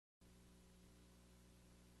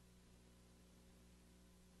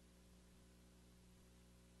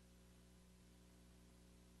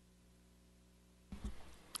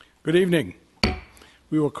Good evening.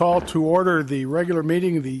 We will call to order the regular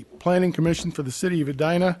meeting of the Planning Commission for the City of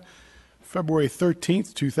Edina, February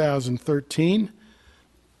 13th, 2013.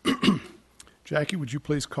 Jackie, would you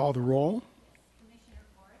please call the roll? Commissioner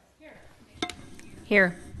Forrest? Here.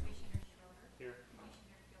 Here. Commissioner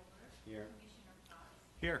Gilbert? Here. Commissioner Potts?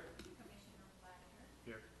 Here. Commissioner Vladimir?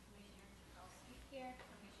 Here. Commissioner Chakowski? Here.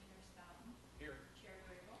 Commissioner Stoughton? Here. Chair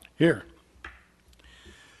Grable? Here.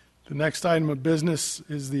 The next item of business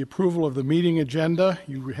is the approval of the meeting agenda.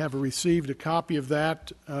 You have received a copy of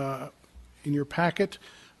that in your packet.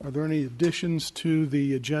 Are there any additions to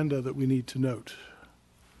the agenda that we need to note?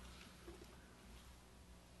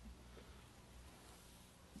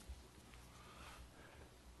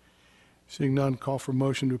 Seeing none, call for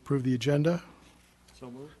motion to approve the agenda. So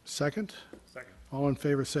moved. Second? Second. All in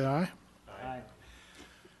favor say aye. Aye.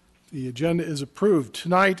 The agenda is approved.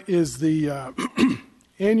 Tonight is the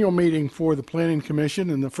annual meeting for the Planning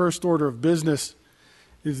Commission, and the first order of business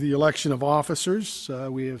is the election of officers.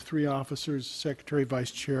 We have 3 officers, secretary,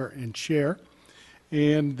 vice chair, and chair,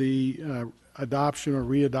 and the adoption or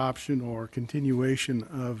readoption or continuation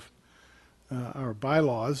of our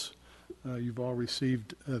bylaws. You've all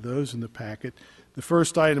received those in the packet. The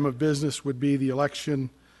first item of business would be the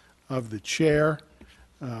election of the chair.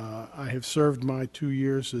 I have served my 2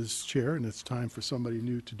 years as chair, and it's time for somebody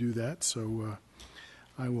new to do that. So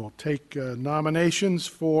I will take nominations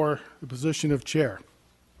for the position of chair.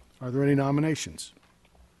 Are there any nominations?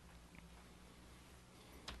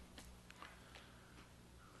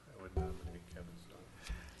 I would nominate Kevin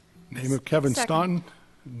Stone. Name of Kevin Second.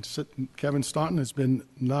 Staunton. Kevin Staunton has been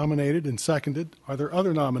nominated and seconded. Are there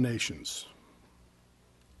other nominations?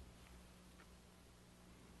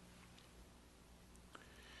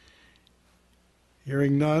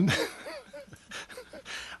 Hearing none,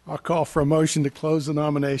 I'll call for a motion to close the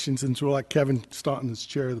nominations and to elect Kevin Staunton as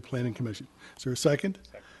chair of the Planning Commission. Is there a second?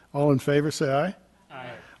 Second. All in favor, say aye.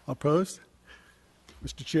 Aye. Opposed?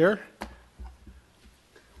 Mr. Chair?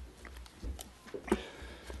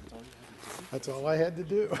 That's all I had to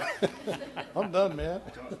do. I'm done, man.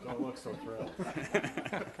 Don't look so thrilled.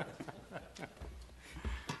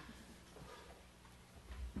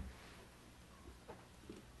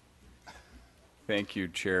 Thank you,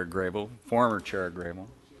 Chair Grable, former Chair Grable.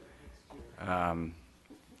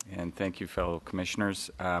 And thank you, fellow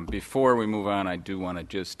commissioners. Before we move on, I do want to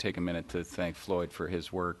just take a minute to thank Floyd for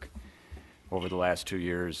his work over the last 2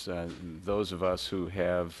 years. Those of us who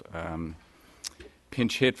have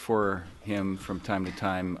pinch hit for him from time to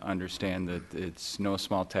time understand that it's no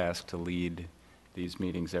small task to lead these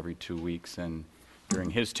meetings every 2 weeks, and during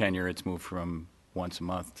his tenure it's moved from once a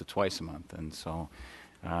month to twice a month, and so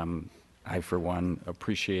I for one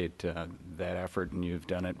appreciate that effort, and you've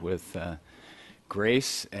done it with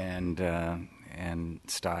grace and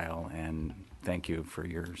style, and thank you for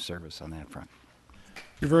your service on that front.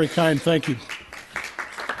 You're very kind. Thank you.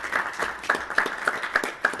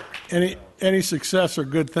 Any success or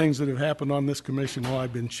good things that have happened on this commission while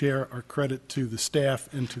I've been chair are credit to the staff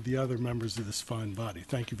and to the other members of this fine body.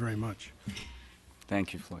 Thank you very much.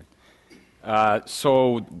 Thank you, Floyd.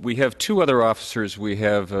 So we have 2 other officers. We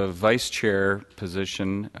have a vice chair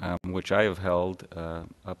position, which I have held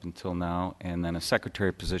up until now, and then a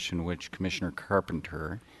secretary position, which Commissioner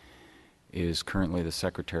Carpenter is currently the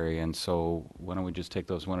secretary. And so why don't we just take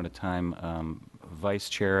those one at a time. Vice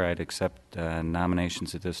chair, I'd accept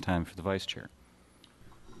nominations at this time for the vice chair.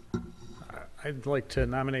 I'd like to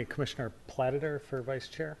nominate Commissioner Platter for vice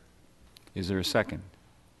chair. Is there a second?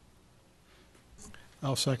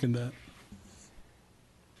 I'll second that.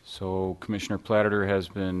 So Commissioner Platter has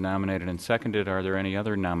been nominated and seconded. Are there any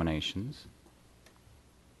other nominations?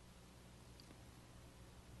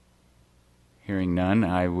 Hearing none,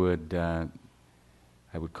 I would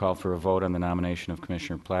call for a vote on the nomination of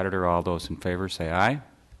Commissioner Platter. All those in favor say aye.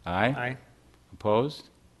 Aye. Aye. Opposed?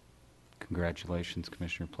 Congratulations,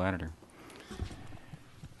 Commissioner Platter.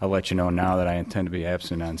 I'll let you know now that I intend to be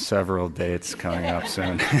absent on several dates coming up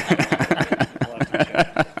soon.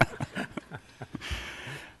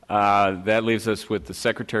 That leaves us with the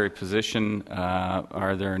secretary position.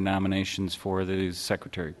 Are there nominations for the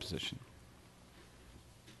secretary position?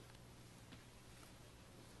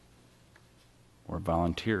 Or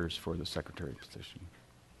volunteers for the secretary position?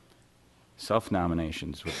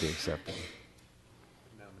 Self-nominations would be accepted.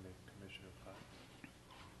 Nominate Commissioner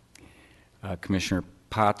Potts. Commissioner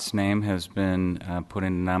Potts' name has been put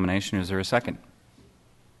into nomination. Is there a second?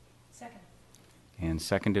 Second. And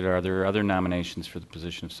seconded. Are there other nominations for the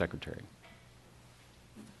position of secretary?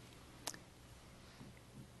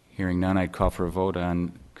 Hearing none, I'd call for a vote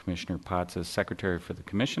on Commissioner Potts as secretary for the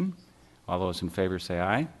commission. All those in favor say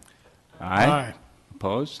aye. Aye.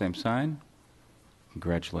 Opposed? Same sign.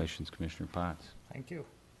 Congratulations, Commissioner Potts. Thank you.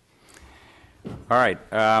 All right.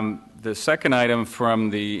 The second item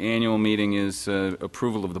from the annual meeting is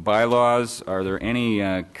approval of the bylaws. Are there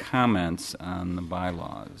any comments on the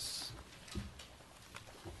bylaws?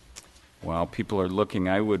 While people are looking,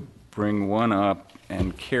 I would bring one up,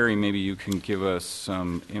 and Carrie, maybe you can give us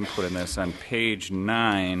some input in this. On page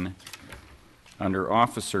 9, under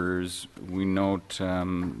officers, we note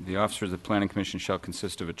the officers of the Planning Commission shall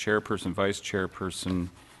consist of a chairperson, vice chairperson,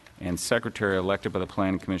 and secretary elected by the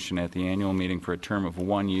Planning Commission at the annual meeting for a term of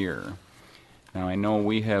 1 year. Now, I know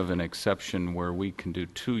we have an exception where we can do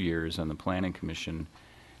 2 years on the Planning Commission.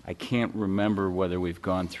 I can't remember whether we've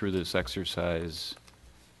gone through this exercise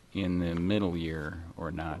in the middle year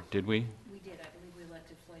or not. Did we? We did. I believe we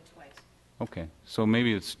elected Floyd twice. Okay, so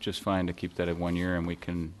maybe it's just fine to keep that at 1 year and we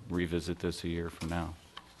can revisit this a year from now.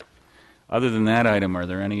 Other than that item, are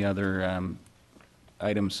there any other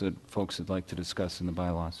items that folks would like to discuss in the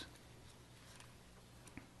bylaws?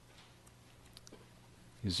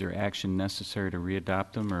 Is there action necessary to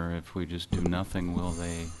readopt them, or if we just do nothing, will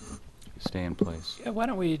they stay in place? Yeah, why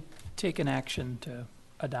don't we take an action to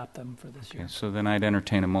adopt them for this year? Okay, so then I'd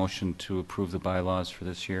entertain a motion to approve the bylaws for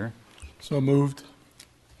this year. So moved.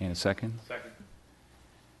 And a second? Second.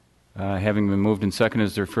 Having been moved and seconded,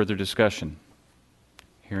 is there further discussion?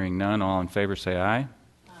 Hearing none, all in favor say aye.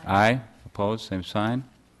 Aye. Opposed, same sign.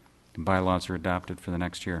 The bylaws are adopted for the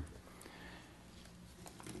next year.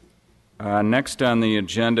 Next on the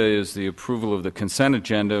agenda is the approval of the consent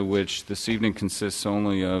agenda, which this evening consists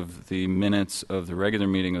only of the minutes of the regular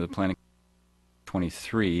meeting of the Planning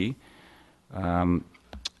 23.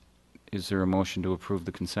 Is there a motion to approve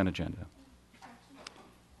the consent agenda?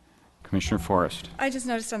 Commissioner Forrest. I just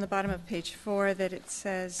noticed on the bottom of page 4 that it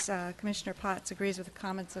says Commissioner Potts agrees with the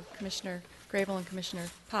comments of Commissioner Grable and Commissioner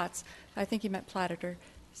Potts. I think he meant Platter.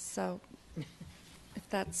 So if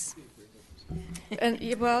that's... And,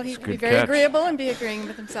 well, he could be very catch. agreeable and be agreeing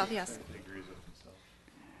with himself, yes.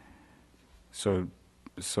 So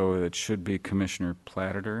it should be Commissioner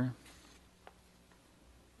Platter.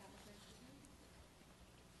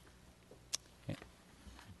 Yes,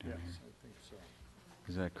 I think so.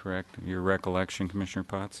 Is that correct? Your recollection, Commissioner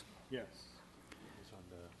Potts? Yes. It's on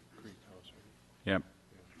the Creek House, right? Yep.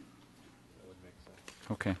 That would make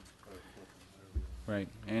sense. Okay. Or whatever. Right.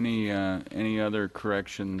 Any other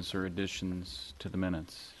corrections or additions to the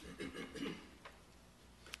minutes?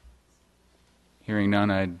 Hearing none,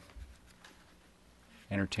 I'd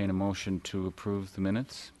entertain a motion to approve the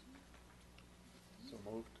minutes. So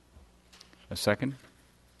moved. A second?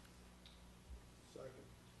 Second.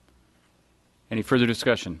 Any further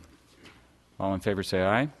discussion? All in favor say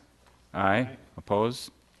aye. Aye.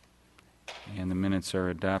 Opposed? And the minutes are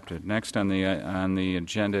adopted. Next on the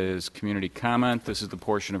agenda is community comment. This is the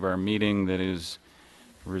portion of our meeting that is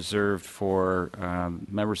reserved for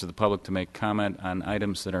members of the public to make comment on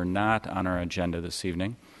items that are not on our agenda this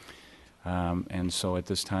evening. And so at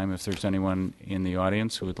this time, if there's anyone in the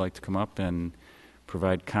audience who would like to come up and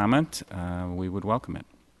provide comment, we would welcome it.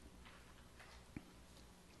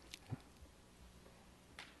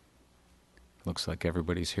 Looks like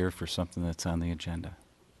everybody's here for something that's on the agenda.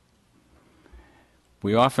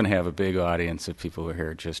 We often have a big audience of people who are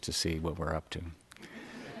here just to see what we're up to.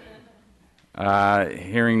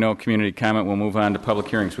 Hearing no community comment, we'll move on to public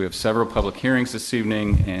hearings. We have several public hearings this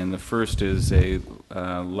evening, and the first is a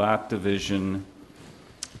lot division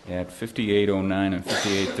at 5809 and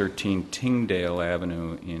 5813 Tyngdale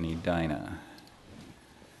Avenue in Edina.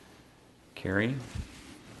 Carrie?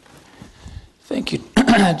 Thank you,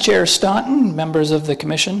 Chair Staunton, members of the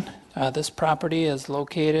Commission. This property is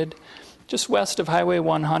located just west of Highway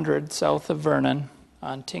 100, south of Vernon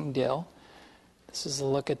on Tyngdale. This is a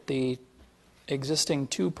look at the existing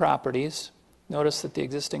two properties. Notice that the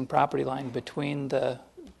existing property line between the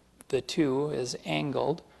two is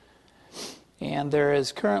angled. And there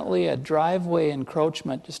is currently a driveway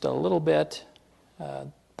encroachment just a little bit.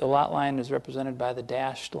 The lot line is represented by the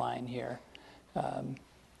dashed line here.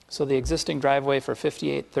 So the existing driveway for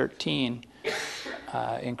 5813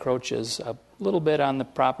 encroaches a little bit on the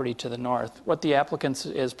property to the north. What the applicant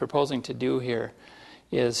is proposing to do here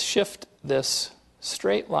is shift this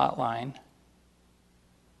straight lot line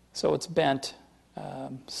so it's bent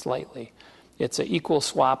slightly. It's an equal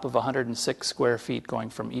swap of 106 square feet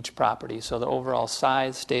going from each property, so the overall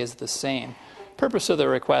size stays the same. Purpose of the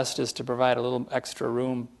request is to provide a little extra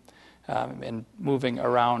room in moving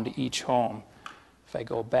around each home. If I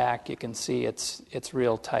go back, you can see it's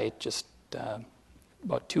real tight, just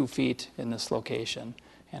about 2 feet in this location,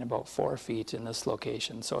 and about 4 feet in this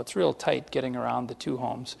location. So it's real tight getting around the two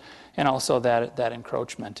homes, and also that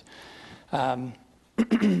encroachment.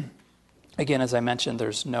 Again, as I mentioned,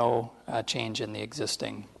 there's no change in the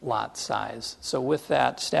existing lot size. So with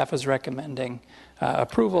that, staff is recommending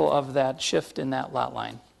approval of that shift in that lot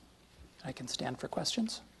line. I can stand for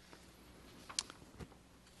questions.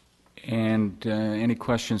 And any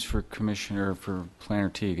questions for Planner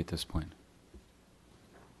Teague at this point?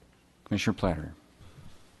 Commissioner Platter.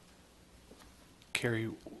 Carrie,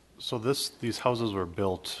 so these houses were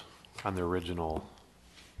built on the original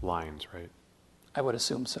lines, right? I would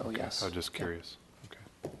assume so, yes. I was just curious.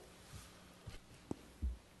 Okay.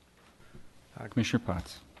 Commissioner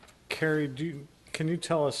Potts. Carrie, can you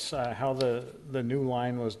tell us how the new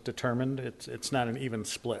line was determined? It's not an even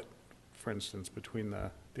split, for instance, between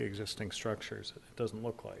the existing structures. It doesn't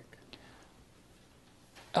look like.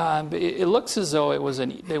 It looks as though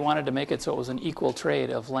they wanted to make it so it was an equal trade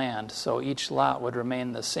of land, so each lot would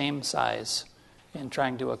remain the same size in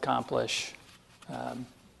trying to accomplish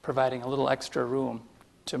providing a little extra room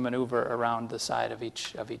to maneuver around the side of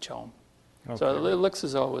each home. Okay. So it looks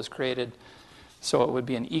as though it was created so it would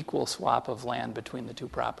be an equal swap of land between the two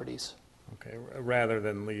properties. Okay, rather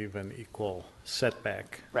than leave an equal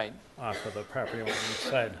setback Right. off of the property on each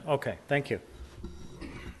side. Okay, thank you.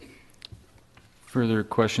 Further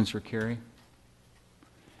questions for Carrie?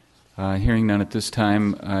 Hearing none at this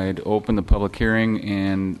time, I'd open the public hearing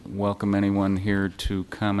and welcome anyone here to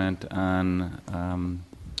comment on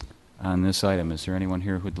this item. Is there anyone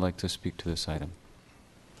here who'd like to speak to this item?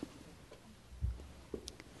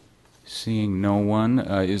 Seeing no one,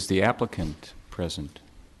 is the applicant present?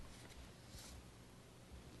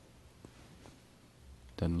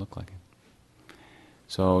 Doesn't look like it.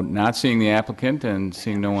 So not seeing the applicant and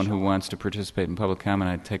seeing no one who wants to participate in public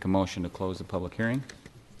comment, I'd take a motion to close the public hearing.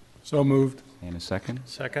 So moved. And a second.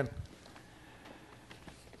 Second?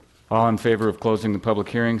 All in favor of closing the public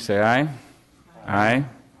hearing, say aye. Aye.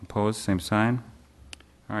 Opposed, same sign.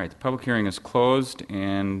 All right, the public hearing is closed,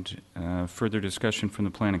 and further discussion from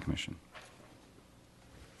the Planning Commission.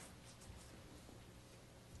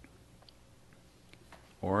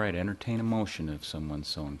 All right, entertain a motion if someone's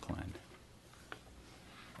so inclined.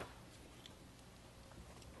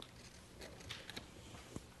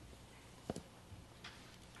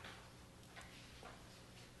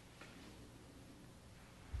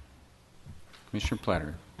 Commissioner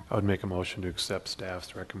Platter. I would make a motion to accept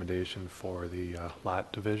staff's recommendation for the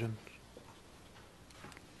lot division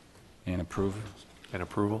And approve. and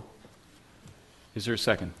approval. Is there a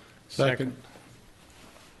second? Second.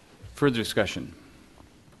 Further discussion?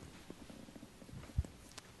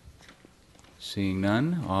 Seeing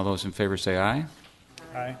none, all those in favor say aye.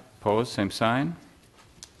 Aye. Opposed, same sign.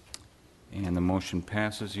 And the motion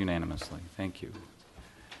passes unanimously. Thank you.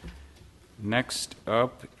 Next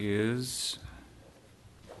up is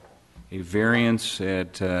a variance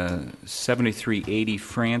at 7380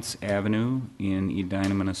 France Avenue in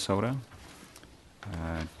Edina, Minnesota.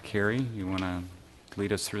 Carrie, you want to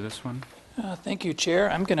lead us through this one? Thank you,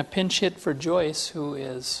 Chair. I'm going to pinch hit for Joyce, who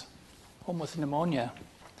is home with pneumonia.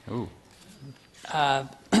 Oh,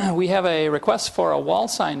 We have a request for a wall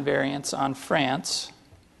sign variance on France.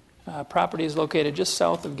 Property is located just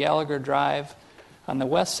south of Gallagher Drive on the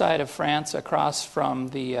west side of France, across from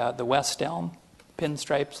the West Elm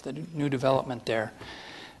Pinstripes, the new development there.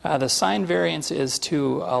 The sign variance is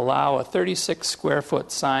to allow a 36 square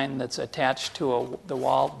foot sign that's attached to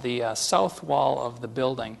the south wall of the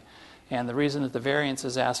building. And the reason that the variance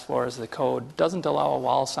is asked for is the code doesn't allow a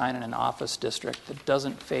wall sign in an office district that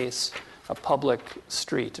doesn't face a public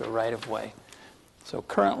street or right-of-way. So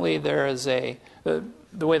currently there is the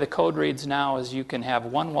way the code reads now is you can have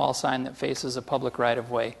one wall sign that faces a public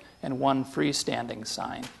right-of-way and one freestanding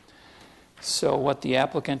sign. So what the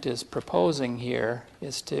applicant is proposing here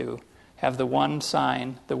is to have the one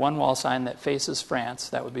wall sign that faces France,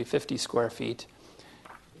 that would be 50 square feet.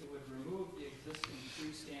 It would remove the existing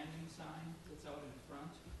freestanding sign that's out in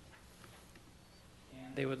front.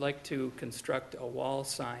 And they would like to construct a wall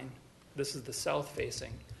sign. This is the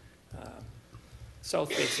south-facing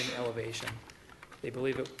elevation. They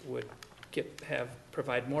believe it would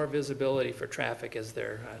provide more visibility for traffic as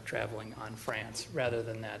they're traveling on France, rather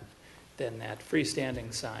than that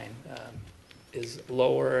freestanding sign is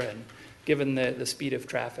lower, and given the speed of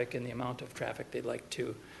traffic and the amount of traffic, they'd like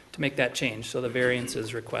to make that change. So the variance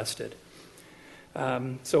is requested.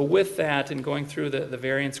 So with that, and going through the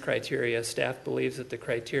variance criteria, staff believes that the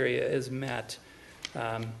criteria is met.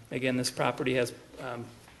 Again, this property has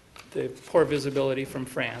the poor visibility from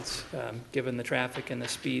France, given the traffic and the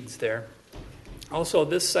speeds there. Also,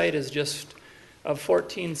 this site is just Of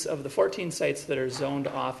the 14 sites that are zoned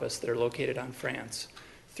office that are located on France,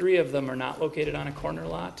 3 of them are not located on a corner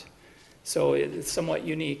lot. So it's somewhat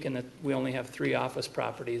unique in that we only have 3 office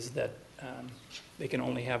properties that they can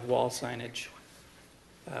only have wall signage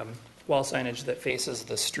that faces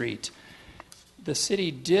the street. The city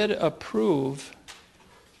did approve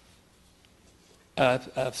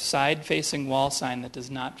a side-facing wall sign that does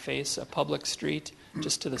not face a public street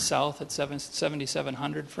just to the south at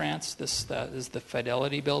 7700 France. This is the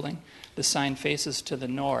Fidelity Building. The sign faces to the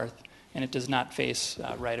north, and it does not face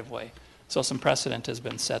right-of-way. So some precedent has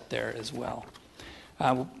been set there as well.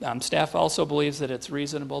 Staff also believes that it's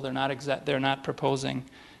reasonable. They're not proposing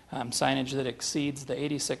signage that exceeds the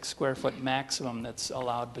 86 square foot maximum that's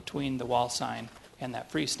allowed between the wall sign and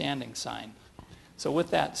that freestanding sign. So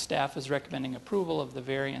with that, staff is recommending approval of the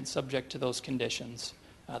variance subject to those conditions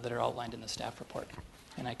that are outlined in the staff report.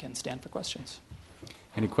 And I can stand for questions.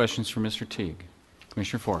 Any questions for Mr. Teague?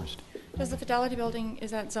 Commissioner Forrest? Does the Fidelity Building,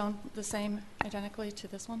 is that zoned the same identically to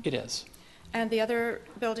this one? It is. And the other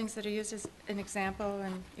buildings that are used as an example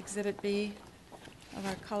in Exhibit B of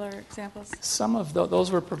our color examples? Some of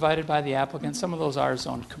those were provided by the applicant. Some of those are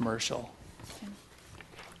zoned commercial. Okay.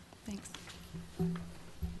 Thanks.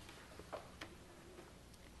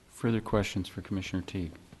 Further questions for Commissioner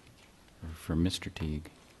Teague? Or for Mr. Teague?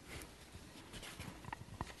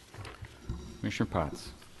 Commissioner Potts?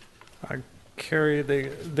 Carrie,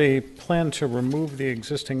 they plan to remove the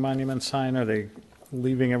existing monument sign. Are they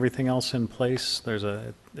leaving everything else in place?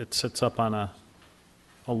 It sits up on a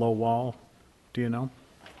low wall. Do you know?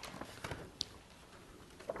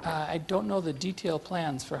 I don't know the detailed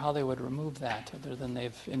plans for how they would remove that, other than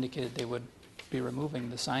they've indicated they would be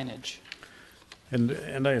removing the signage.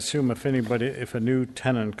 And I assume if a new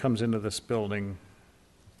tenant comes into this building,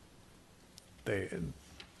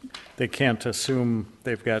 they can't assume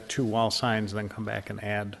they've got 2 wall signs and then come back and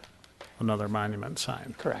add another monument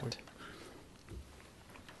sign. Correct.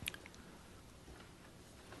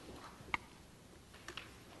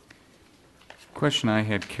 Question I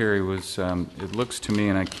had, Carrie, was it looks to me,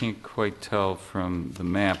 and I can't quite tell from the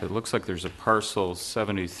map, it looks like there's a parcel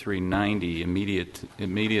 7390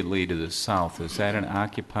 immediately to the south. Is that an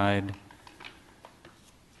occupied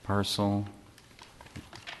parcel?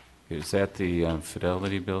 Is that the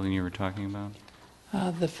Fidelity Building you were talking about?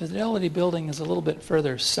 The Fidelity Building is a little bit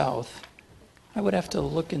further south. I would have to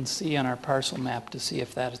look and see on our parcel map to see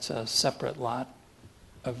if that's a separate lot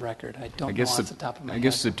of record. I don't know off the top of my head. I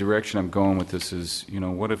guess the direction I'm going with this is,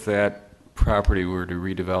 what if that property were to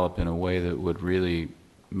redevelop in a way that would really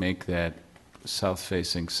make that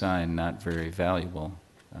south-facing sign not very valuable?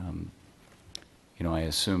 I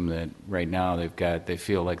assume that right now they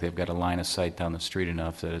feel like they've got a line of sight down the street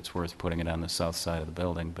enough that it's worth putting it on the south side of the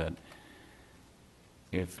building. But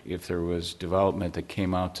if there was development that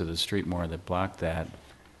came out to the street more that blocked that,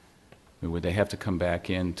 would they have to come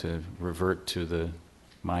back in to revert to the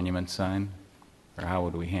monument sign, or how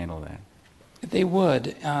would we handle that? They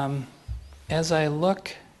would. As I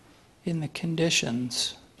look in the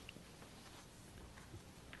conditions,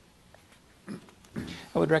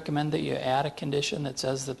 I would recommend that you add a condition that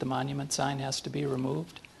says that the monument sign has to be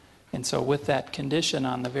removed. And so with that condition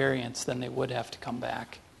on the variance, then they would have to come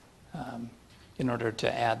back in order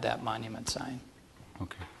to add that monument sign.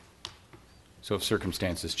 Okay. So if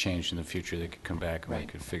circumstances changed in the future, they could come back and we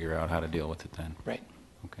could figure out how to deal with it then. Right.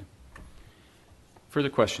 Okay. Further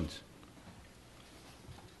questions?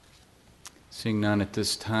 Seeing none at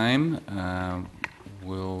this time,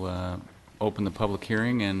 we'll open the public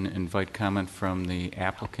hearing and invite comment from the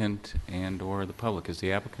applicant and/or the public. Is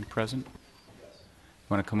the applicant present? Yes.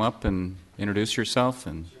 Want to come up and introduce yourself?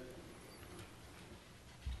 And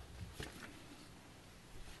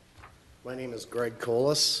my name is Greg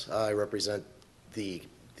Colas. I represent the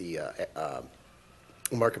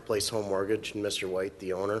Marketplace Home Mortgage and Mr. White,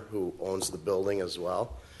 the owner, who owns the building as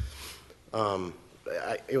well.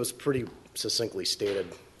 It was pretty succinctly stated,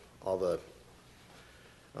 all the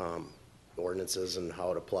ordinances and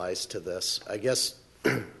how it applies to this. I guess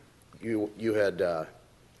you had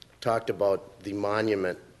talked about the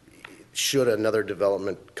monument. Should another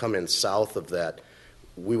development come in south of that,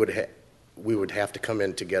 we would have to come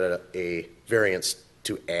in to get a variance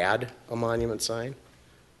to add a monument sign?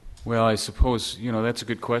 well, I suppose, that's a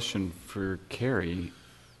good question for Carrie.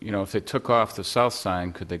 If they took off the south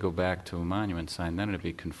sign, could they go back to a monument sign? Then it'd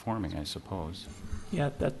be conforming, I suppose. Yeah,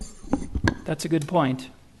 that's a good point.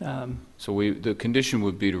 So the condition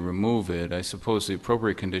would be to remove it. I suppose the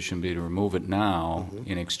appropriate condition would be to remove it now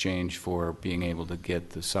in exchange for being able to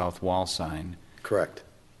get the south wall sign. Correct.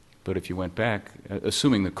 But if you went back,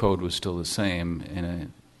 assuming the code was still the same, in a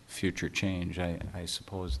future change, I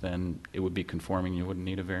suppose then it would be conforming, you wouldn't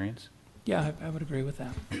need a variance? Yeah, I would agree with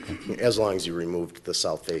that. As long as you removed the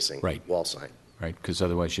south-facing Right. wall sign. Right, because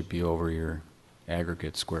otherwise you'd be over your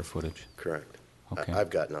aggregate square footage. Correct. Okay. I've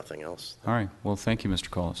got nothing else. All right, well, thank you, Mr.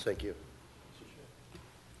 Collis. Thank you.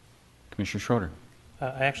 Commissioner Schroeder.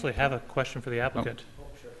 I actually have a question for the applicant.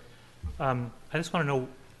 I just want to know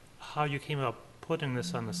how you came about putting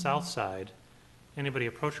this on the south side. Anybody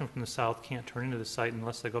approaching from the south can't turn into the site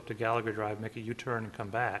unless they go up to Gallagher Drive, make a U-turn, and come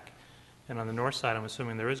back. And on the north side, I'm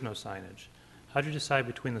assuming there is no signage. How did you decide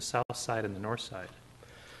between the south side and the north side?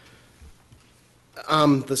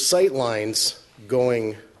 The sight lines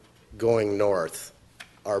going north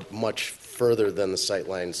are much further than the sight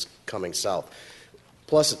lines coming south.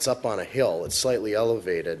 Plus, it's up on a hill. It's slightly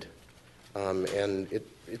elevated, and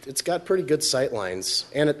it's got pretty good sight lines,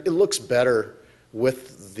 and it looks better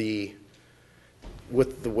with the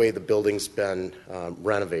way the building's been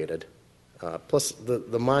renovated. Plus,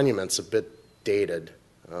 the monument's a bit dated,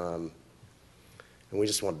 and we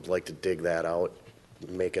just would like to dig that out,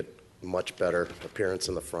 make it much better appearance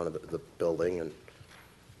in the front of the building, and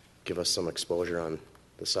give us some exposure on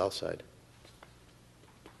the south side.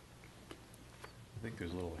 I think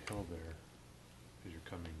there's a little hill there as you're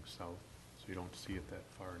coming south, so you don't see it that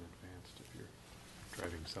far in advance if you're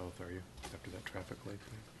driving south, are you, after that traffic light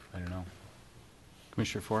thing? I don't know.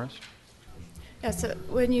 Commissioner Forrest? Yeah, so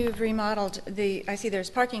when you've remodeled I see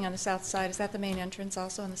there's parking on the south side. Is that the main entrance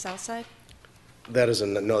also on the south side?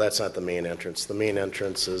 No, that's not the main entrance. The main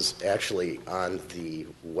entrance is actually on the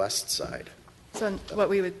west side. So what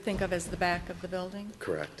we would think of as the back of the building?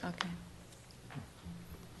 Correct. Okay.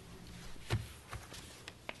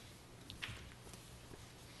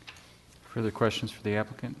 Further questions for the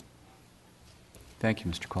applicant? Thank you,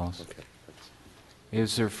 Mr. Collis. Okay.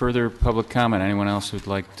 Is there further public comment? Anyone else who'd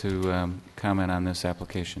like to comment on this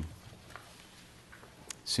application?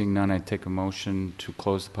 Seeing none, I'd take a motion to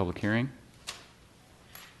close the public hearing.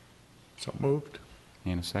 So moved.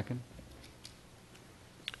 And a second.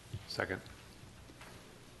 Second.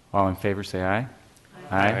 All in favor, say aye.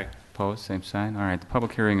 Aye. Opposed, same sign. All right, the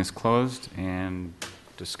public hearing is closed, and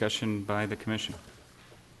discussion by the commission.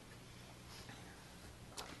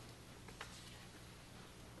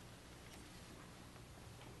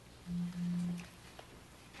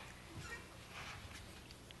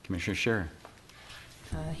 Commissioner Scherer.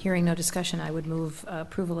 Hearing no discussion, I would move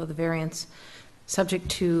approval of the variance, subject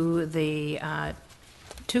to the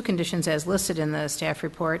two conditions as listed in the staff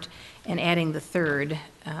report, and adding the third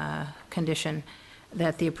condition,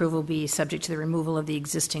 that the approval be subject to the removal of the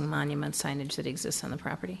existing monument signage that exists on the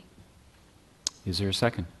property. Is there a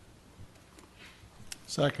second?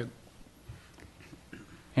 Second.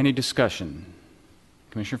 Any discussion?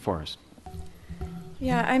 Commissioner Forrest.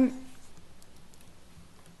 Yeah,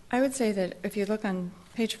 I would say that if you look on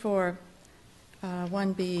page 4,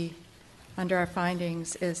 1B, under our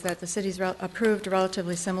findings, is that the city's approved a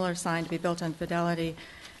relatively similar sign to be built on Fidelity,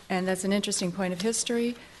 and that's an interesting point of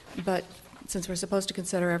history, but since we're supposed to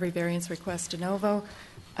consider every variance request de novo,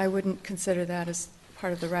 I wouldn't consider that as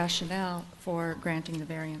part of the rationale for granting the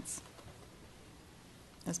variance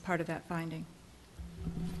as part of that finding.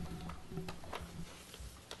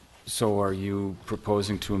 So are you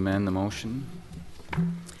proposing to amend the motion?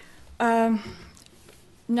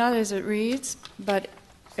 Not as it reads, but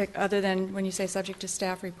other than when you say subject to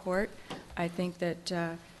staff report, I think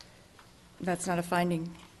that that's not a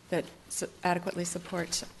finding that adequately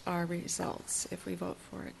supports our results if we vote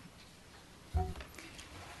for it.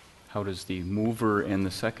 How does the mover and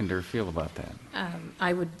the seconder feel about that?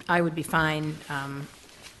 I would be fine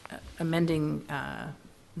amending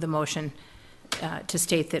the motion to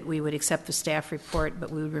state that we would accept the staff report, but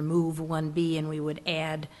we would remove 1B and we would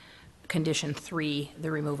add condition 3,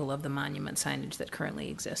 the removal of the monument signage that currently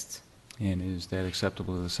exists. And is that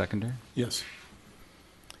acceptable to the seconder? Yes.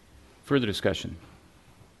 Further discussion?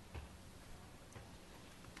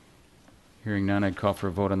 Hearing none, I'd call for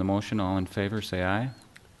a vote on the motion. All in favor, say aye.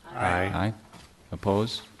 Aye. Aye.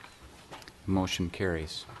 Opposed? Motion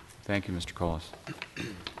carries. Thank you, Mr. Collis.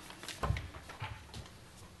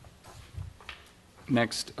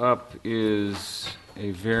 Next up is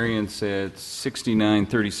a variance at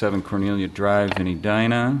 6937 Cornelia Drive in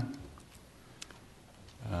Edina.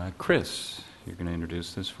 Chris, you're going to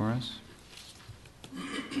introduce this for us?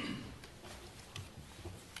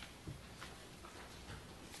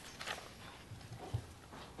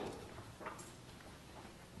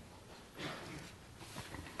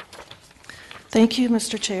 Thank you,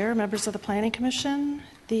 Mr. Chair, members of the Planning Commission.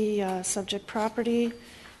 The subject property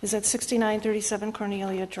is at 6937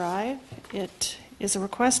 Cornelia Drive. It is a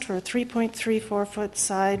request for a 3.34-foot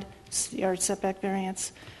side yard setback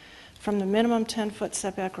variance from the minimum 10-foot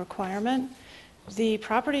setback requirement. The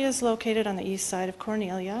property is located on the east side of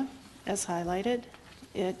Cornelia, as highlighted.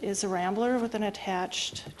 It is a rambler with an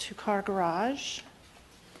attached two-car garage.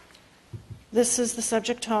 This is the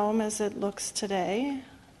subject home as it looks today.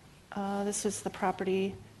 This is the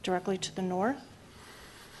property directly to the north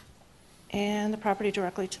and the property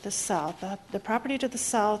directly to the south. The property to the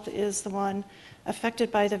south is the one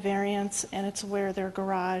affected by the variance, and it's where their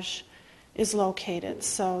garage is located.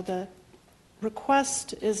 So the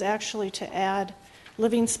request is actually to add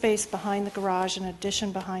living space behind the garage, an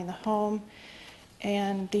addition behind the home,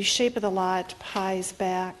 and the shape of the lot pies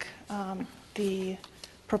back. The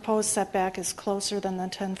proposed setback is closer than the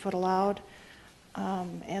 10-foot allowed,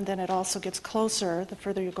 and then it also gets closer the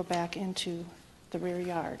further you go back into the rear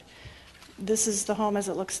yard. This is the home as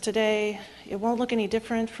it looks today. It won't look any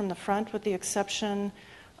different from the front, with the exception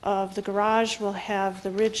of the garage will have the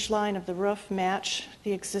ridge line of the roof match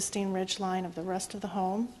the existing ridge line of the rest of the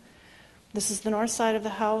home. This is the north side of the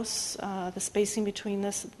house. The spacing between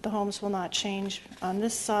the homes will not change on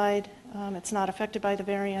this side. It's not affected by the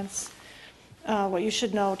variance. What you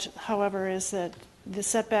should note, however, is that the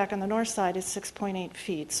setback on the north side is 6.8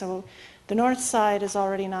 feet. So the north side is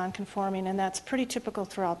already non-conforming, and that's pretty typical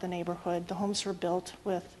throughout the neighborhood. The homes were built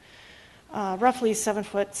with roughly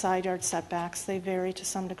 7-foot side yard setbacks. They vary to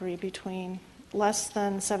some degree between less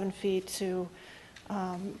than 7 feet to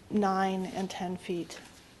 9 and 10 feet.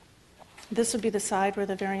 This would be the side where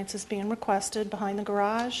the variance is being requested, behind the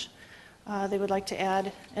garage. They would like to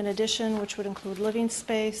add an addition, which would include living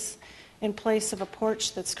space in place of a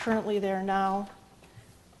porch that's currently there now.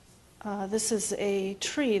 This is a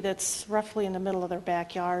tree that's roughly in the middle of their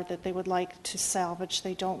backyard that they would like to salvage.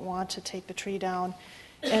 They don't want to take the tree down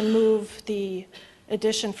and move the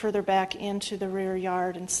addition further back into the rear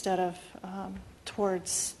yard instead of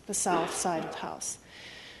towards the south side of the house.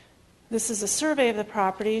 This is a survey of the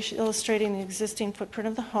property illustrating the existing footprint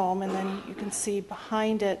of the home, and then you can see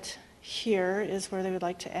behind it here is where they would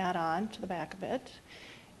like to add on to the back of it.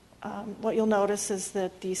 What you'll notice is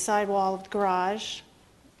that the side wall of the garage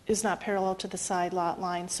is not parallel to the side lot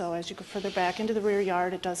line, so as you go further back into the rear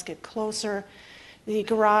yard, it does get closer. The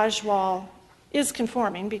garage wall is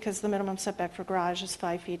conforming because the minimum setback for garage is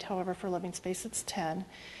 5 feet. However, for living space, it's 10.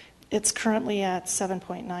 It's currently at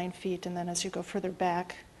 7.9 feet, and then as you go further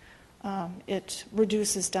back, it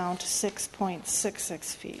reduces down to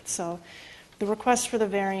 6.66 feet. So the request for the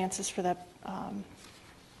variance is for that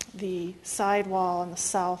the side wall on the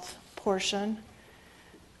south portion.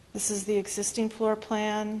 This is the existing floor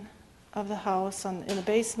plan of the house. In the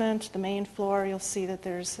basement, the main floor, you'll see that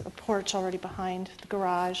there's a porch already behind the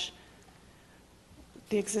garage.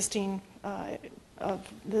 The existing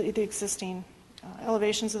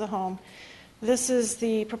elevations of the home. This is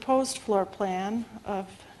the proposed floor plan of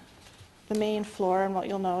the main floor, and what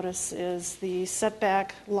you'll notice is the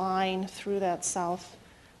setback line through that south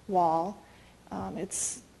wall.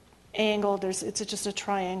 It's angled. It's just a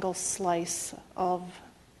triangle slice of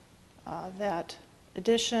that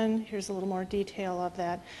addition. Here's a little more detail of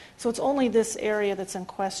that. So it's only this area that's in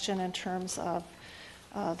question in terms of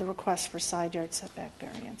the request for side yard setback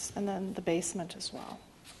variance, and then the basement as well.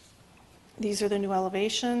 These are the new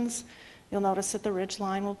elevations. You'll notice that the ridge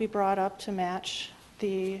line will be brought up to match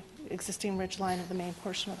the existing ridge line of the main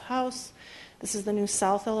portion of the house. This is the new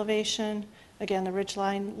south elevation. Again, the ridge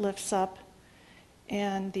line lifts up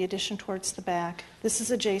and the addition towards the back. This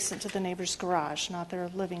is adjacent to the neighbor's garage, not their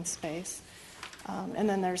living space. And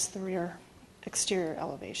then there's the rear exterior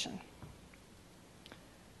elevation.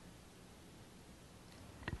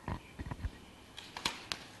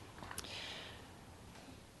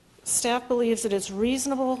 Staff believes it is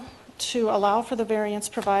reasonable to allow for the variance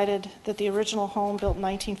provided that the original home built in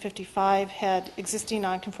 1955 had existing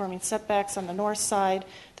nonconforming setbacks on the north side.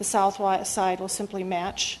 The south side will simply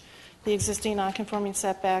match the existing nonconforming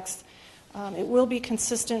setbacks. It will be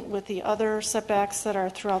consistent with the other setbacks that are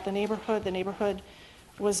throughout the neighborhood. The neighborhood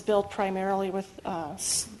was built primarily with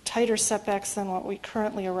tighter setbacks than what we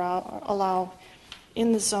currently allow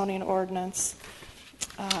in the zoning ordinance.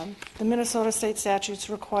 The Minnesota state statutes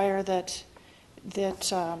require that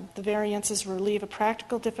the variances relieve a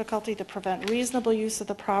practical difficulty to prevent reasonable use of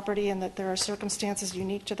the property, and that there are circumstances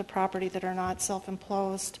unique to the property that are not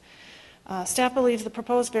self-imposed. Staff believes the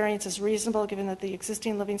proposed variance is reasonable given that the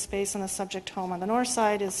existing living space on the subject home on the north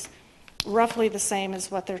side is roughly the same as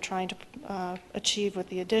what they're trying to achieve with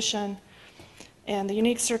the addition. And the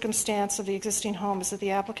unique circumstance of the existing home is that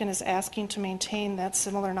the applicant is asking to maintain that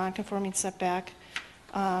similar nonconforming setback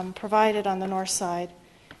provided on the north side,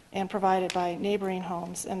 and provided by neighboring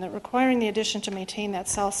homes. And that requiring the addition to maintain that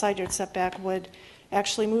south side yard setback would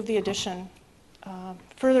actually move the addition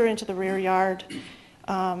further into the rear yard,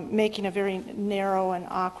 making a very narrow and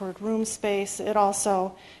awkward room space. It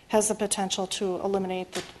also has the potential to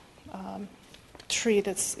eliminate the tree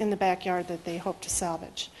that's in the backyard that they hope to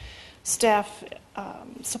salvage. Staff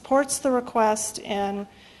supports the request and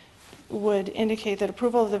would indicate that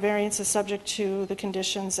approval of the variance is subject to the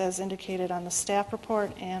conditions as indicated on the staff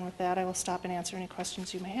report. And with that, I will stop and answer any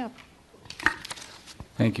questions you may have.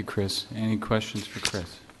 Thank you, Chris. Any questions for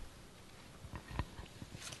Chris?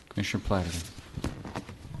 Commissioner Platter.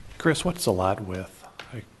 Chris, what's the lot width?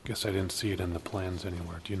 I guess I didn't see it in the plans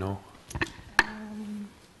anywhere. Do you know?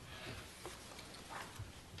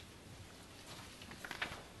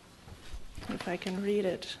 If I can read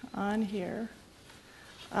it on here.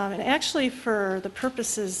 And actually, for the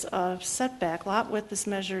purposes of setback, lot width is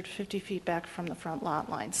measured 50 feet back from the front lot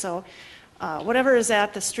line. So whatever is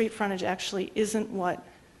at the street frontage actually isn't what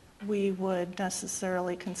we would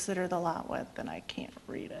necessarily consider the lot width, and I can't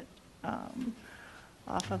read it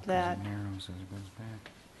off of that.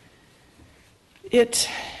 It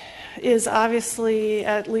is obviously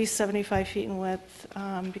at least 75 feet in width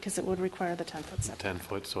because it would require the 10-foot setback. 10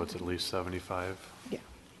 foot, so it's at least 75. Yeah.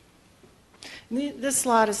 This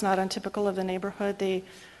lot is not untypical of the neighborhood. They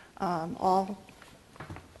all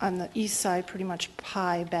on the east side pretty much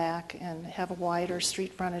pie back and have a wider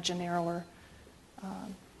street frontage and narrower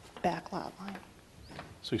back lot line.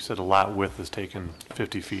 So you said a lot width is taken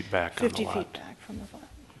 50 feet back on the 50 lot. feet back from the lot.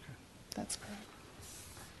 That's correct.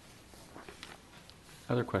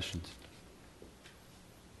 Other questions?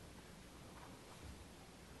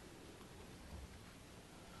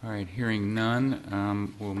 All right, hearing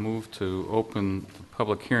none, we'll move to open the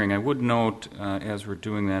public hearing. I would note, as we're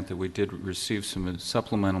doing that we did receive some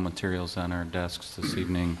supplemental materials on our desks this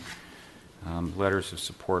evening. Letters of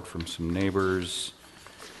support from some neighbors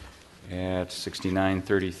at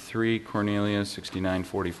 6933 Cornelia,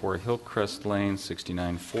 6944 Hillcrest Lane,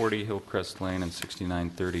 6940 Hillcrest Lane, and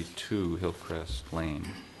 6932 Hillcrest Lane.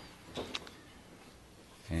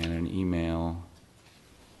 And an email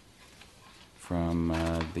from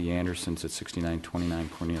the Andersons at 6929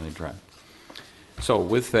 Cornelia Drive. So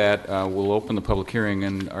with that, we'll open the public hearing.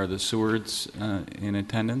 And are the Sewards in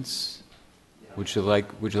attendance? Would you like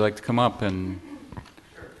to come up and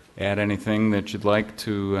add anything that you'd like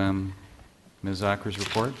to Ms. Acker's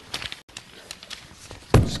report?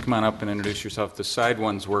 Just come on up and introduce yourself. The side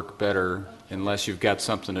ones work better unless you've got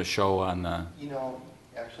something to show on the... You know,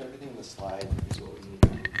 actually everything in the slide is what we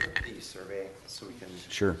need for the survey, so we can...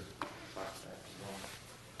 Sure. Talk to that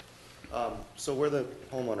as well. So we're the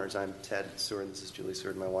homeowners. I'm Ted Seward. This is Julie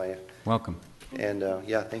Seward, my wife. Welcome. And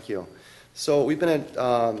yeah, thank you. So we've been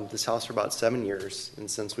at this house for about 7 years,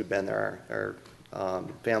 and since we've been there, our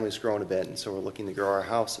family's grown a bit, and so we're looking to grow our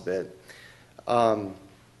house a bit.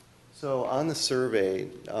 So on the survey,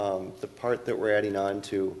 the part that we're adding on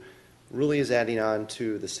to really is adding on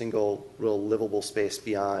to the single real livable space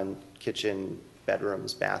beyond kitchen,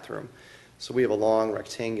 bedrooms, bathroom. So we have a long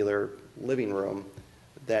rectangular living room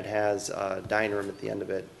that has a dining room at the end of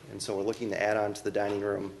it, and so we're looking to add on to the dining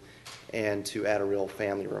room and to add a real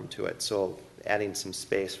family room to it, so adding some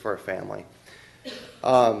space for a family.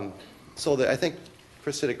 I think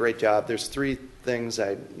Chris did a great job. There's three things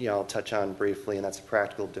I'll touch on briefly, and that's the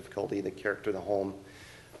practical difficulty, the character of the home,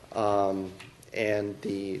 and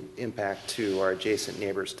the impact to our adjacent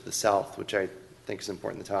neighbors to the south, which I think is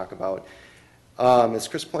important to talk about. As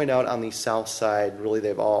Chris pointed out, on the south side, really they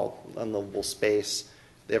have all unlivable space.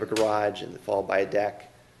 They have a garage and they fall by a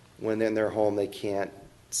deck. When they're in their home, they can't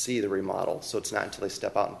see the remodel, so it's not until they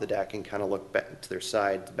step out into the deck and kind of look back to their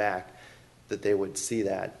side, the back, that they would see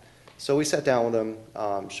that. So we sat down with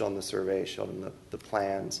them, showed them the survey, showed them the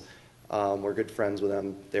plans. We're good friends with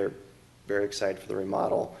them. They're very excited for the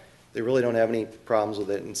remodel. They really don't have any problems with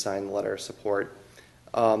it and signed the letter of support.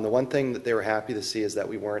 The one thing that they were happy to see is that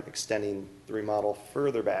we weren't extending the remodel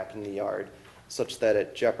further back in the yard such that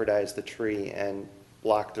it jeopardized the tree and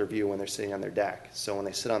blocked their view when they're sitting on their deck. So when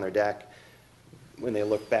they sit on their deck, when they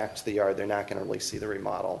look back to the yard, they're not going to really see the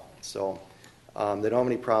remodel. So they don't have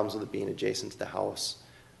any problems with it being adjacent to the house.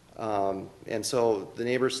 And so the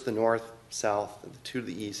neighbors to the north, south, the two to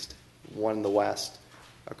the east, one in the west,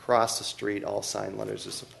 across the street, all signed letters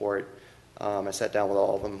of support. I sat down with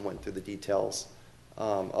all of them, went through the details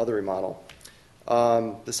of the remodel.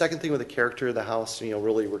 The second thing with the character of the house,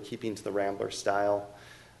 really we're keeping to the Rambler style.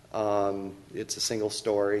 It's a single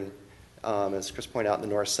story. As Chris pointed out, on the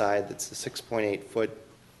north side, it's a 6.8 foot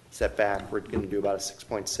setback. We're going to do about a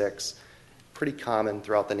 6.6. Pretty common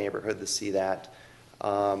throughout the neighborhood to see that.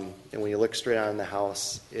 And when you look straight on the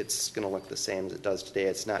house, it's going to look the same as it does today.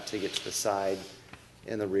 It's not to get to the side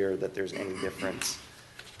and the rear that there's any difference.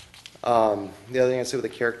 The other thing I'd say with the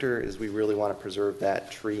character is we really want to preserve that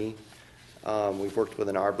tree. We've worked with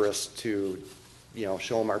an arborist to,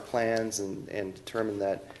 show him our plans and determine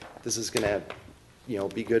that this is going to,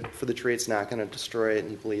 be good for the tree. It's not going to destroy it, and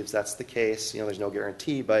he believes that's the case. There's no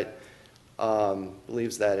guarantee, but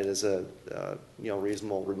believes that it is a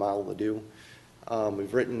reasonable remodel to do.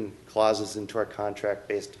 We've written clauses into our contract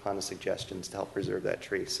based upon the suggestions to help preserve that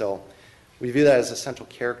tree. So we view that as a central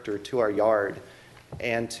character to our yard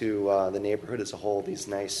and to the neighborhood as a whole, these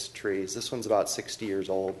nice trees. This one's about 60 years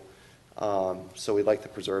old, so we'd like to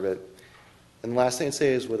preserve it. And the last thing I'd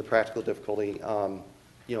say is with a practical difficulty,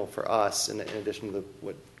 for us, in addition to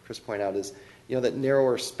what Chris pointed out, is, that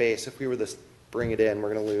narrower space, if we were to bring it in,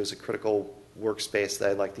 we're going to lose a critical workspace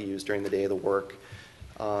that I'd like to use during the day of the work,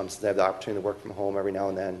 since I have the opportunity to work from home every now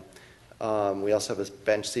and then. We also have a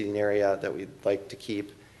bench seating area that we'd like to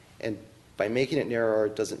keep, and by making it narrower,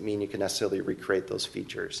 it doesn't mean you can necessarily recreate those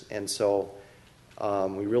features. And so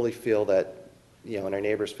we really feel that, and our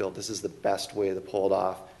neighbors feel this is the best way to pull it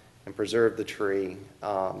off and preserve the tree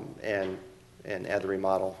and add the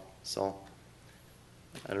remodel. So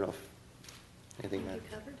I don't know if anything that.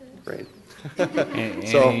 Great.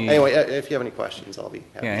 So anyway, if you have any questions, I'll be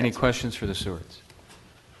happy. Yeah, any questions for the Stewarts?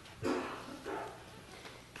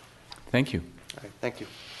 Thank you. All right, thank you.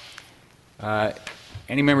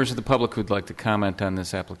 Any members of the public who'd like to comment on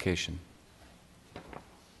this application?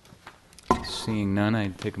 Seeing none,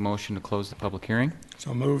 I'd take a motion to close the public hearing.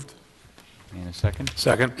 So moved. And a second.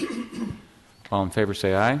 Second. All in favor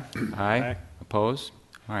say aye. Aye. Opposed?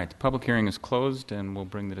 All right, the public hearing is closed, and we'll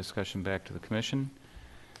bring the discussion back to the commission.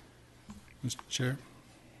 Mr. Chair.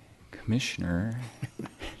 Commissioner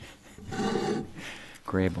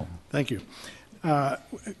Grable. Thank you.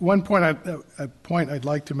 One point I'd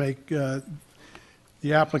like to make, the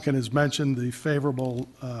applicant has mentioned the favorable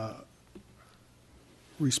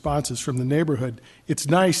responses from the neighborhood. It's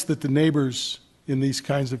nice that the neighbors in these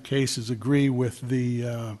kinds of cases agree with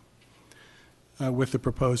the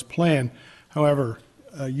proposed plan. However,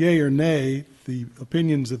 yay or nay, the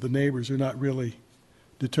opinions of the neighbors are not really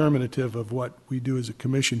determinative of what we do as a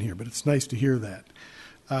commission here, but it's nice to hear that.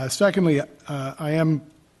 Secondly, I am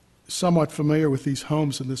somewhat familiar with these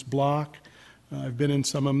homes in this block. I've been in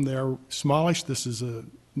some of them. They're smallish. This is a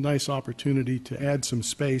nice opportunity to add some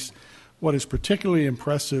space. What is particularly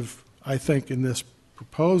impressive, I think, in this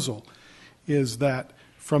proposal is that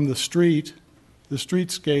from the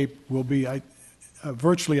streetscape will be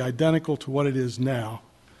virtually identical to what it is now.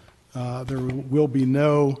 There will be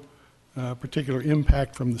no particular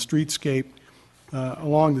impact from the streetscape.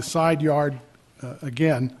 Along the side yard,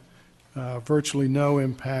 again, virtually no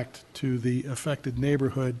impact to the affected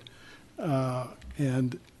neighborhood,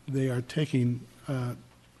 and they are taking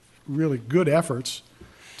really good efforts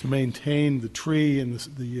to maintain the tree and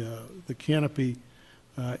the canopy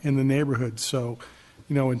in the neighborhood. So,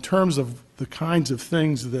 in terms of the kinds of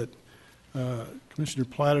things that Commissioner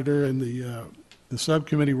Platter and the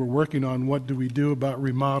subcommittee were working on, what do we do about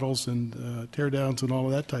remodels and tear downs and all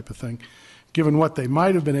of that type of thing, given what they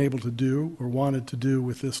might have been able to do or wanted to do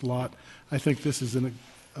with this lot, I think this is a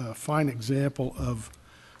fine example of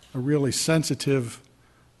a really sensitive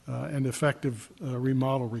and effective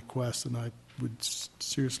remodel request, and I would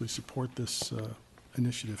seriously support this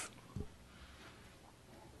initiative.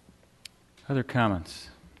 Other comments?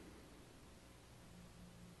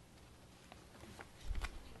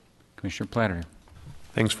 Commissioner Platter.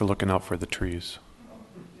 Thanks for looking out for the trees.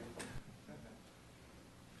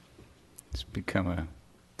 It's become a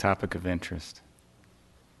topic of interest.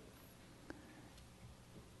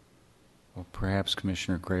 Well, perhaps,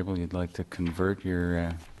 Commissioner Grable, you'd like to convert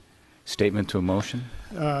your statement to a motion?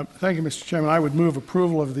 Thank you, Mr. Chairman. I would move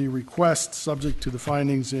approval of the request subject to the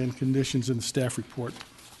findings and conditions in the staff report.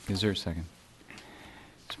 Is there a second?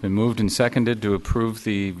 It's been moved and seconded to approve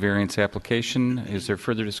the variance application. Is there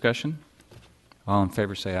further discussion? All in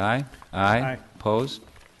favor say aye. Aye. Opposed?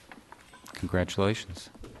 Congratulations.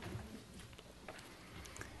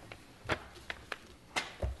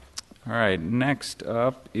 All right, next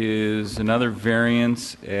up is another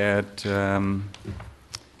variance at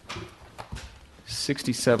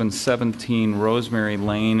 6717 Rosemary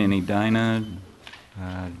Lane in Edina.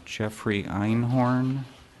 Jeffrey Einhorn.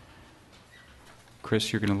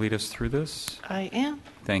 Chris, you're going to lead us through this? I am.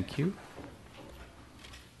 Thank you.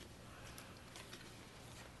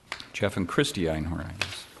 Jeff and Christy Einhorn, I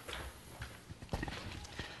guess.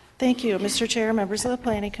 Thank you, Mr. Chair, members of the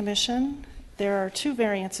Planning Commission. There are two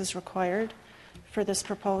variances required. for this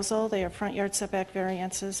proposal. They are front yard setback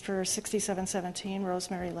variances for 6717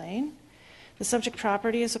 Rosemary Lane. The subject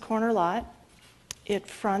property is a corner lot. It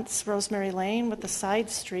fronts Rosemary Lane with the side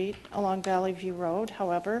street along Valley View Road.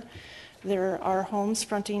 However, there are homes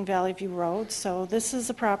fronting Valley View Road, so this is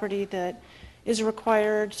a property that is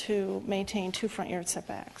required to maintain 2 front yard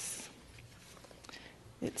setbacks.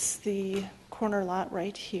 It's the corner lot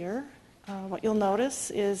right here. What you'll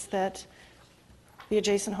notice is that the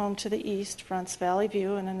adjacent home to the east fronts Valley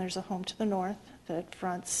View, and then there's a home to the north that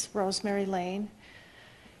fronts Rosemary Lane.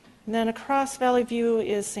 And then across Valley View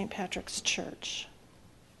is St. Patrick's Church.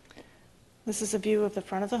 This is a view of the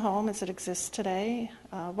front of the home as it exists today.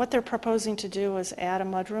 What they're proposing to do is add a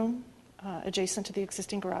mudroom adjacent to the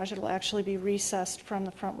existing garage. It'll actually be recessed from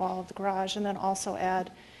the front wall of the garage, and then also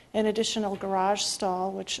add an additional garage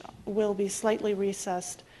stall, which will be slightly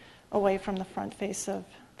recessed away from the front face of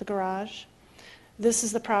the garage. This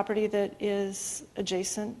is the property that is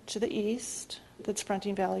adjacent to the east, that's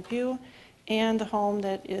fronting Valley View, and the home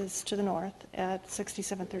that is to the north at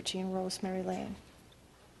 6713 Rosemary Lane.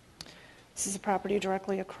 This is a property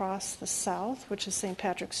directly across the south, which is St.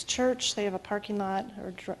 Patrick's Church. They have a parking lot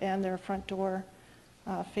and their front door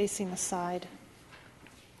facing the side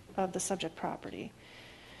of the subject property.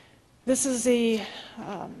 This is a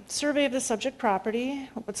survey of the subject property.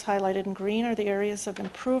 What's highlighted in green are the areas of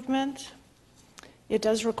improvement. It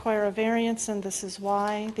does require a variance, and this is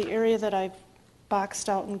why. The area that I've boxed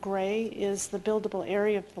out in gray is the buildable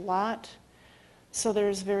area of the lot. So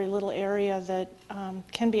there's very little area that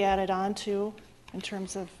can be added onto in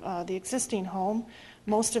terms of the existing home.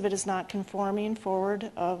 Most of it is not conforming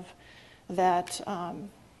forward of that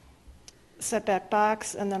setback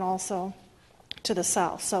box, and then also to the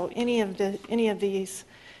south. So any of these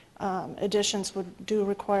additions do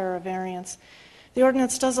require a variance. The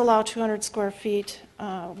ordinance does allow 200 square feet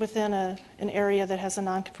within an area that has a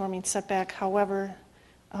non-conforming setback. However,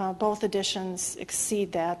 both additions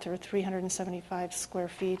exceed that. They're 375 square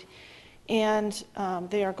feet, and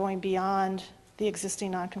they are going beyond the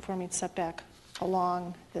existing non-conforming setback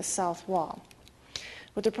along this south wall.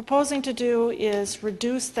 What they're proposing to do is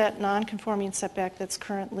reduce that non-conforming setback that's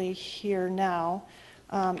currently here now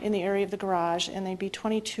in the area of the garage, and they'd be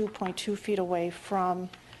 22.2 feet away from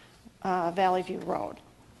Valley View Road.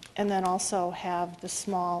 And then also have the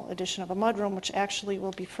small addition of a mudroom, which actually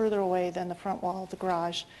will be further away than the front wall of the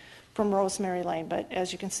garage from Rosemary Lane. But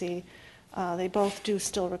as you can see, they both do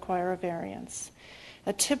still require a variance.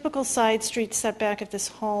 A typical side street setback if this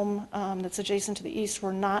home that's adjacent to the east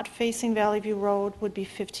were not facing Valley View Road would be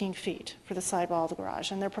 15 feet for the side wall of the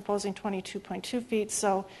garage. And they're proposing 22.2 feet,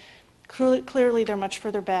 so clearly they're much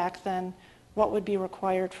further back than what would be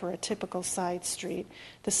required for a typical side street.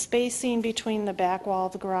 The spacing between the back wall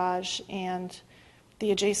of the garage and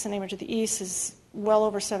the adjacent neighbor to the east is well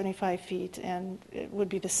over 75 feet, and it would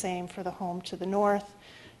be the same for the home to the north.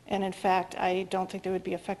 And in fact, I don't think they would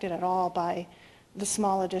be affected at all by the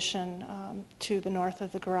small addition to the north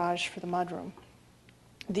of the garage for the mudroom.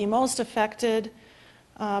 The most affected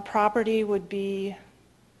property would be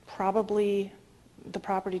probably the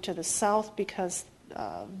property to the south, because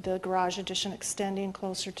the garage addition extending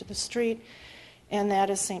closer to the street, and that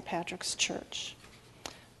is St. Patrick's Church.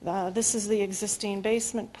 This is the existing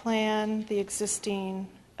basement plan, the existing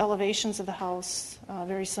elevations of the house,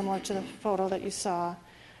 very similar to the photo that you saw.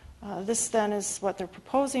 This then is what they're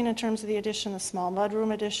proposing in terms of the addition, the small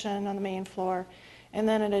mudroom addition on the main floor, and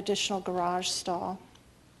then an additional garage stall.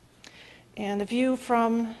 And the view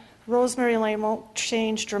from Rosemary Lane won't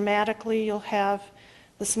change dramatically. You'll have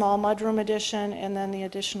the small mudroom addition and then the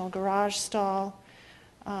additional garage stall.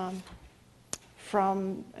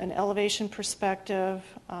 From an elevation perspective,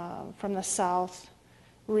 from the south,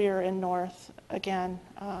 rear, and north, again,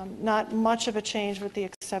 not much of a change with the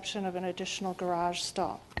exception of an additional garage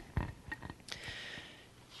stall.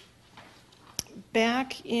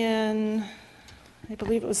 Back in, I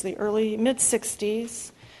believe it was the early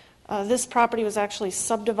mid-60s, this property was actually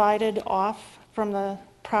subdivided off from the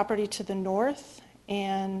property to the north,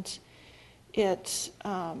 and it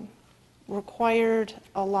required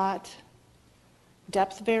a lot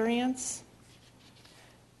depth variance.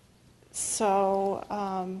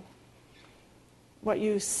 So what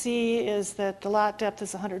you see is that the lot depth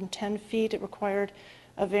is 110 feet. It required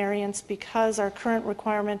a variance because our current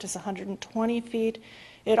requirement is 120 feet.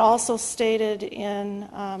 It also stated in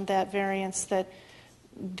that variance that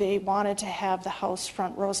they wanted to have the house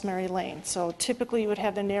front Rosemary Lane. So typically you would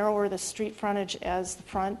have the narrower the street frontage as the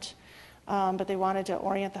front, but they wanted to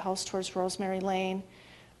orient the house towards Rosemary Lane.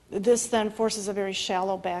 This then forces a very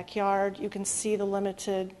shallow backyard. You can see the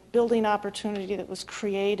limited building opportunity that was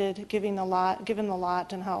created, given the lot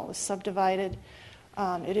and how it was subdivided.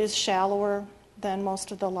 It is shallower than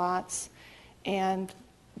most of the lots, and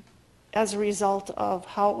as a result of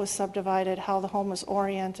how it was subdivided, how the home was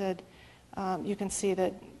oriented, you can see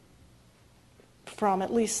that from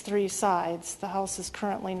at least 3 sides, the house is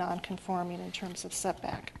currently non-conforming in terms of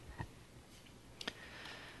setback.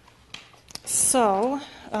 So,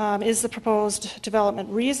 is the proposed development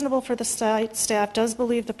reasonable for the site? Staff does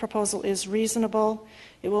believe the proposal is reasonable.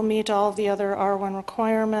 It will meet all of the other R1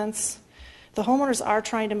 requirements. The homeowners are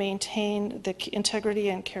trying to maintain the integrity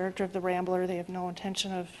and character of the Rambler. They have no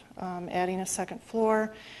intention of adding a second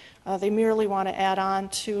floor. They merely want to add on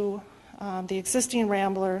to the existing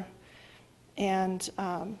Rambler and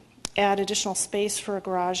add additional space for a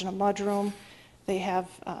garage and a mudroom. They have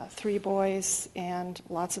 3 boys and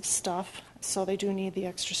lots of stuff, so they do need the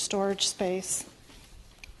extra storage space.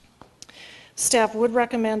 Staff would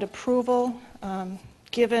recommend approval,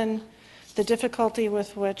 given the difficulty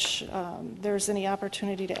with which there's any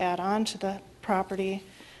opportunity to add on to the property.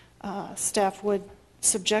 Staff would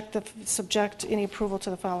subject any approval to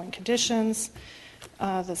the following conditions: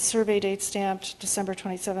 the survey date stamped December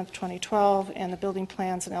 27th, 2012, and the building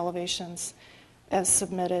plans and elevations as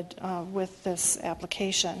submitted with this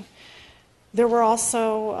application. There were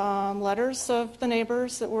also letters of the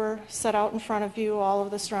neighbors that were set out in front of you. All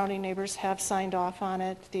of the surrounding neighbors have signed off on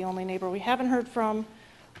it. The only neighbor we haven't heard from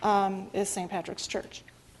is St. Patrick's Church.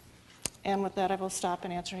 And with that, I will stop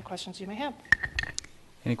and answer any questions you may have.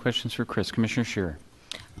 Any questions for Chris? Commissioner Scheer.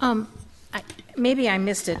 Maybe I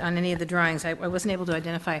missed it on any of the drawings. I wasn't able to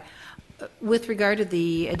identify. With regard to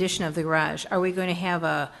the addition of the garage, are we going to have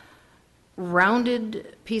a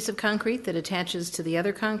rounded piece of concrete that attaches to the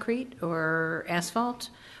other concrete or asphalt?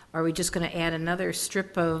 Are we just going to add another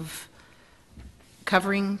strip of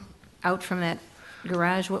covering out from that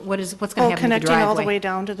garage? What's going to happen to the driveway? Connecting all the way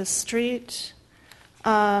down to the street.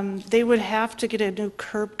 They would have to get a new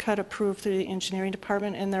curb cut approved through the engineering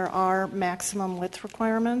department, and there are maximum width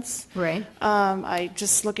requirements. Right. I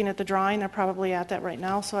just looking at the drawing, they're probably at that right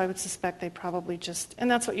now, so I would suspect they probably just, and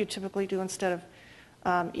that's what you typically do instead of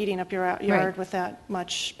eating up your yard Right. with that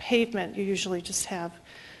much pavement. You usually just have.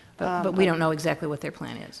 But we don't know exactly what their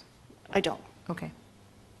plan is. I don't. Okay.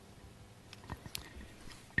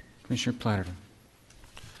 Commissioner Platter.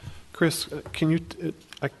 Chris, can you,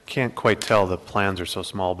 I can't quite tell, the plans are so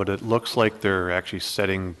small, but it looks like they're actually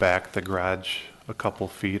setting back the garage a couple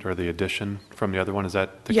feet, or the addition from the other one. Is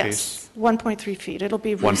that the case? Yes, 1.3 feet. It'll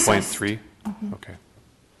be recessed. 1.3? Okay.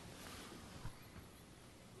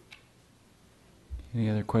 Any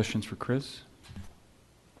other questions for Chris?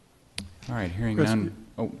 All right, hearing Chris, none.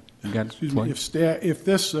 Oh, you got it? Excuse me,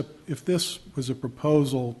 if this was a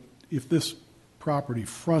proposal, if this property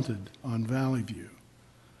fronted on Valley View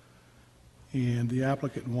and the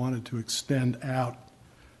applicant wanted to extend out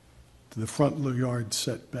to the front yard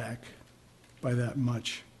setback by that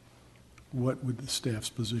much, what would the staff's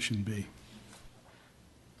position be?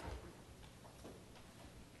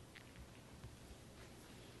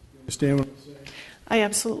 You understand what I'm saying? I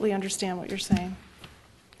absolutely understand what you're saying.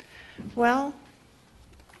 Well,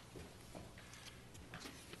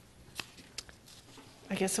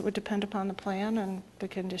 I guess it would depend upon the plan and the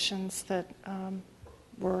conditions that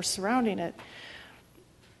were surrounding it.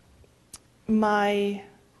 My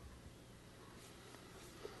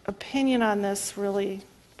opinion on this really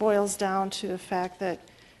boils down to the fact that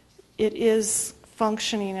it is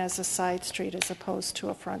functioning as a side street as opposed to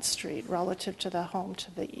a front street relative to the home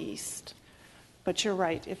to the east. But you're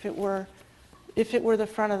right, if it were the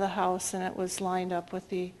front of the house and it was lined up with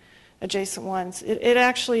the adjacent ones, it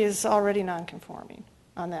actually is already non-conforming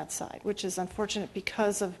on that side, which is unfortunate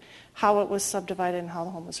because of how it was subdivided and how the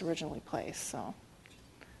home was originally placed. So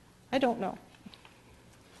I don't know.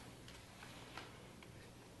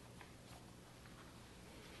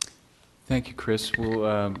 Thank you, Chris. We'll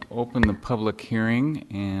open the public hearing,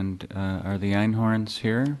 and are the Einhorns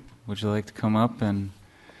here? Would you like to come up and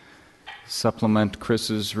supplement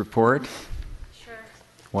Chris's report? Sure.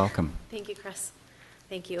 Welcome. Thank you, Chris.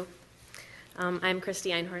 Thank you. I'm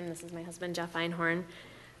Christy Einhorn. This is my husband, Jeff Einhorn.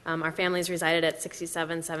 Our family's resided at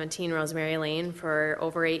 6717 Rosemary Lane for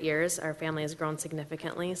over 8 years. Our family has grown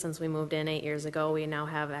significantly since we moved in 8 years ago. We now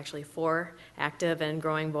have actually 4 active and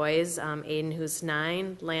growing boys. Aiden, who's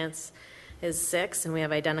 9, Lance is 6, and we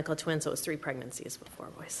have identical twins, so it was 3 pregnancies with 4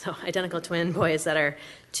 boys. So identical twin boys that are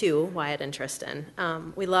 2, Wyatt and Tristan.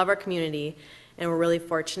 We love our community, and we're really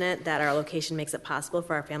fortunate that our location makes it possible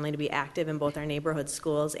for our family to be active in both our neighborhood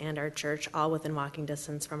schools and our church, all within walking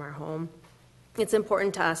distance from our home. It's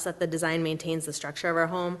important to us that the design maintains the structure of our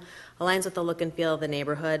home, aligns with the look and feel of the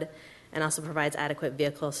neighborhood, and also provides adequate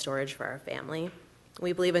vehicle storage for our family.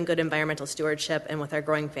 We believe in good environmental stewardship, and with our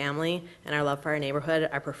growing family and our love for our neighborhood,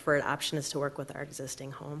 our preferred option is to work with our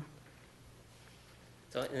existing home.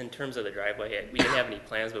 So in terms of the driveway, we didn't have any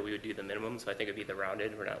plans, but we would do the minimum, so I think it'd be the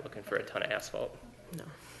rounded. We're not looking for a ton of asphalt. No.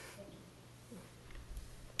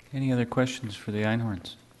 Any other questions for the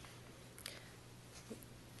Einhorns?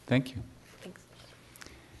 Thank you. Thanks.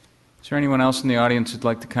 Is there anyone else in the audience who'd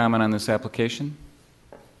like to comment on this application?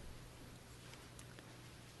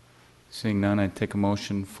 Seeing none, I'd take a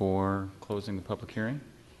motion for closing the public hearing.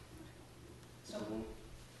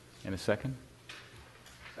 And a second?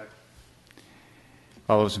 Second.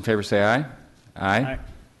 All those in favor say aye. Aye.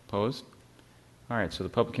 Opposed? All right, so the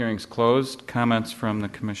public hearing's closed. Comments from the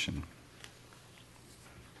commission?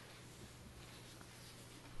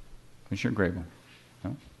 Commissioner Grable?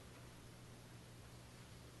 No?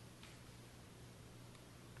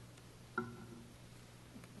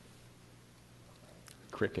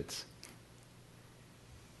 Crickets.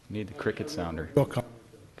 Need the cricket sounder.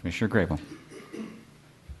 Commissioner Grable.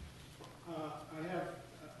 I have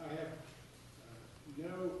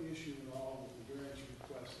no issue at all with the variance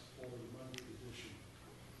request for the Monday edition.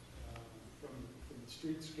 From the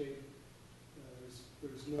streetscape,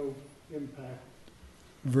 there's no impact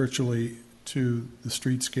virtually to the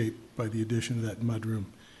streetscape by the addition of that mudroom.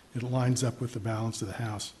 It lines up with the balance of the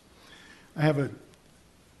house. I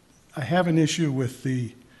have an issue with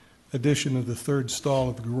the addition of the third stall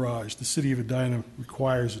of the garage. The city of Edina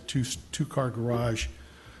requires a two-car garage.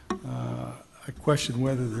 I question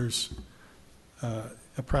whether there's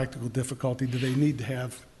a practical difficulty. Do they need to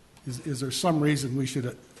have, is there some reason we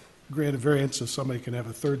should grant a variance so somebody can have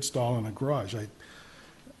a third stall in a garage?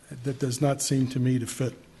 That does not seem to me to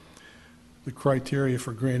fit the criteria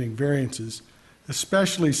for granting variances,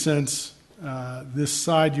 especially since this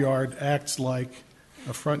side yard acts like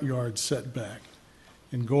a front yard setback.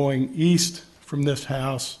 And going east from this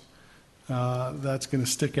house, that's going to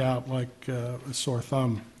stick out like a sore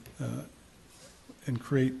thumb and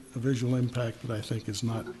create a visual impact that I think is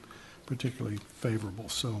not particularly favorable.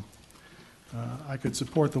 So I could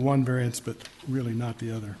support the one variance, but really not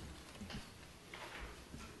the other.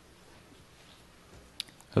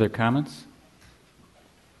 Other comments?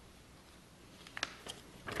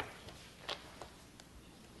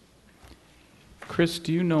 Chris,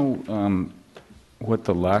 do you know what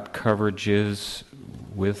the lot coverage is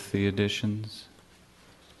with the additions?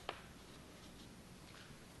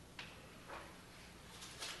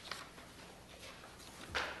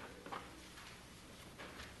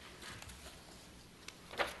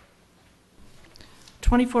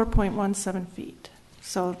 $24.17 feet,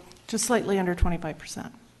 so just slightly under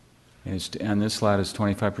 25%. And this lot is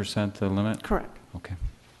 25% the limit? Correct. Okay.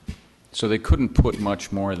 So they couldn't put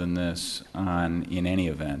much more than this on in any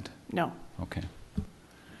event? No. Okay.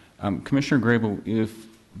 Commissioner Grable, if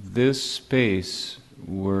this space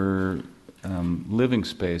were living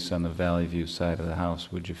space on the Valley View side of the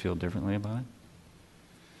house, would you feel differently about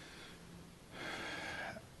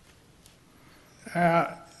it?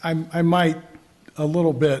 I might a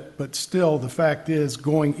little bit, but still the fact is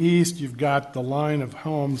going east, you've got the line of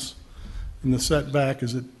homes in the setback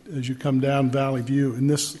as you come down Valley View, and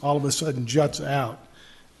this all of a sudden juts out.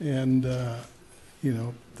 And,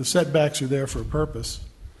 the setbacks are there for a purpose.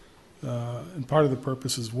 And part of the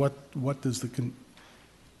purpose is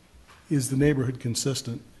is the neighborhood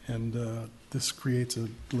consistent? And this creates a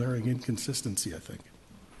glaring inconsistency, I think.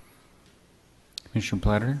 Commissioner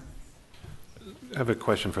Platter? I have a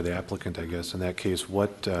question for the applicant, I guess. In that case,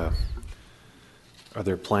 what are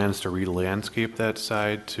there plans to re-landscape that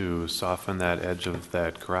side to soften that edge of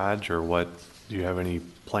that garage, or what? Do you have any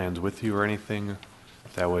plans with you or anything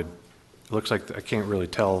that would? It looks like I can't really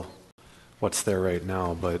tell what's there right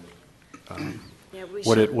now, but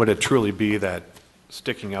would it truly be that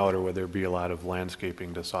sticking out, or would there be a lot of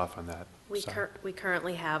landscaping to soften that? We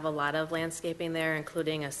currently have a lot of landscaping there,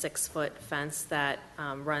 including a 6-foot fence that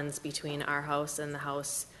runs between our house and the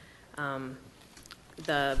house,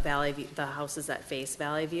 the houses that face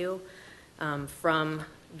Valley View. From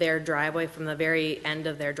their driveway, from the very end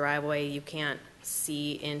of their driveway, you can't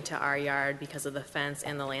see into our yard because of the fence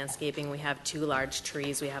and the landscaping. We have 2 large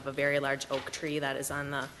trees. We have a very large oak tree that is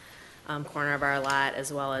on the corner of our lot,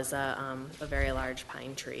 as well as a very large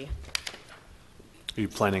pine tree. Are you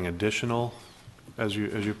planning additional as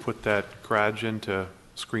you put that garage in to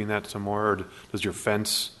screen that some more, or does your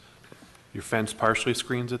fence partially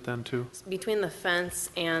screens it then too? Between the fence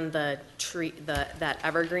and the tree, that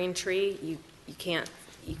evergreen tree, you can't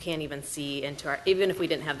you can't even see into our, even if we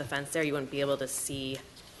didn't have the fence there, you wouldn't be able to see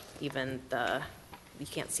even you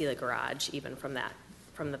can't see the garage even from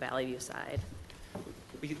the Valley View side.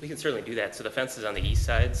 We can certainly do that. So the fence is on the east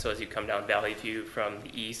side, so as you come down Valley View from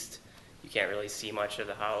the east, you can't really see much of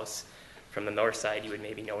the house. From the north side, you would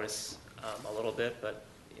maybe notice a little bit, but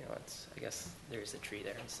I guess there's a tree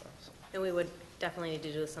there and stuff. So. And we would definitely need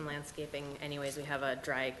to do some landscaping anyways. We have a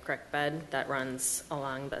dry creek bed that runs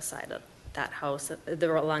along the side of that house,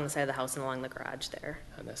 along the side of the house and along the garage there.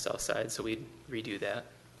 On the south side, so we'd redo that.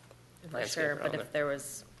 For sure, but if there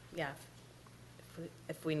was,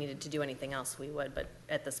 if we needed to do anything else, we would, but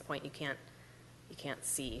at this point, you can't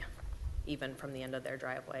see even from the end of their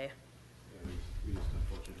driveway.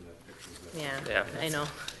 Yeah, I know,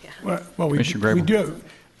 yeah. Well, we do,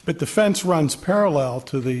 but the fence runs parallel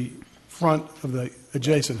to the front of the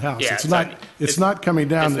adjacent house. Yeah, it's not coming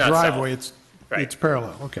down it's the not driveway, south. it's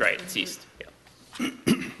parallel, okay. Right, it's east, yeah.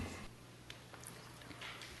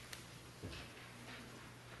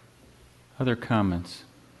 Other comments?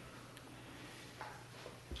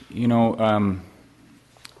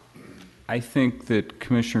 I think that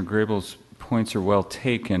Commissioner Grable's points are well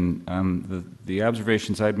taken. The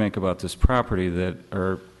observations I'd make about this property that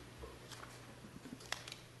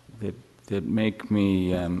make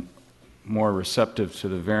me more receptive to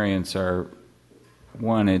the variance are,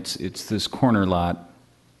 one, it's this corner lot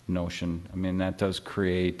notion. I mean, that does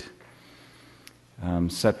create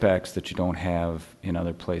setbacks that you don't have in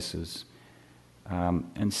other places.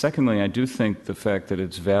 And secondly, I do think the fact that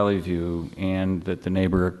it's Valley View and that the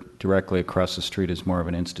neighbor directly across the street is more of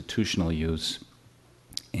an institutional use.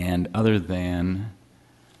 And other than,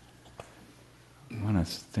 I want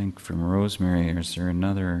to think from Rosemary, is there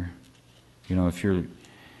another, if you're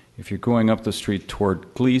going up the street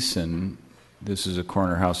toward Gleason, this is a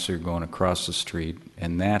corner house, so you're going across the street,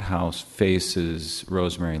 and that house faces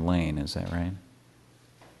Rosemary Lane, is that right?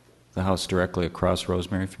 The house directly across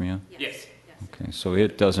Rosemary from you? Yes. Okay, so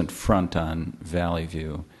it doesn't front on Valley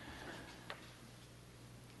View.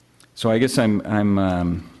 So I guess I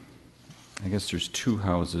guess there's two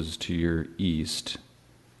houses to your east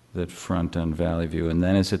that front on Valley View, and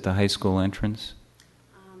then is it the high school entrance?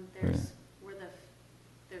 There's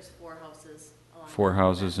 4 houses. Four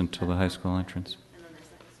houses until the high school entrance. And then there's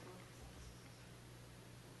the high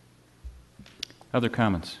school. Other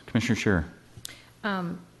comments? Commissioner Scherer.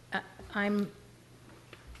 I'm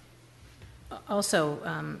also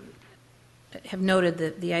have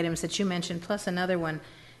noted the items that you mentioned, plus another one.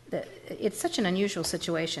 That it's such an unusual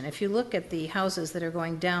situation. If you look at the houses that are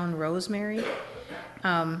going down Rosemary,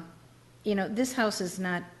 this house is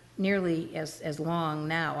not nearly as long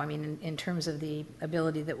now. I mean, in terms of the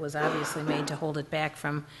ability that was obviously made to hold it back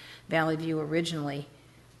from Valley View originally,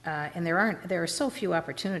 and there are so few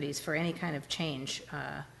opportunities for any kind of change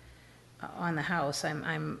on the house.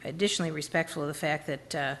 I'm additionally respectful of the fact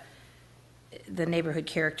that the neighborhood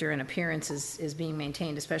character and appearance is being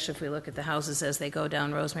maintained, especially if we look at the houses as they go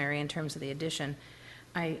down Rosemary in terms of the addition.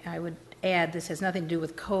 I would add, this has nothing to do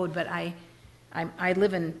with code, but I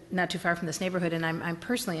live in not too far from this neighborhood, and I'm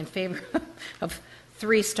personally in favor of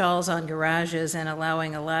 3 stalls on garages and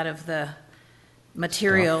allowing a lot of the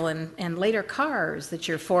material and later cars that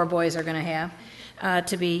your 4 boys are going to have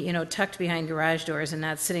to be, tucked behind garage doors and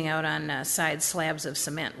not sitting out on side slabs of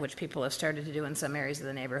cement, which people have started to do in some areas of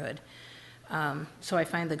the neighborhood. So I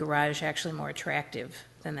find the garage actually more attractive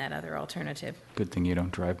than that other alternative. Good thing you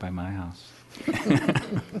don't drive by my house.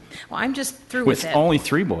 Well, I'm just through with that. With only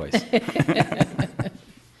 3 boys.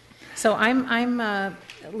 So I'm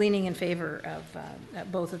leaning in favor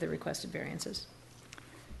of both of the requested variances.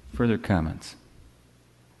 Further comments?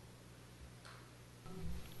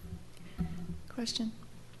 Question.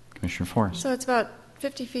 Commissioner Forrest. So it's about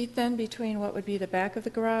 50 feet then between what would be the back of the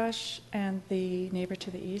garage and the neighbor to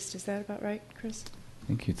the east. Is that about right, Chris? I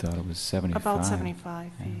think you thought it was 75. About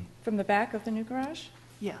 75 feet. From the back of the new garage?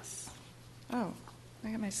 Yes. Oh, I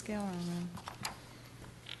got my scale on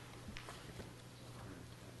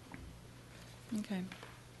then. Okay.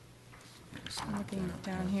 I'm looking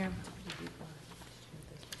down here.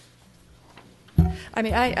 I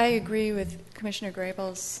mean, I agree with Commissioner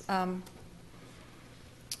Grable's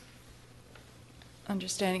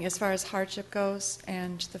understanding as far as hardship goes,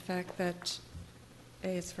 and the fact that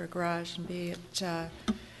A, it's for a garage, and B,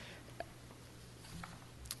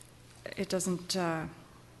 it doesn't, yeah,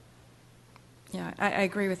 I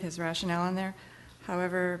agree with his rationale in there.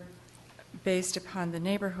 However, based upon the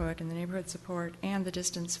neighborhood and the neighborhood support and the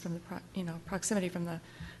distance from the, proximity from the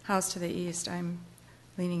house to the east, I'm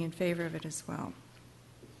leaning in favor of it as well.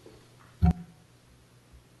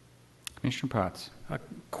 Commissioner Potts. A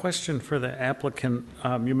question for the applicant.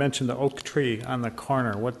 You mentioned the oak tree on the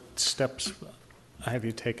corner. What steps have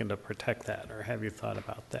you taken to protect that, or have you thought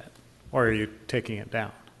about that? Or are you taking it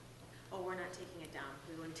down? Oh, we're not taking it down.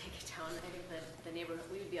 We wouldn't take it down. I think that the neighborhood,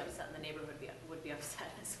 we would be upset and the neighborhood would be upset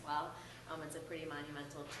as well. It's a pretty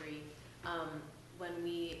monumental tree. When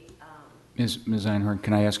we, Ms. Einhorn,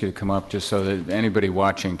 can I ask you to come up just so that anybody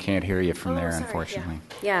watching can't hear you from there, sorry, unfortunately?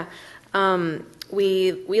 Yeah.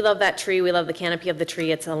 We love that tree. We love the canopy of the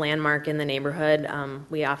tree. It's a landmark in the neighborhood.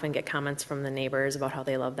 We often get comments from the neighbors about how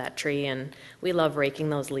they love that tree, and we love raking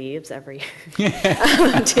those leaves every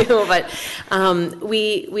year too. But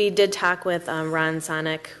we did talk with Ron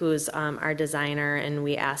Sonic, who's our designer, and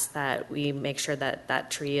we asked that we make sure that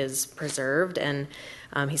that tree is preserved. And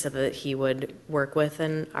he said that he would work with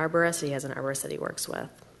an arborist. He has an arborist that he works with.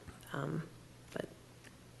 But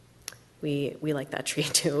we like that tree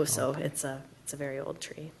too. So it's a very old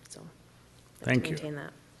tree. So we have Thank to you. maintain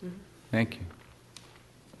that. Mhm. Thank you.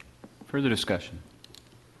 Further discussion?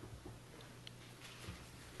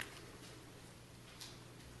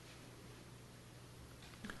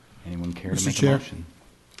 Anyone care to Mr. make a Chair. motion?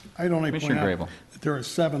 I'd only point Commissioner out Grable. that there are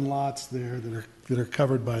 7 lots there that are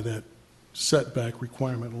covered by that setback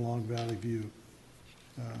requirement along Valley View.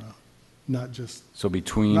 Not just So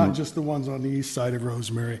between, Not just the ones on the east side of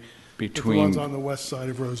Rosemary, but the ones on the west side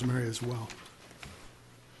of Rosemary as well.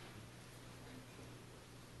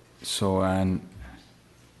 so on,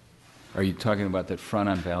 are you talking about that front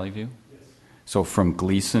on Valley View? Yes. So from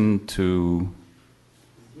Gleason to,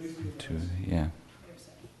 yeah.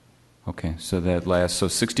 Okay, so that last, so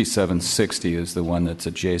 6760 is the one that's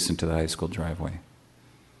adjacent to the high school driveway.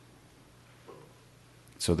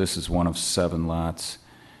 So this is one of 7 lots.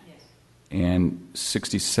 Yes. And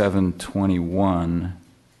 6721,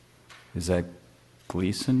 is that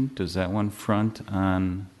Gleason? Does that one front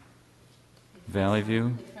on Valley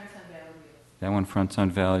View? It fronts on Valley View, That one fronts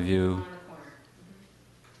on Valley View. on the corner.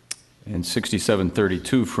 And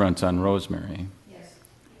 6732 fronts on Rosemary. Yes.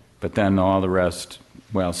 But then all the rest,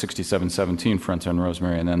 well, 6717 fronts on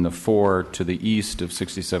Rosemary, and then the 4 to the east of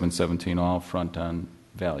 6717 all front on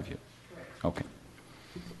Valley View. Correct. Okay.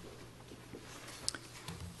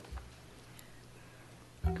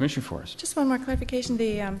 Commissioner Forrest. Just one more clarification.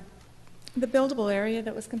 The buildable area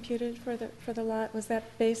that was computed for the lot, was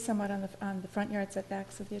that based somewhat on the front yard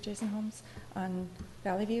setbacks of the adjacent homes on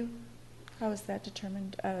Valley View? How was that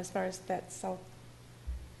determined as far as that south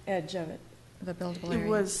edge of it, the buildable area? It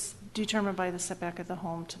was determined by the setback of the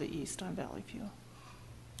home to the east on Valley View.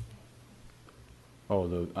 Oh,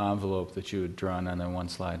 the envelope that you had drawn on that one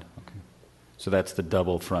slide. Okay. So that's the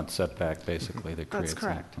double front setback, basically, that creates That's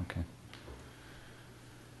that. correct. Okay.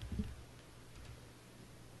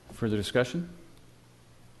 Further discussion?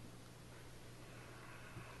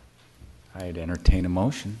 I'd entertain a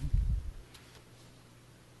motion.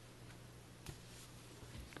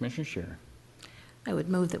 Commissioner Scherer. I would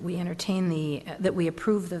move that we entertain that we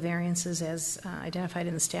approve the variances as identified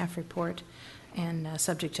in the staff report and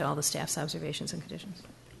subject to all the staff's observations and conditions.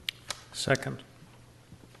 Second.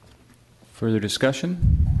 Further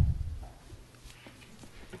discussion?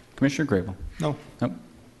 Commissioner Grable. No. Nope.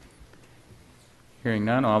 Hearing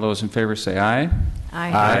none, all those in favor say aye.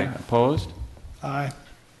 Aye. Opposed? Aye.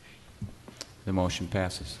 The motion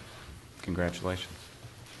passes. Congratulations.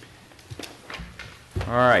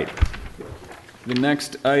 All right. The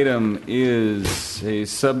next item is a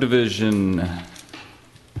subdivision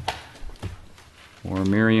for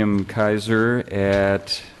Miriam Kaiser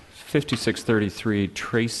at 5633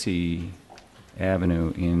 Tracy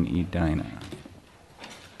Avenue in Edina.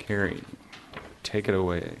 Carrie, take it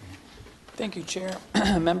away. Thank you, Chair.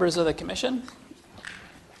 Members of the Commission.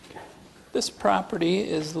 This property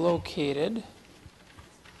is located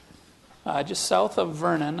just south of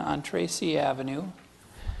Vernon on Tracy Avenue.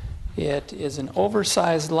 It is an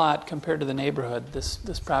oversized lot compared to the neighborhood.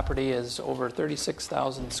 This property is over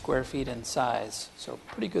 36,000 square feet in size, so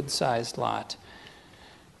pretty good sized lot.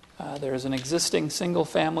 There is an existing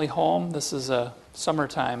single-family home. This is a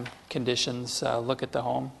summertime conditions look at the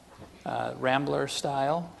home, Rambler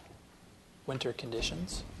style, winter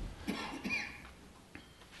conditions.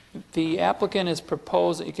 The applicant is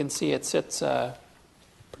proposed, you can see it sits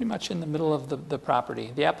pretty much in the middle of the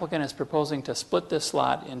property. The applicant is proposing to split this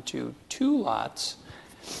lot into 2 lots,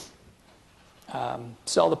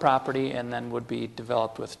 sell the property, and then would be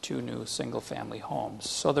developed with 2 new single-family homes.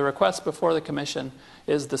 So the request before the Commission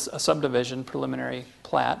is a subdivision preliminary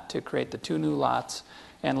plat to create the 2 new lots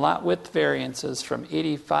and lot width variances from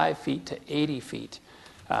 85 feet to 80 feet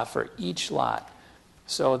for each lot.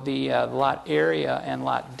 So the lot area and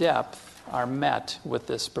lot depth are met with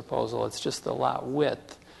this proposal. It's just the lot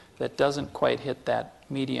width that doesn't quite hit that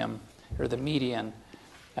median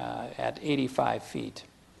at 85 feet.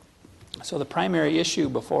 So the primary issue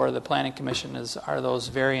before the Planning Commission is, are those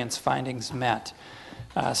variance findings met?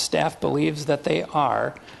 Staff believes that they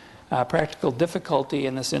are. Practical difficulty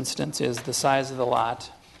in this instance is the size of the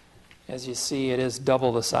lot. As you see, it is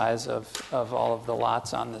double the size of all of the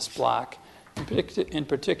lots on this block. In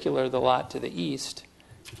particular, the lot to the east,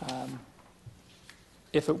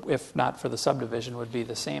 if not for the subdivision, would be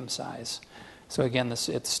the same size. So again,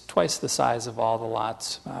 it's twice the size of all the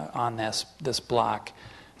lots on this block.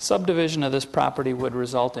 Subdivision of this property would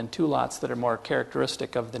result in 2 lots that are more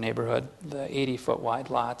characteristic of the neighborhood, the 80-foot wide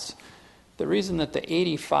lots. The reason that the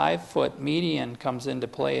 85-foot median comes into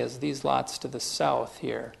play is these lots to the south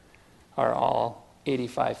here are all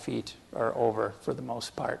 85 feet or over for the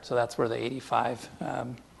most part. So that's where the 85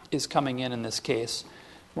 is coming in this case.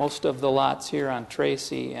 Most of the lots here on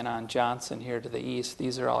Tracy and on Johnson here to the east,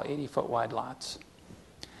 these are all 80-foot wide lots.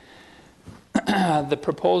 The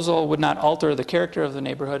proposal would not alter the character of the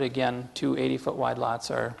neighborhood. Again, 2 80-foot wide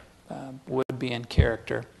lots would be in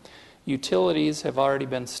character. Utilities have already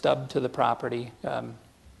been stubbed to the property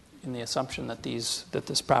in the assumption that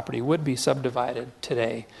this property would be subdivided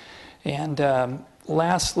today. And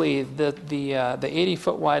lastly, the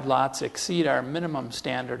 80-foot wide lots exceed our minimum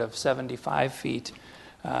standard of 75 feet.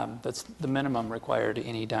 That's the minimum required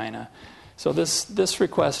in Edina. So this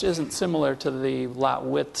request isn't similar to the lot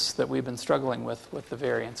widths that we've been struggling with the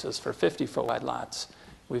variances for 50-foot wide lots.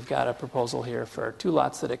 We've got a proposal here for 2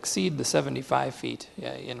 lots that exceed the 75 feet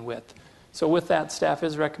in width. So with that, staff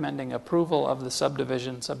is recommending approval of the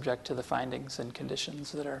subdivision subject to the findings and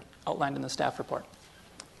conditions that are outlined in the staff report.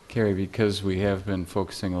 Carrie, because we have been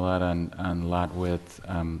focusing a lot on lot width,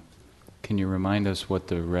 can you remind us what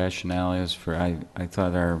the rationale is for, I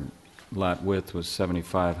thought our lot width was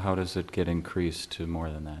 75. How does it get increased to more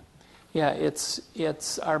than that? Yeah,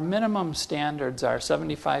 it's our minimum standards are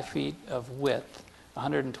 75 feet of width,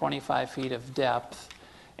 125 feet of depth,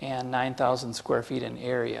 and 9,000 square feet in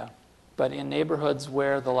area. But in neighborhoods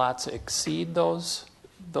where the lots exceed those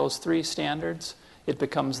 3 standards, it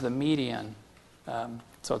becomes the median.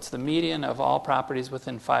 So it's the median of all properties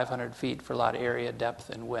within 500 feet for lot area, depth,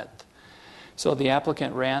 and width. So the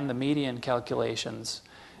applicant ran the median calculations,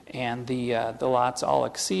 and the lots all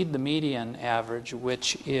exceed the median average,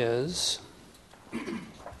 which is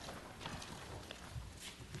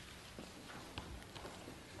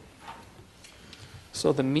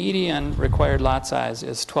so the median required lot size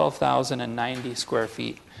is 12,090 square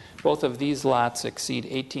feet. Both of these lots exceed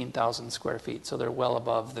 18,000 square feet, so they're well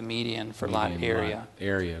above the median for lot area.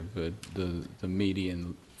 But the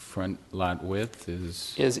median front lot width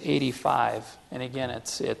is 85, and again,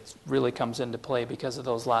 it really comes into play because of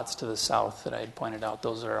those lots to the south that I had pointed out.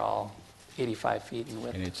 Those are all 85 feet in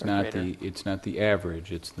width. And it's or not greater. it's not the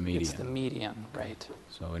average; it's the median. It's the median, right?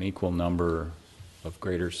 So an equal number of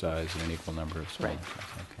greater size and an equal number of smaller size.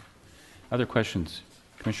 Okay. Other questions,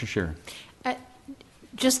 Commissioner Scherer?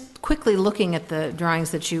 Just quickly looking at the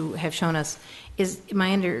drawings that you have shown us, is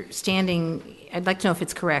my understanding, I'd like to know if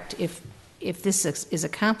it's correct, if this is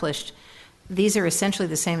accomplished, these are essentially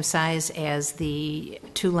the same size as the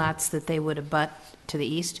 2 lots that they would abut to the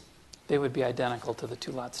east? They would be identical to the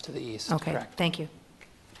 2 lots to the east. Okay, correct. Thank you.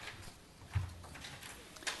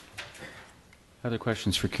 Other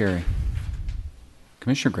questions for Carrie?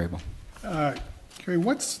 Commissioner Grable. Carrie,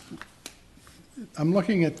 I'm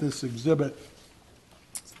looking at this exhibit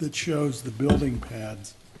that shows the building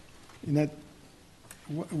pads. And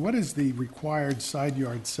what is the required side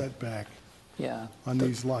yard setback on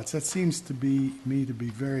these lots? That seems to me to be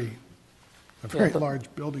a very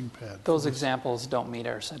large building pad. Those examples don't meet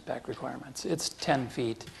our setback requirements. It's 10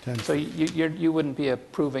 feet. 10 so you wouldn't be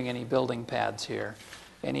approving any building pads here.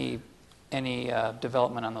 Any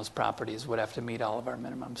development on those properties would have to meet all of our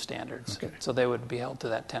minimum standards. Okay. So they would be held to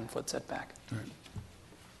that 10-foot setback. All right.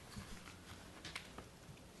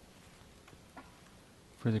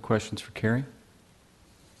 Further questions for Carrie?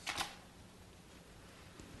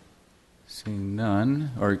 Seeing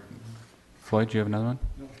none. Or Floyd, do you have another one?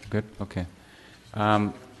 No. Good. Okay.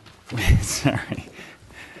 Sorry.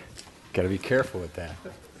 Got to be careful with that.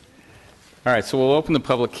 All right, so we'll open the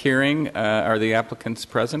public hearing. Are the applicants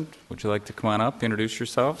present? Would you like to come on up, introduce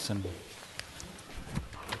yourselves?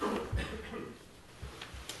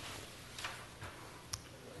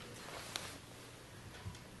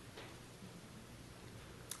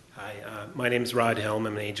 Hi, my name is Rod Helm.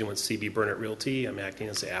 I'm an agent with CB Burnett Realty. I'm acting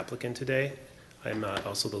as the applicant today. I'm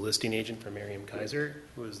also the listing agent for Miriam Kaiser,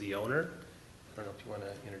 who is the owner. I don't know if you want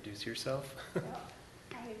to introduce yourself.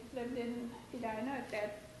 I've lived in Edina at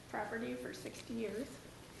that property for 60 years,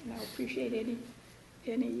 and I'll appreciate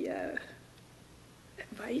any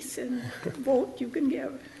advice and vote you can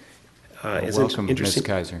give. It's Welcome, Ms. interesting.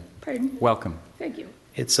 Kaiser. Pardon? Welcome. Thank you.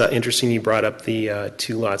 It's interesting you brought up the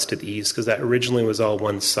two lots to the east, because that originally was all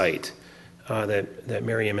one site that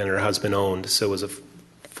Miriam and her husband owned. So it was a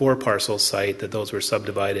 4-parcel site that those were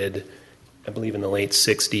subdivided, I believe, in the late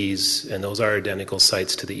 60s, and those are identical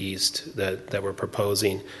sites to the east that we're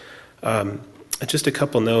proposing. Just a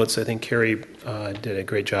couple notes. I think Carrie did a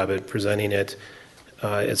great job at presenting it.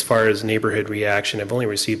 As far as neighborhood reaction, I've only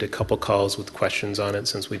received a couple calls with questions on it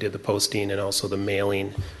since we did the posting and also the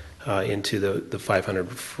mailing into the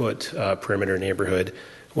 500-foot perimeter neighborhood.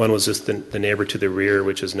 One was just the neighbor to the rear,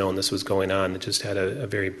 which has known this was going on. It just had a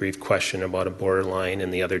very brief question about a borderline,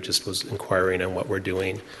 and the other just was inquiring on what we're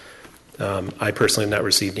doing. I personally have not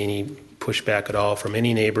received any pushback at all from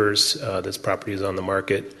any neighbors. This property is on the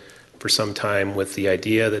market for some time with the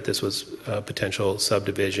idea that this was a potential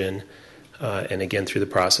subdivision, and again, through the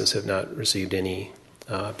process, have not received any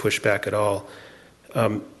pushback at all.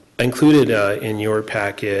 I included in your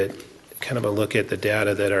packet kind of a look at the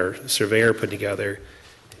data that our surveyor put together,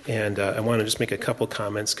 and I want to just make a couple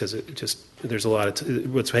comments because there's a lot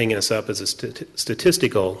of what's hanging us up is a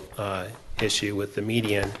statistical issue with the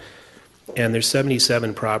median. And there's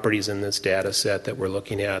 77 properties in this data set that we're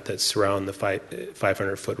looking at that surround the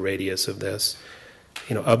 500-foot radius of this.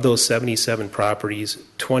 Of those 77 properties,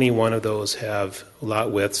 21 of those have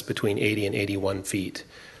lot widths between 80 and 81 feet.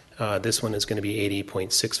 This one is going to be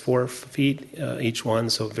 80.64 feet each one,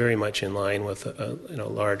 so very much in line with a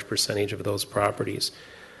large percentage of those properties.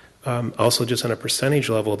 Also, just on a percentage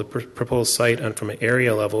level, the proposed site from an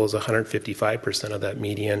area level is 155% of that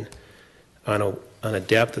median. On a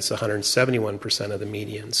depth, it's 171% of the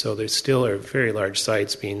median. So there still are very large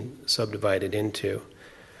sites being subdivided into.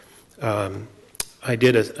 I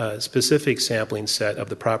did a specific sampling set of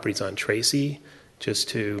the properties on Tracy just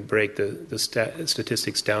to break the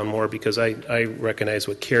statistics down more, because I recognize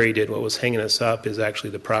what Carrie did. What was hanging us up is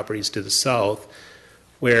actually the properties to the south,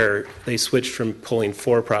 where they switched from pulling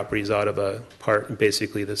 4 properties out of a part,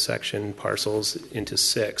 basically the section parcels, into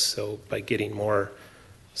 6. So by getting more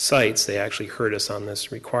sites, they actually hurt us on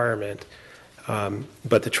this requirement.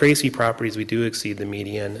 But the Tracy properties, we do exceed the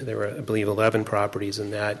median. There were, I believe, 11 properties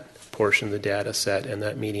in that portion of the data set, and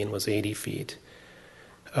that median was 80 feet.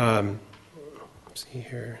 Let's see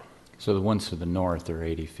here. So the ones to the north are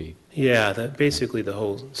 80 feet. Yeah, basically the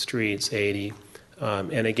whole street's 80.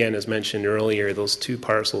 And again, as mentioned earlier, those 2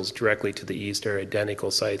 parcels directly to the east are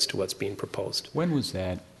identical sites to what's being proposed. When was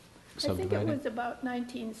that I think subdivided? it was about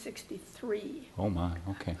 1963. Oh, my,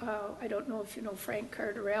 okay. I don't know if you know Frank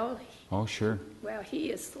Carterell. Oh, sure. Well,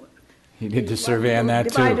 he is. He did the he's survey on that, too.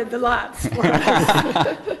 Divided the lots for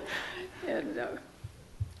us. And,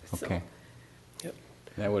 so. Okay. Yep.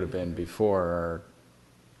 That would have been before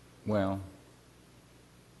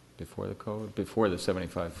before the code, before the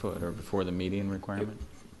 75-foot, or before the median requirement?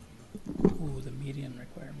 Ooh, the median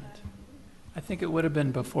requirement. I think it would have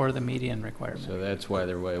been before the median requirement. So that's why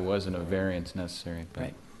it wasn't a variance necessary. But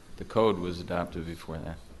Right. the code was adopted before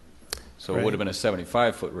that. So it Right. would have been a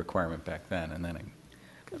 75-foot requirement back then, and then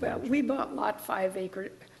Well, we bought lot 5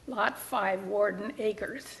 Warden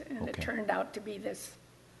Acres, and it Okay. turned out to be this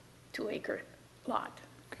 2-acre lot.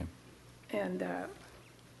 Okay. And,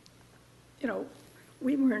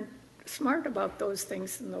 we weren't smart about those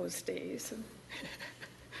things in those days. And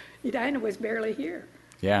Edina was barely here.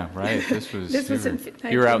 Yeah, right. This was, This was in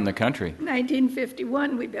you were out in the country.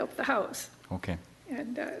 1951, we built the house, Okay.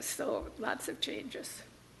 and so lots of changes.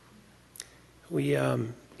 We,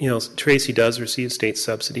 Tracy does receive state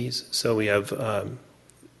subsidies, so we have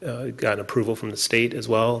gotten approval from the state as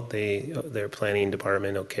well. Their planning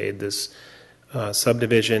department okayed this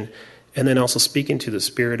subdivision. And then also speaking to the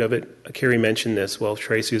spirit of it, Carrie mentioned this. While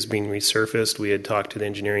Tracy was being resurfaced, we had talked to the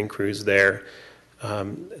engineering crews there.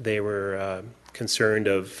 They were concerned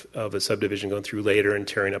of a subdivision going through later and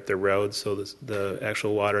tearing up their roads. So the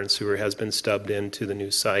actual water and sewer has been stubbed into the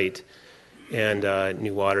new site, and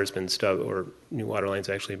new water has been stubbed, or new water lines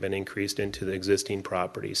actually have been increased into the existing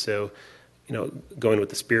property. So, going with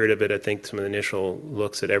the spirit of it, I think some of the initial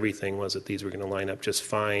looks at everything was that these were going to line up just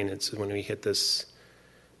fine. It's when we hit this.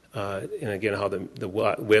 And again, how the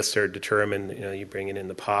widths are determined, you bring it in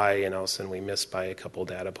the pie, and all of a sudden we miss by a couple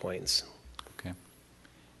data points. Okay.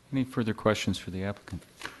 Any further questions for the applicant?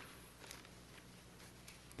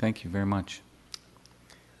 Thank you very much.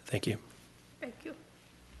 Thank you. Thank you.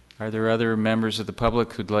 Are there other members of the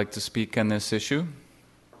public who'd like to speak on this issue?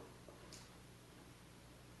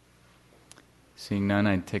 Seeing none,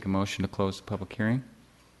 I'd take a motion to close the public hearing.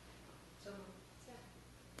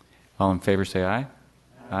 All in favor, say aye.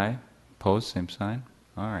 Aye. Opposed, same sign.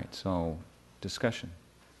 All right, so discussion.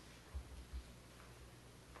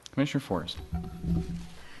 Commissioner Forrest.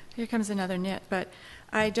 Here comes another nit, but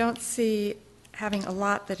I don't see having a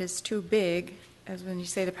lot that is too big, as when you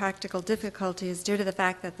say the practical difficulty is due to the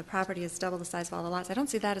fact that the property is double the size of all the lots. I don't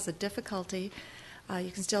see that as a difficulty. You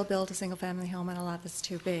can still build a single-family home on a lot that's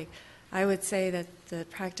too big. I would say that the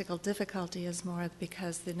practical difficulty is more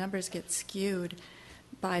because the numbers get skewed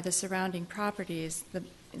by the surrounding properties. The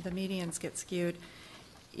medians get skewed,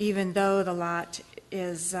 even though the lot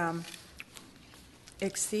is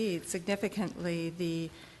exceeds significantly the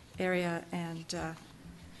area and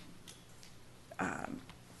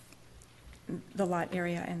the lot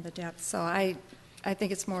area and the depth. So I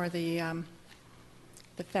think it's more the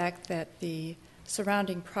fact that the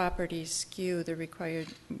surrounding properties skew the required,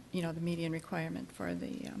 the median requirement for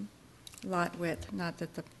the lot width, not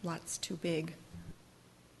that the lot's too big.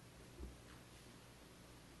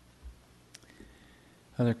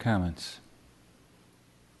 Other comments?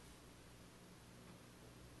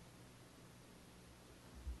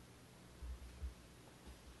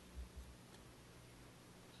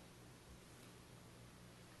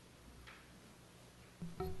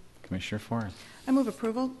 Commissioner Forrest. I move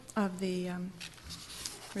approval of the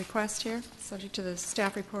request here, subject to the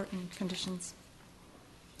staff report and conditions.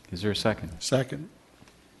 Is there a second? Second.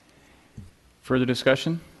 Further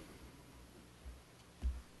discussion?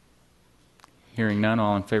 Hearing none,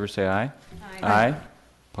 all in favor say aye. Aye. Aye.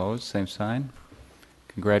 Opposed, same sign.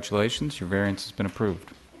 Congratulations, your variance has been approved.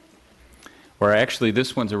 Or actually,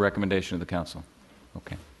 this one's a recommendation of the council.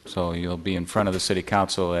 Okay, so you'll be in front of the city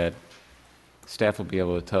council at, staff will be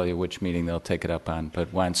able to tell you which meeting they'll take it up on,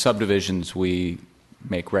 but on subdivisions, we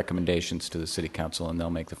make recommendations to the city council and they'll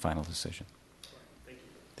make the final decision.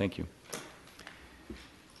 Thank you.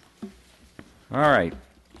 All right.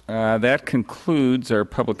 That concludes our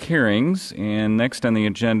public hearings, and next on the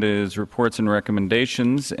agenda is reports and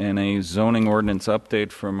recommendations and a zoning ordinance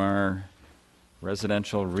update from our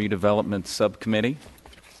residential redevelopment subcommittee.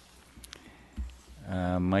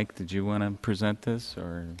 Mike, did you want to present this,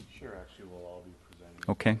 or? Sure, actually we'll all be presenting.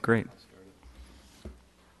 Okay, great.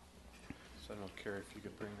 So I don't care if you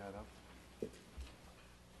could bring that up.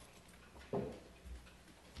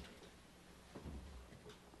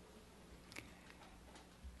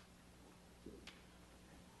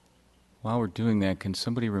 While we're doing that, can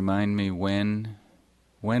somebody remind me when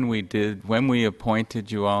we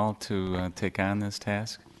appointed you all to take on this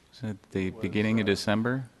task? Was it the beginning of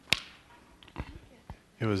December?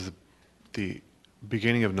 It was the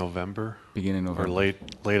beginning of November. Beginning of November. Or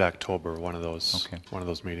late October, one of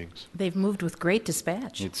those meetings. They've moved with great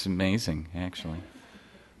dispatch. It's amazing, actually.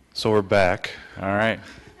 So we're back. All right.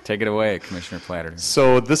 Take it away, Commissioner Platter.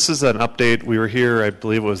 So this is an update. We were here, I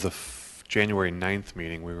believe it was the January 9th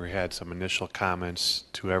meeting. We had some initial comments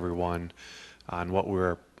to everyone on what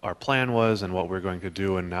our plan was and what we're going to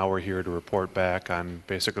do, and now we're here to report back on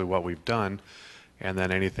basically what we've done and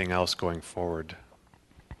then anything else going forward.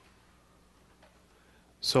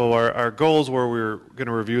 So our goals were we're going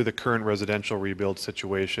to review the current residential rebuild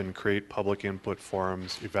situation, create public input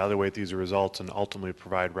forums, evaluate these results, and ultimately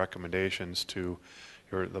provide recommendations to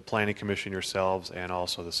the Planning Commission, yourselves, and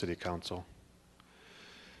also the City Council.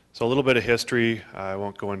 So a little bit of history. I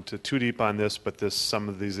won't go into too deep on this, but some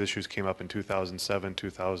of these issues came up in 2007,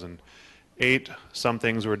 2008. Some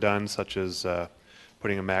things were done, such as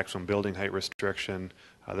putting a maximum building height restriction.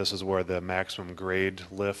 This is where the maximum grade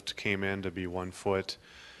lift came in to be 1 foot.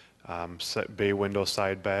 Bay window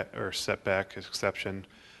setback exception.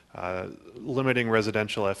 Limiting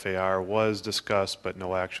residential FAR was discussed, but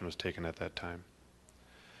no action was taken at that time.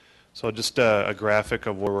 So just a graphic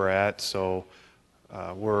of where we're at. So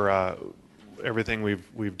everything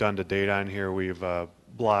we've done to date on here. We've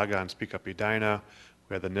blog on Speak Up Edina.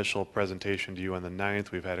 We had the initial presentation to you on the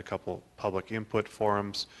 9th. We've had a couple public input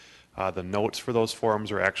forums. The notes for those forums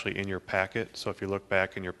are actually in your packet. So if you look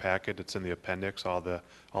back in your packet, it's in the appendix. All the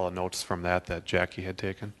notes from that Jackie had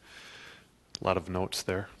taken. A lot of notes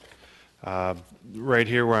there. Right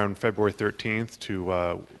here, we're on February 13th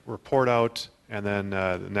to report out, and then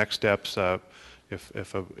the next steps.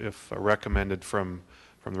 If recommended from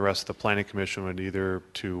the rest of the Planning Commission, would either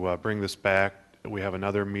to bring this back. We have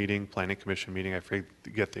another meeting, Planning Commission meeting. I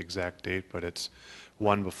forget the exact date, but it's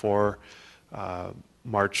one before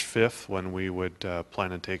March 5th when we would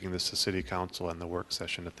plan on taking this to City Council and the work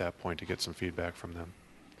session at that point to get some feedback from them.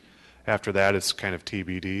 After that, it's kind of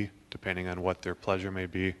TBD, depending on what their pleasure may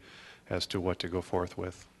be as to what to go forth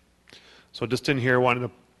with. So just in here, wanted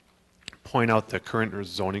to point out the current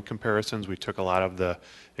zoning comparisons. We took a lot of the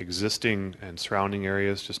existing and surrounding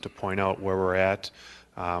areas just to point out where we're at.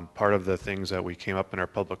 Part of the things that we came up in our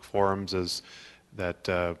public forums is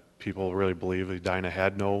that people really believe Edina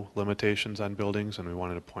had no limitations on buildings, and we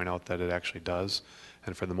wanted to point out that it actually does.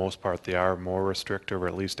 And for the most part, they are more restrictive, or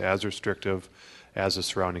at least as restrictive as the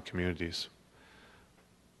surrounding communities.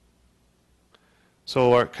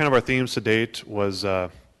 So our themes to date was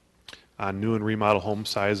on new and remodel home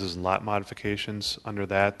sizes and lot modifications. Under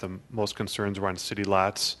that, the most concerns were on city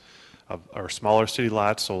lots, or smaller city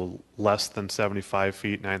lots, so less than 75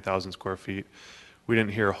 feet, 9,000 square feet. We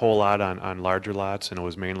didn't hear a whole lot on larger lots, and it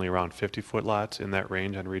was mainly around 50-foot lots in that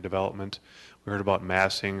range on redevelopment. We heard about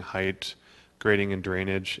massing, height, grading and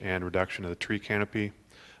drainage, and reduction of the tree canopy.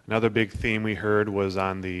 Another big theme we heard was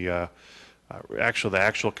on the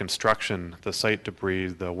actual construction, the site debris,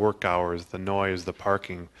 the work hours, the noise, the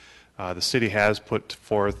parking. The city has put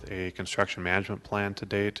forth a construction management plan to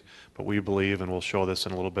date, but we believe, and we'll show this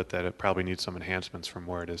in a little bit, that it probably needs some enhancements from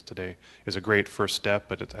where it is today. It's a great first step,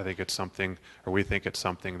 but I think it's something, or we think it's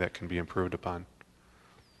something that can be improved upon.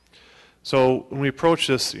 So when we approach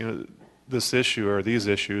this, this issue or these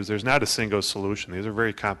issues, there's not a single solution. These are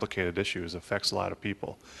very complicated issues. It affects a lot of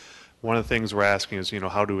people. One of the things we're asking is,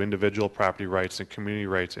 how do individual property rights and community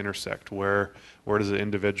rights intersect? Where does the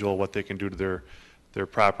individual, what they can do to their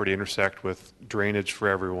property intersect with drainage for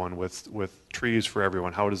everyone, with trees for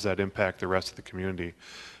everyone? How does that impact the rest of the community?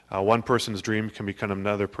 One person's dream can become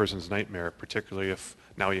another person's nightmare, particularly if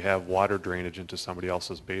now you have water drainage into somebody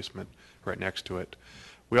else's basement right next to it.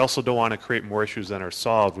 We also don't want to create more issues than are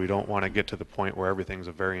solved. We don't want to get to the point where everything's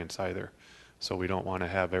a variance either. So we don't want to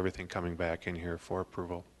have everything coming back in here for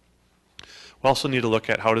approval. We also need to look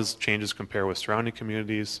at how does changes compare with surrounding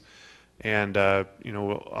communities. And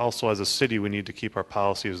also as a city, we need to keep our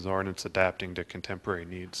policies and ordinance adapting to contemporary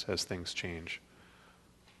needs as things change.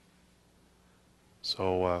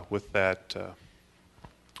 So with that,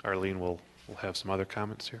 Arlene will have some other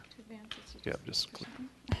comments here. Yeah, just click.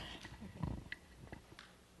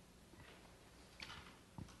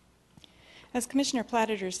 As Commissioner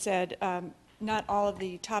Platter said, not all of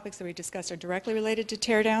the topics that we discussed are directly related to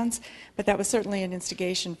teardowns, but that was certainly an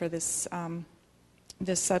instigation for this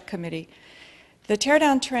this subcommittee. The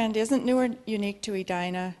teardown trend isn't new or unique to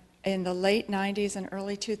Edina. In the late 90s and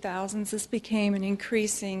early 2000s, this became an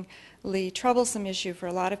increasingly troublesome issue for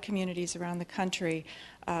a lot of communities around the country.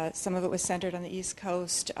 Some of it was centered on the East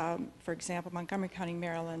Coast, for example, Montgomery County,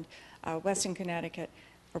 Maryland, Weston, Connecticut,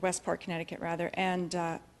 or Westport, Connecticut, rather, and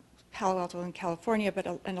Palo Alto in California,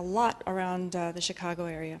 and a lot around the Chicago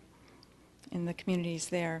area, in the communities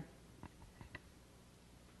there.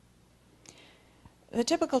 The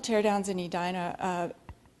typical teardowns in Edina,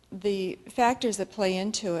 the factors that play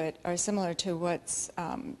into it are similar to what's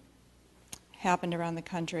happened around the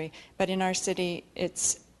country, but in our city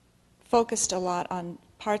it's focused a lot on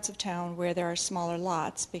parts of town where there are smaller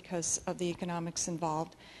lots because of the economics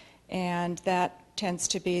involved, and that tends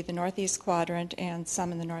to be the northeast quadrant and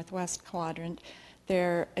some in the northwest quadrant.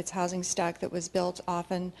 It's housing stock that was built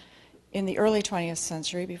often in the early 20th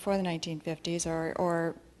century, before the 1950s,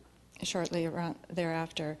 or shortly around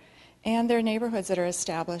thereafter. And they're neighborhoods that are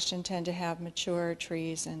established and tend to have mature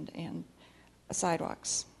trees and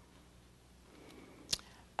sidewalks.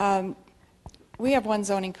 We have one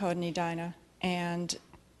zoning code in Edina, and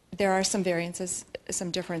there are some variances, some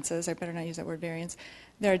differences. I better not use that word variance.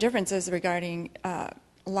 There are differences regarding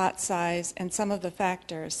lot size and some of the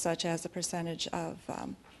factors, such as the percentage of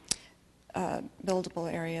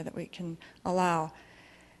buildable area that we can allow.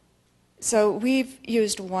 So we've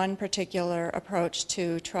used one particular approach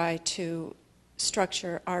to try to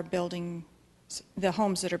structure our building, the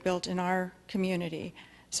homes that are built in our community,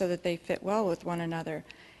 so that they fit well with one another.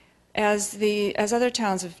 As other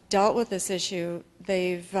towns have dealt with this issue,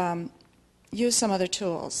 they've used some other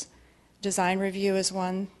tools. Design review is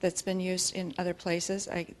one that's been used in other places.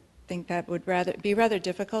 I think that would be rather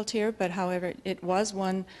difficult here, but however, it was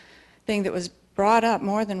one thing that was brought up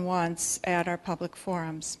more than once at our public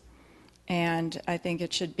forums. And I think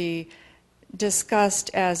it should be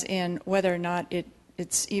discussed as in whether or not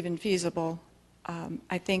it's even feasible.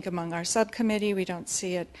 I think among our subcommittee, we don't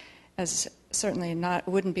see it as certainly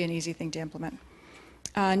wouldn't be an easy thing to implement.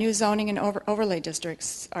 New zoning and overlay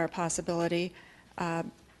districts are a possibility,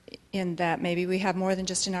 in that maybe we have more than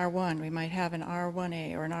just an R1. We might have an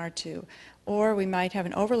R1A or an R2, or we might have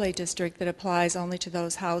an overlay district that applies only to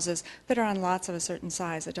those houses that are on lots of a certain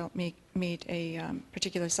size that don't meet a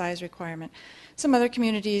particular size requirement. Some other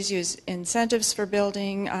communities use incentives for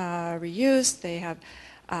building reuse. They have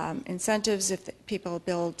incentives if people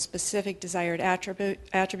build specific desired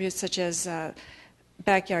attributes such as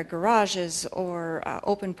backyard garages or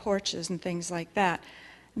open porches and things like that.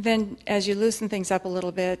 Then as you loosen things up a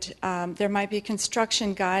little bit, there might be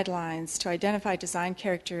construction guidelines to identify design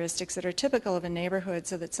characteristics that are typical of a neighborhood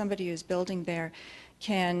so that somebody who's building there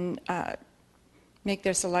can make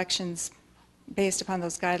their selections based upon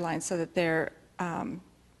those guidelines so that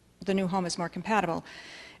the new home is more compatible.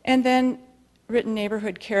 And then written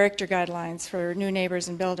neighborhood character guidelines for new neighbors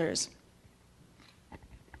and builders.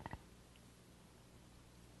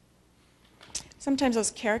 Sometimes those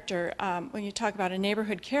character, when you talk about a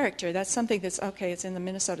neighborhood character, that's something that's, okay, it's in the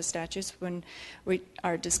Minnesota statutes when we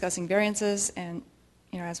are discussing variances and,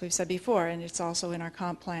 as we've said before, and it's also in our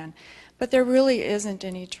comp plan. But there really isn't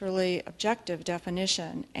any truly objective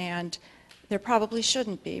definition, and there probably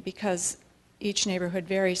shouldn't be because each neighborhood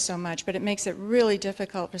varies so much, but it makes it really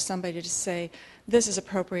difficult for somebody to say, this is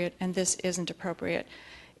appropriate and this isn't appropriate.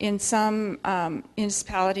 In some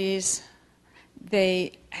municipalities,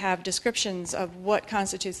 they have descriptions of what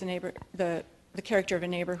constitutes the character of a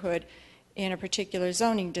neighborhood in a particular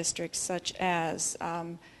zoning district, such as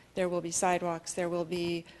there will be sidewalks, there will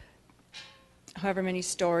be however many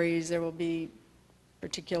stories, there will be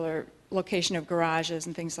particular location of garages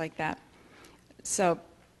and things like that. So,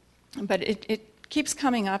 but it keeps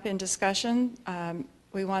coming up in discussion.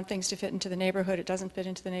 We want things to fit into the neighborhood. It doesn't fit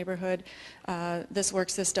into the neighborhood. This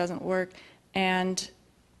works, this doesn't work. And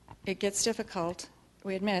it gets difficult,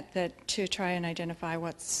 we admit, that to try and identify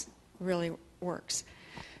what's really works.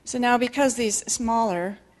 So now because these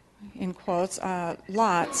smaller, in quotes,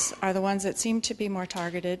 lots are the ones that seem to be more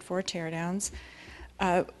targeted for teardowns,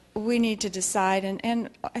 we need to decide, and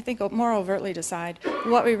I think more overtly decide,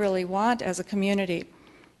 what we really want as a community.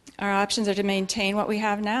 Our options are to maintain what we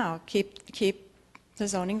have now, keep the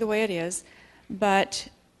zoning the way it is, but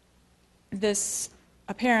this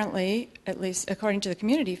apparently, at least according to the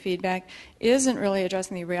community feedback, isn't really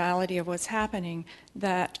addressing the reality of what's happening,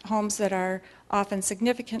 that homes that are often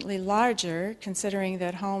significantly larger, considering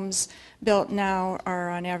that homes built now are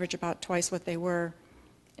on average about twice what they were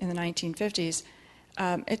in the 1950s,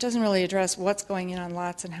 it doesn't really address what's going in on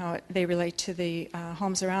lots and how they relate to the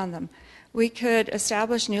homes around them. We could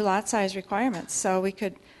establish new lot size requirements. So we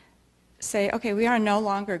could say, okay, we are no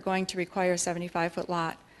longer going to require a 75-foot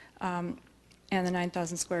lot and the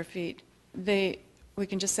 9,000 square feet. We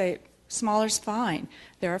can just say, smaller's fine.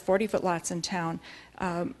 There are 40-foot lots in town.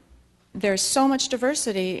 There's so much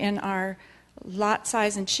diversity in our lot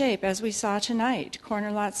size and shape, as we saw tonight.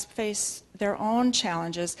 Corner lots face their own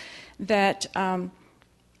challenges that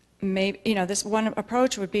this one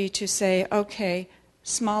approach would be to say, okay,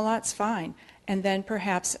 small lots fine, and then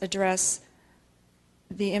perhaps address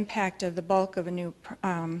the impact of the bulk of a new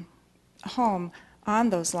home on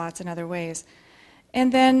those lots in other ways.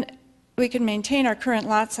 And then we can maintain our current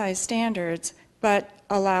lot size standards, but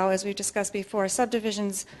allow, as we've discussed before,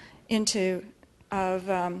 subdivisions of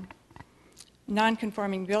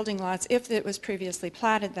non-conforming building lots if it was previously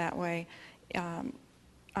platted that way on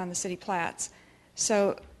the city plats.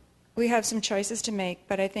 So we have some choices to make,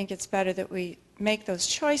 but I think it's better that we make those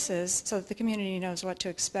choices so that the community knows what to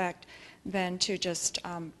expect than to just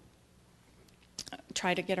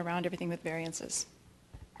try to get around everything with variances.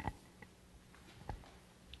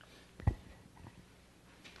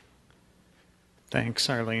 Thanks,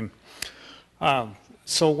 Arlene.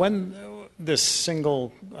 So when this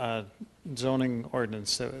single zoning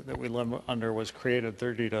ordinance that we live under was created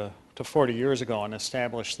 30 to 40 years ago and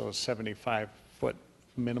established those 75-foot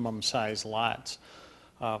minimum size lots,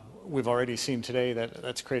 we've already seen today that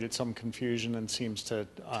that's created some confusion and seems to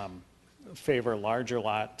favor larger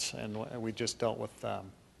lots, and we just dealt with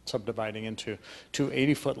subdividing into two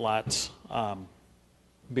 80-foot lots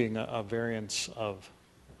being a variance of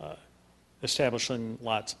establishing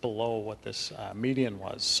lots below what this median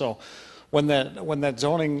was. So when that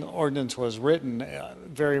zoning ordinance was written,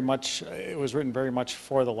 it was written very much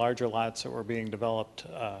for the larger lots that were being developed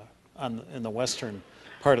in the western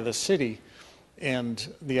part of the city,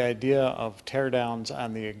 and the idea of tear downs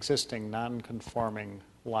on the existing non-conforming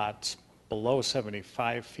lots below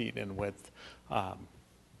 75 feet in width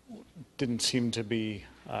didn't seem to be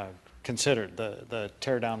considered. The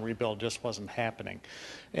tear down rebuild just wasn't happening.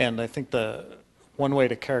 And I think the one way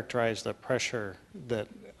to characterize the pressure that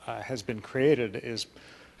has been created is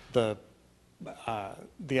the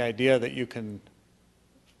idea that you can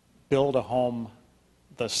build a home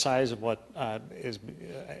the size of what is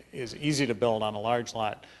easy to build on a large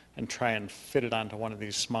lot and try and fit it onto one of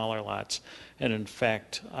these smaller lots. And in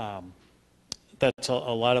fact, that's a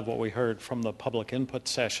lot of what we heard from the public input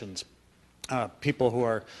sessions people who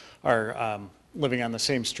are living on the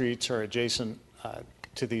same streets or adjacent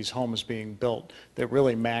to these homes being built that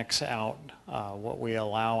really max out what we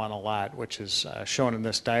allow on a lot, which is shown in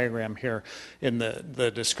this diagram here in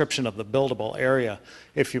the description of the buildable area.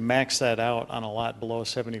 If you max that out on a lot below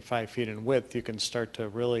 75 feet in width, you can start to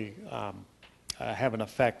really have an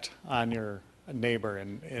effect on your neighbor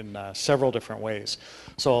in several different ways.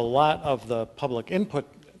 So a lot of the public input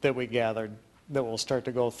that we gathered that we'll start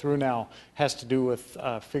to go through now has to do with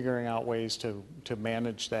figuring out ways to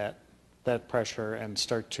manage that pressure and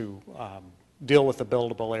start to deal with the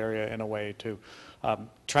buildable area in a way to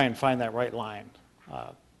try and find that right line,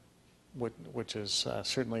 which is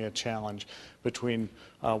certainly a challenge between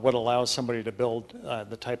what allows somebody to build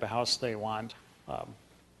the type of house they want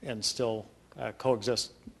and still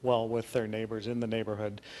coexist well with their neighbors in the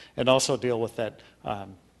neighborhood, and also deal with that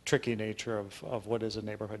tricky nature of what is a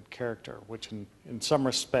neighborhood character, which in some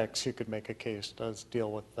respects you could make a case does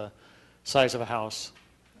deal with the size of a house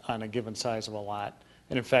on a given size of a lot.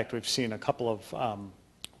 And in fact, we've seen a couple of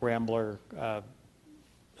Rambler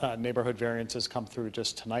neighborhood variances come through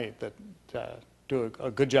just tonight that do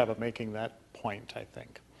a good job of making that point, I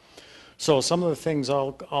think. So some of the things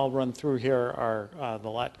I'll run through here are the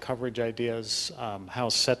lot coverage ideas, how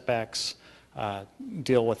setbacks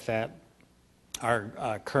deal with that,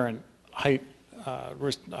 our current height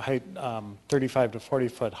 35 to 40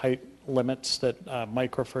 foot height limits that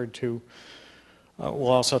Mike referred to. We'll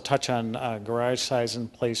also touch on garage size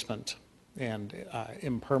and placement and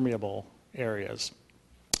impermeable areas.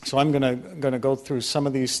 So I'm going to go through some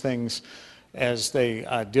of these things as they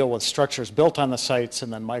deal with structures built on the sites,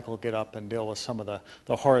 and then Mike will get up and deal with some of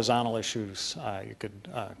the horizontal issues. You could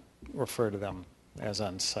refer to them as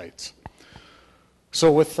on sites.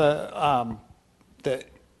 So with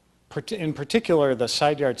in particular, the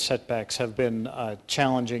side yard setbacks have been a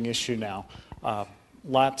challenging issue now.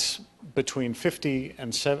 Lots between 50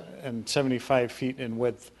 and 75 feet in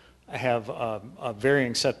width have a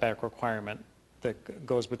varying setback requirement that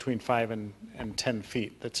goes between 5 and 10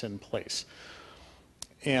 feet that's in place.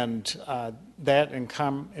 And that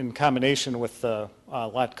in combination with the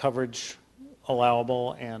lot coverage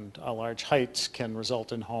allowable and large heights can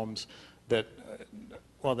result in homes that,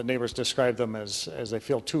 well, the neighbors describe them as they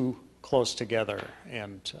feel too close together.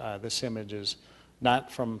 And this image is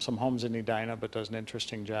not from some homes in Edina, but does an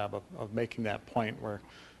interesting job of making that point where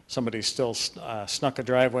somebody still snuck a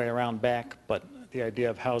driveway around back, but the idea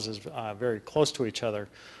of houses very close to each other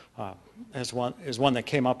is one that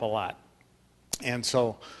came up a lot. And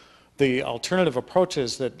so the alternative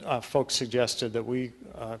approaches that folks suggested that we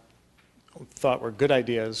thought were good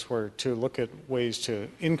ideas were to look at ways to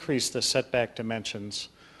increase the setback dimensions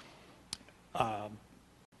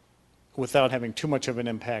without having too much of an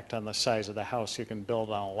impact on the size of the house you can build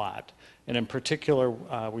on a lot. And in particular,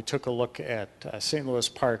 we took a look at St. Louis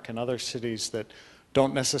Park and other cities that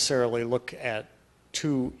don't necessarily look at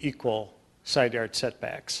two equal side yard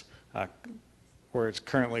setbacks, whereas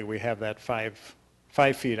currently we have that 5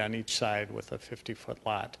 feet on each side with a 50-foot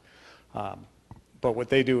lot. But what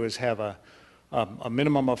they do is have a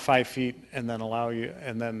minimum of 5 feet and then allow you,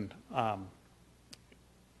 and then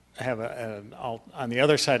have on the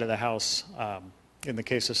other side of the house, in the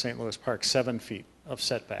case of St. Louis Park, 7 feet of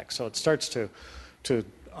setback. So it starts to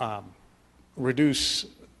reduce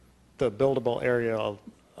the buildable area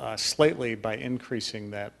slightly by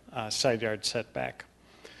increasing that side yard setback.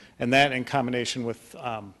 And that in combination with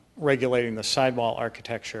regulating the sidewall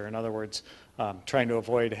architecture, in other words, trying to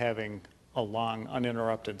avoid having a long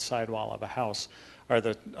uninterrupted sidewall of a house, are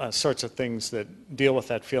the sorts of things that deal with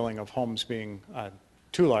that feeling of homes being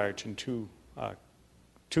too large and too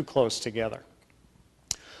close together.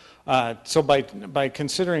 So by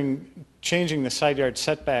considering changing the side yard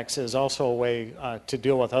setbacks is also a way to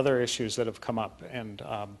deal with other issues that have come up, and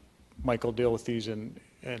Mike will deal with these in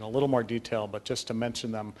a little more detail, but just to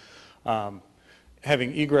mention them,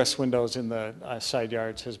 having egress windows in the side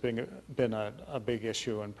yards has been a big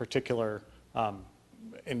issue, in particular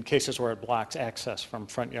in cases where it blocks access from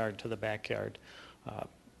front yard to the backyard.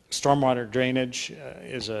 Stormwater drainage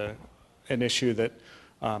is an issue that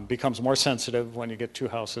becomes more sensitive when you get two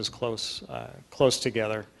houses close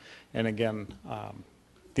together. And again,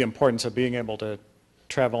 the importance of being able to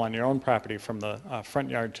travel on your own property from the front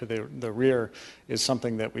yard to the rear is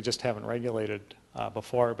something that we just haven't regulated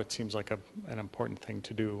before, but seems like an important thing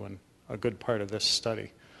to do and a good part of this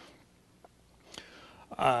study.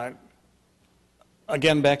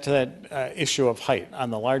 Again, back to that issue of height. On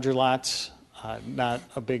the larger lots, not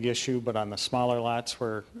a big issue, but on the smaller lots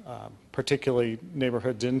where particularly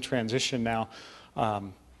neighborhoods in transition now,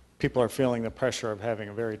 people are feeling the pressure of having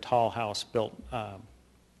a very tall house built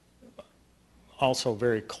also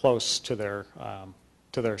very close to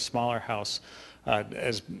their smaller house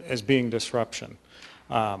as being disruption.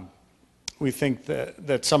 We think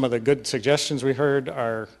that some of the good suggestions we heard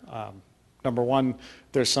are, number one,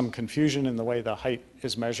 there's some confusion in the way the height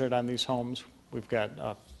is measured on these homes. We've got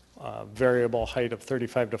a variable height of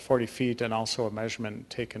 35 to 40 feet and also a measurement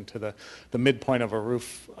taken to the midpoint of a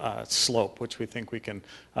roof slope, which we think we can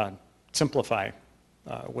simplify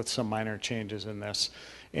with some minor changes in this.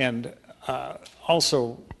 And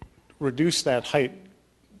also reduce that height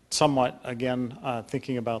somewhat, again,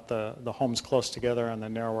 thinking about the homes close together on the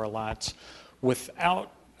narrower lots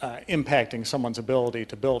without impacting someone's ability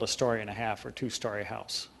to build a 1.5 story or 2-story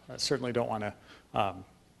house. I certainly don't want to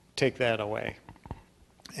take that away.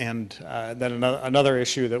 And then another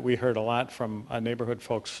issue that we heard a lot from neighborhood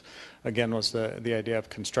folks, again, was the idea of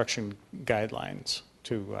construction guidelines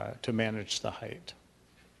to manage the height.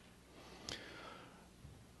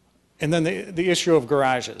 And then the issue of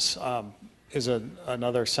garages is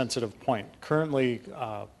another sensitive point. Currently,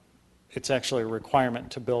 it's actually a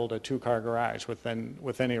requirement to build a 2-car garage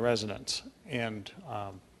with any residence. And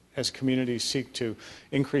as communities seek to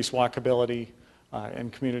increase walkability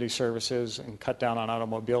and community services and cut down on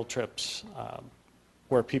automobile trips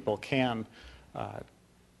where people can,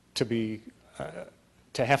 to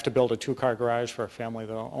have to build a 2-car garage for a family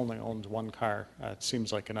that only owns 1 car, it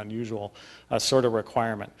seems like an unusual sort of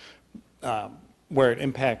requirement. Where it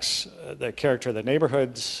impacts the character of the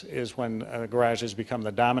neighborhoods is when garages become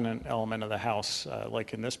the dominant element of the house,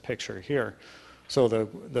 like in this picture here. So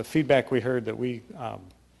the feedback we heard that we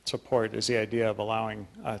support is the idea of allowing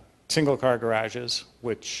single-car garages,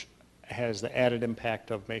 which has the added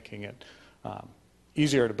impact of making it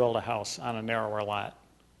easier to build a house on a narrower lot,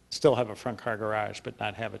 still have a front-car garage, but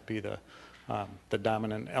not have it be the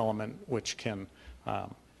dominant element, which can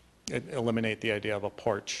eliminate the idea of a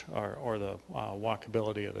porch or the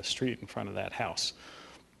walkability of the street in front of that house.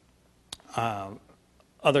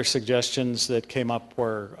 Other suggestions that came up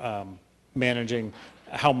were managing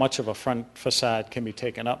how much of a front facade can be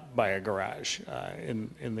taken up by a garage.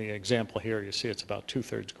 In the example here, you see it's about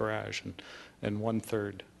 2/3 garage and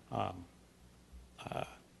 1/3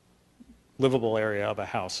 livable area of a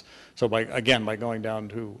house. So by going down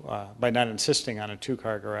to, by not insisting on a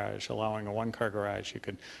 2-car garage, allowing a 1-car garage, you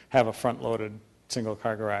could have a front-loaded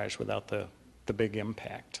single-car garage without the big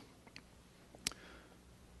impact. I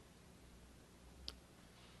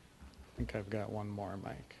think I've got one more,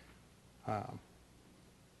 Mike.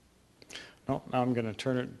 No, now I'm going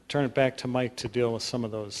to turn it back to Mike to deal with some of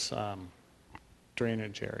those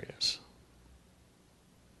drainage areas.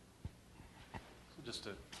 Just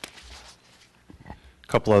a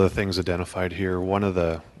couple other things identified here. One of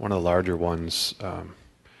the larger ones,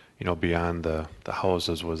 beyond the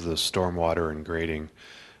houses, was the stormwater and grading,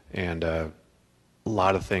 and a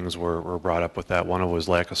lot of things were brought up with that. One was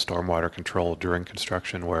lack of stormwater control during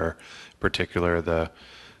construction, where, in particular,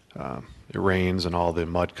 it rains and all the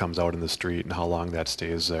mud comes out in the street, and how long that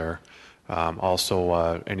stays there.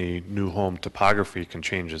 Also, any new home topography can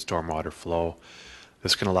change the stormwater flow.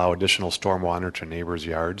 This can allow additional stormwater to neighbors'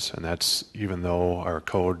 yards, and that's, even though our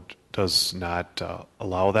code does not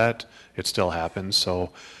allow that, it still happens. So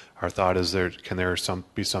our thought is, can there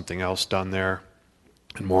be something else done there,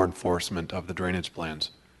 and more enforcement of the drainage plans.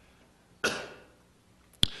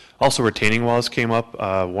 Also, retaining walls came up.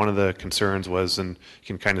 One of the concerns was, and you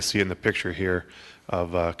can kind of see it in the picture here,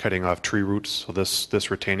 of cutting off tree roots. So this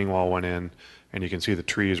retaining wall went in, and you can see the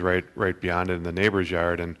trees right beyond it in the neighbor's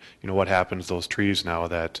yard. And what happens to those trees now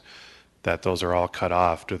that those are all cut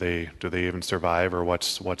off? Do they even survive, or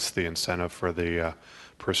what's the incentive for the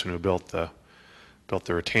person who built the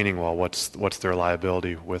retaining wall? What's their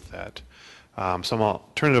liability with that? Some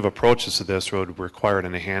alternative approaches to this would require an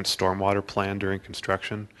enhanced stormwater plan during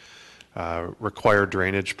construction, require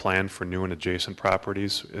drainage plan for new and adjacent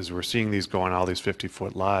properties. As we're seeing these go on all these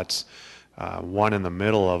 50-foot lots, one in the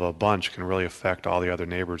middle of a bunch can really affect all the other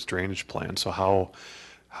neighbors' drainage plans. So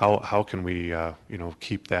how can we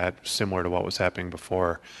keep that similar to what was happening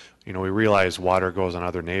before? We realize water goes on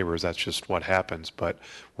other neighbors. That's just what happens. But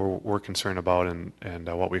we're concerned about, and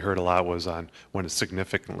what we heard a lot was on when it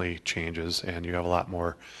significantly changes and you have a lot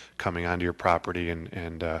more coming onto your property, and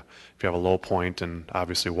if you have a low point and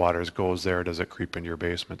obviously water goes there, does it creep into your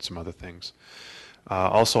basement? Some other things.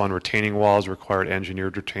 Also on retaining walls, required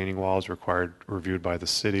engineered retaining walls, reviewed by the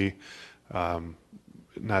city.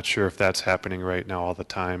 Not sure if that's happening right now all the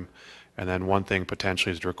time. And then one thing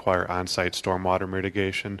potentially is to require on-site stormwater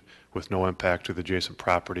mitigation with no impact to the adjacent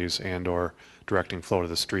properties and/or directing flow to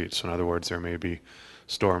the street. So in other words, there may be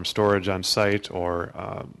storm storage on site,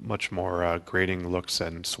 or much more grading looks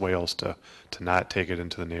and swales to not take it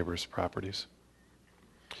into the neighbors' properties.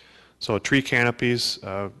 So tree canopies,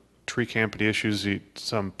 tree canopy issues,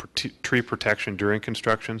 some tree protection during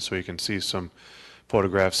construction. So you can see some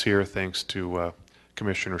photographs here thanks to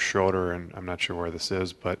Commissioner Schroeder, and I'm not sure where this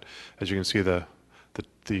is, but as you can see, the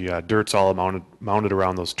dirt's all mounted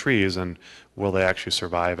around those trees, and will they actually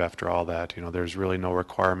survive after all that? You know, there's really no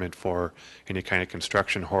requirement for any kind of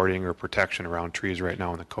construction hoarding or protection around trees right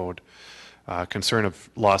now in the code. Concern of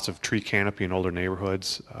loss of tree canopy in older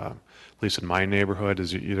neighborhoods, at least in my neighborhood,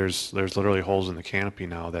 is there's literally holes in the canopy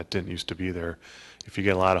now that didn't used to be there. If you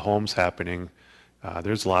get a lot of homes happening,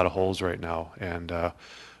 there's a lot of holes right now, and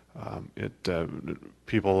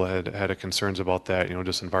people had concerns about that, you know,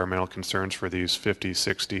 just environmental concerns for these 50,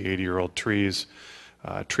 60, 80-year-old trees,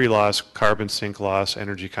 tree loss, carbon sink loss,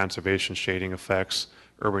 energy conservation, shading effects,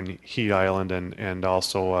 urban heat island, and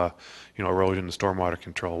also you know, erosion and stormwater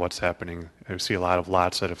control. What's happening? I see a lot of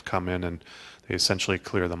lots that have come in and they essentially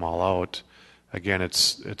clear them all out. Again,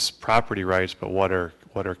 it's property rights, but what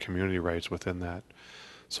are community rights within that?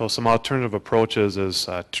 So some alternative approaches is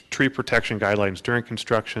tree protection guidelines during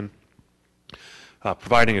construction,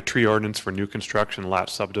 providing a tree ordinance for new construction lot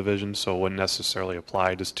subdivisions, so it wouldn't necessarily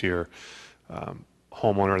apply just to your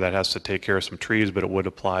homeowner that has to take care of some trees, but it would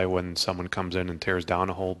apply when someone comes in and tears down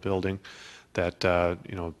a whole building, that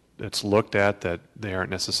you know, it's looked at that they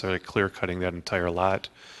aren't necessarily clear cutting that entire lot.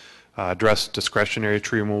 Address discretionary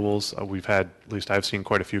tree removals. We've had, at least I've seen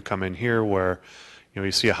quite a few come in here where, you know,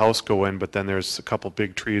 you see a house go in, but then there's a couple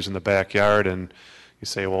big trees in the backyard, and you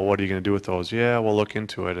say, well, what are you going to do with those? Yeah, we'll look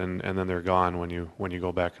into it, and then they're gone when you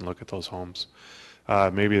go back and look at those homes.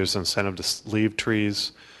 Maybe there's an incentive to leave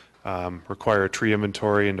trees, require a tree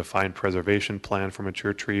inventory and define preservation plan for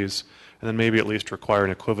mature trees, and then maybe at least require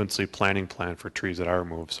an equivalency planning plan for trees that are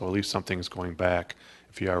removed. So at least something's going back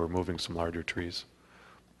if you are removing some larger trees.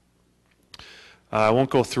 I won't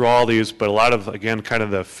go through all these, but a lot of, again, kind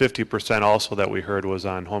of the 50% also that we heard was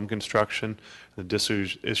on home construction,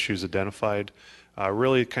 the issues identified.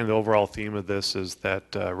 Really kind of the overall theme of this is that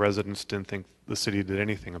residents didn't think the city did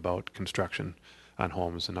anything about construction on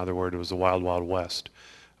homes. In other words, it was the wild, wild west.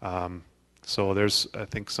 So there's, I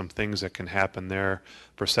think, some things that can happen there.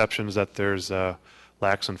 Perceptions that there's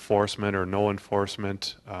lax enforcement or no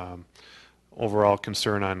enforcement. Overall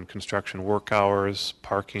concern on construction work hours,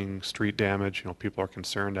 parking, street damage. You know, people are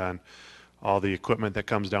concerned on all the equipment that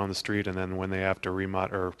comes down the street, and then when they have to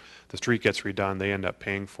remodel or the street gets redone, they end up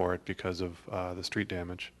paying for it because of the street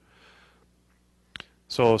damage.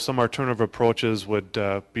 So some alternative approaches would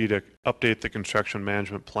be to update the construction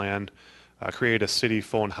management plan, create a city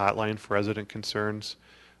phone hotline for resident concerns,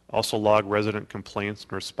 also log resident complaints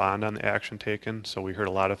and respond on the action taken. So we heard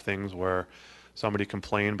a lot of things where somebody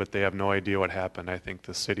complained, but they have no idea what happened. I think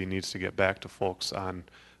the city needs to get back to folks on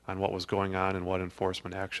what was going on and what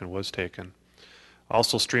enforcement action was taken.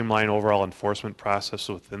 Also streamline overall enforcement process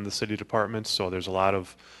within the city departments. So there's a lot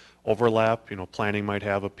of overlap. You know, planning might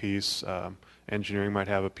have a piece, engineering might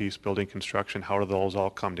have a piece, building construction. How do those all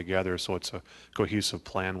come together so it's a cohesive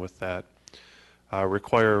plan with that?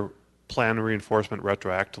 Require plan reinforcement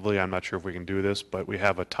retroactively. I'm not sure if we can do this, but we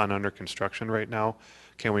have a ton under construction right now.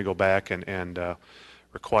 Can we go back and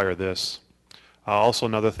require this? Also,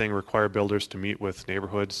 another thing, require builders to meet with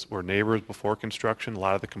neighborhoods or neighbors before construction. A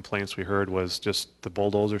lot of the complaints we heard was just the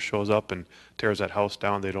bulldozer shows up and tears that house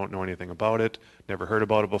down. They don't know anything about it, never heard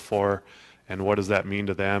about it before, and what does that mean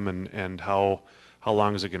to them, and how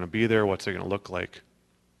long is it going to be there? What's it going to look like?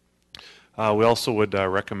 We also would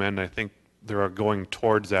recommend, I think there are going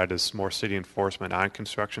towards that, is more city enforcement on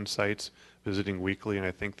construction sites, visiting weekly, and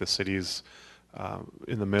I think the city's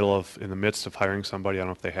in the midst of hiring somebody. I don't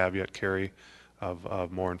know if they have yet, Carrie,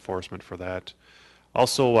 of more enforcement for that.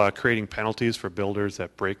 Also, creating penalties for builders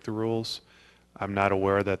that break the rules. I'm not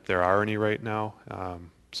aware that there are any right now.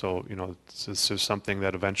 So, you know, this is something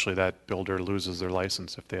that eventually that builder loses their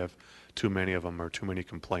license if they have too many of them or too many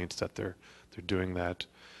complaints that they're doing that.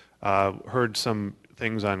 Heard some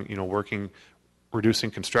things on, you know, reducing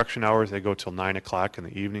construction hours. They go till 9 o'clock in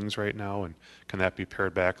the evenings right now, and can that be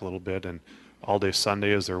pared back a little bit? And all day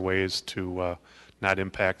Sunday, is there ways to not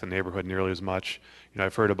impact the neighborhood nearly as much? You know,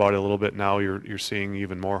 I've heard about it a little bit now. You're seeing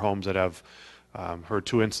even more homes that have heard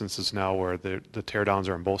two instances now where the tear downs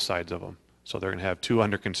are on both sides of them. So they're going to have two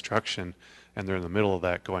under construction, and they're in the middle of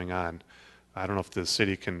that going on. I don't know if the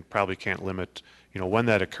city probably can't limit, you know, when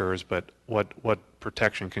that occurs, but what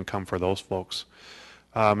protection can come for those folks.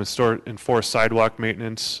 Enforce sidewalk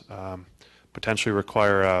maintenance. Potentially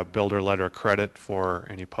require a builder letter of credit for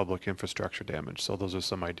any public infrastructure damage. So those are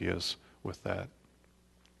some ideas with that.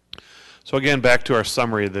 So again, back to our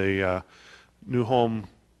summary, the new home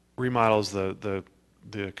remodels, the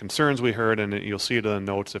concerns we heard, and you'll see it in the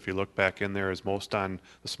notes if you look back in there, is most on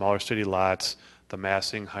the smaller city lots, the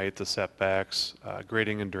massing height, the setbacks,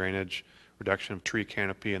 grading and drainage, reduction of tree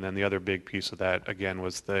canopy, and then the other big piece of that, again,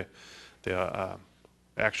 was the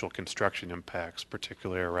actual construction impacts,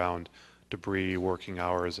 particularly around debris, working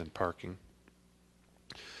hours, and parking.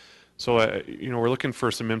 So, we're looking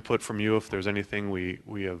for some input from you if there's anything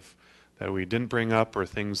we have that we didn't bring up or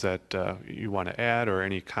things that you want to add or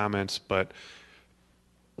any comments, but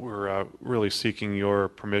we're really seeking your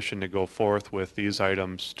permission to go forth with these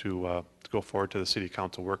items to go forward to the City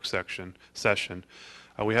Council work session.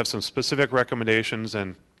 We have some specific recommendations,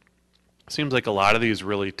 and it seems like a lot of these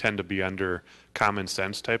really tend to be under common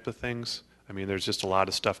sense type of things. I mean, there's just a lot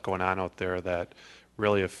of stuff going on out there that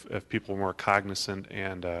really, if people were more cognizant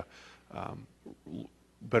and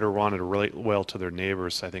better wanted to relate well to their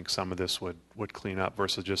neighbors, I think some of this would clean up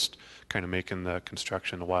versus just kind of making the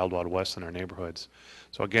construction the wild, wild west in our neighborhoods.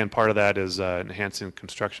 So again, part of that is enhancing the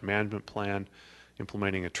construction management plan,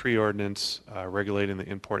 implementing a tree ordinance, regulating the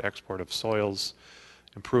import-export of soils,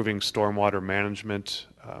 improving stormwater management,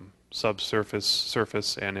 subsurface,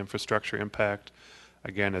 surface, and infrastructure impact.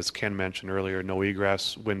 Again, as Ken mentioned earlier, no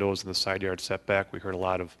egress windows in the side yard setback. We heard a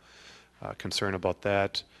lot of concern about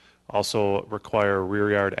that. Also require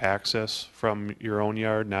rear yard access from your own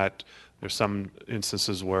yard. There's some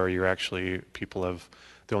instances where you're actually, people have,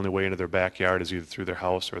 the only way into their backyard is either through their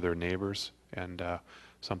house or their neighbors, and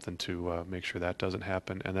something to make sure that doesn't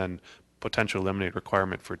happen. And then potentially eliminate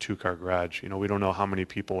requirement for a two-car garage. We don't know how many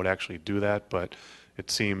people would actually do that, but it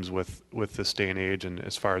seems with this day and age, and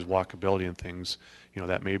as far as walkability and things,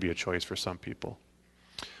 that may be a choice for some people.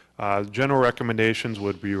 General recommendations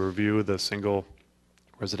would be review the single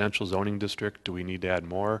residential zoning district. Do we need to add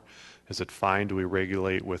more? Is it fine? Do we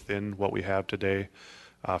regulate within what we have today?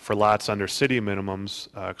 For lots under city minimums,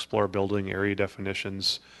 explore building area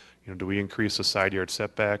definitions. Do we increase the side yard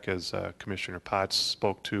setback, as Commissioner Potts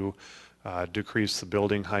spoke to? Decrease the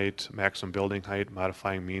building height, maximum building height,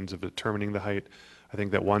 modifying means of determining the height. I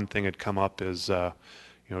think that one thing had come up is,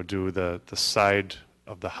 do the side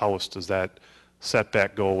of the house, does that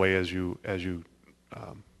setback go away as you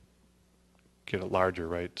get it larger,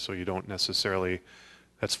 right? So you don't necessarily,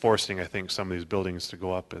 that's forcing, I think, some of these buildings to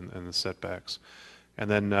go up in the setbacks. And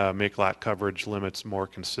then make lot coverage limits more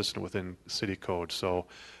consistent within city code. So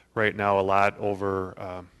right now, a lot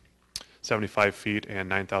over 75 feet and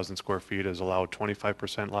 9,000 square feet is allowed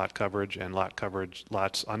 25% lot coverage, and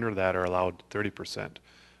lots under that are allowed 30%.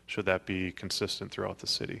 Should that be consistent throughout the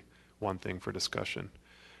city? One thing for discussion.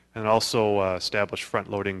 And also establish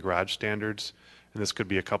front-loading garage standards. And this could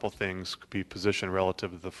be a couple things. Could be positioned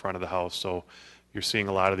relative to the front of the house. So you're seeing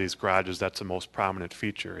a lot of these garages, that's the most prominent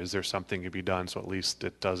feature. Is there something to be done so at least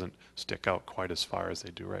it doesn't stick out quite as far as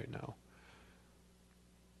they do right now?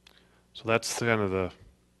 So that's kind of the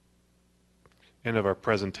end of our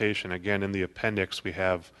presentation. Again, in the appendix, we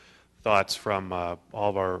have thoughts from all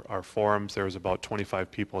of our forums. There was about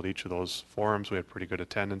 25 people at each of those forums. We had pretty good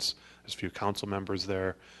attendance. There's a few council members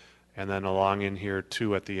there. And then along in here,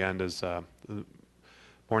 too, at the end is the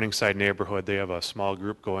Morningside neighborhood. They have a small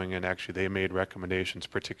group going, and actually they made recommendations,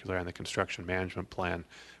 particularly on the construction management plan,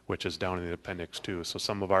 which is down in the appendix, too. So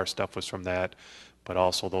some of our stuff was from that, but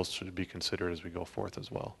also those should be considered as we go forth as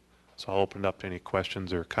well. So I'll open it up to any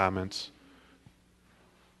questions or comments.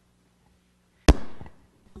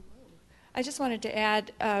 I just wanted to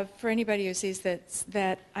add, for anybody who sees this,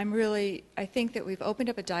 that I think that we've opened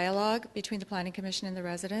up a dialogue between the Planning Commission and the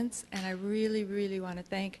residents, and I really, really want to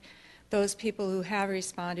thank those people who have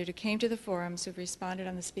responded, who came to the forums, who've responded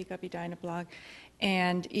on the Speak Up Edina blog,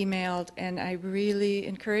 and emailed, and I really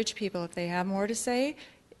encourage people, if they have more to say,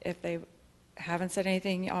 if they haven't said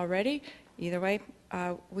anything already, either way,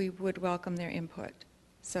 we would welcome their input.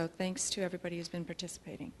 So thanks to everybody who's been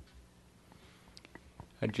participating.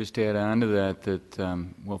 I'd just add on to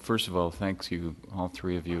that, well, first of all, thanks you, all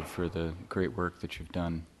three of you, for the great work that you've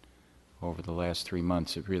done over the last 3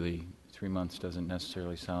 months. It really, 3 months doesn't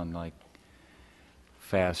necessarily sound like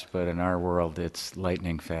fast, but in our world, it's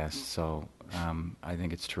lightning fast. So I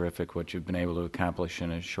think it's terrific what you've been able to accomplish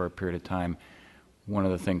in a short period of time. One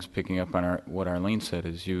of the things, picking up on what Arlene said,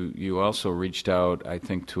 is you also reached out, I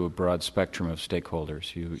think, to a broad spectrum of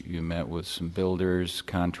stakeholders. You met with some builders,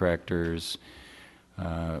 contractors,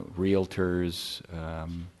 realtors,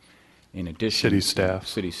 in addition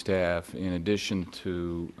city staff, in addition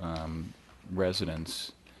to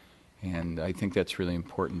residents, and I think that's really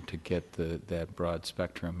important to get that broad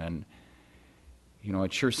spectrum. And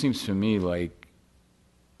it sure seems to me like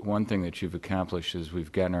one thing that you've accomplished is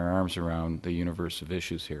we've gotten our arms around the universe of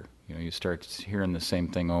issues here. You know, you start hearing the same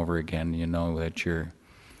thing over again, you know that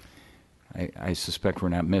I suspect we're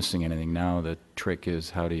not missing anything now. The trick is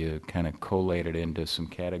how do you kind of collate it into some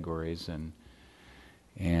categories and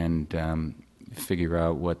figure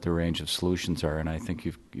out what the range of solutions are. And I think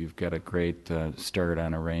you've got a great start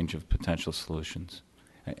on a range of potential solutions.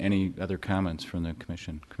 Any other comments from the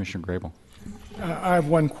Commission? Commissioner Grable. I have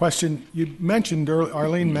one question. You mentioned,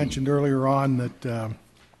 Arlene mentioned earlier on that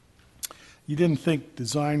you didn't think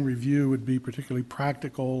design review would be particularly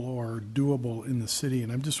practical or doable in the city.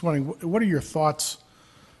 And I'm just wondering, what are your thoughts?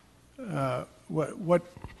 What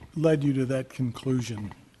led you to that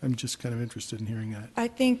conclusion? I'm just kind of interested in hearing that. I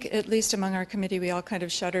think, at least among our committee, we all kind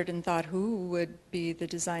of shuddered and thought, who would be the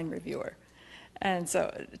design reviewer? And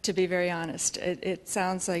so, to be very honest, it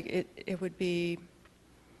sounds like it would be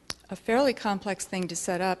a fairly complex thing to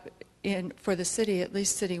set up for the city, at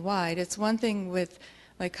least citywide. It's one thing with,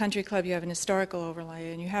 like Country Club, you have an historical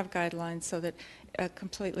overlay, and you have guidelines so that a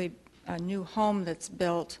completely new home that's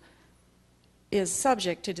built is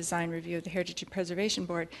subject to design review of the Heritage and Preservation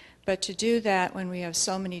Board. But to do that when we have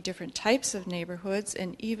so many different types of neighborhoods,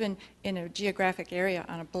 and even in a geographic area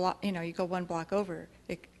on a block, you know, you go one block over,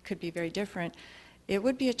 it could be very different. It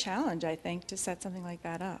would be a challenge, I think, to set something like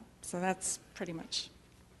that up. So that's pretty much.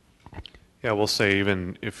 Yeah, we'll say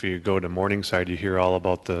even if you go to Morningside, you hear all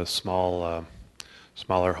about the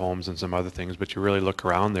smaller homes and some other things, but you really look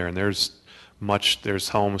around there and there's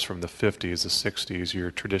homes from the 50s, the 60s,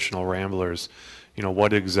 your traditional ramblers. You know,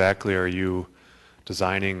 what exactly are you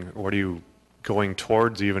designing, what are you going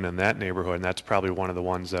towards even in that neighborhood? And that's probably one of the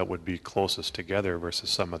ones that would be closest together versus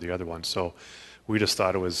some of the other ones. So we just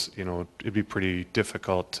thought it was, you know, it'd be pretty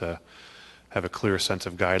difficult to have a clear sense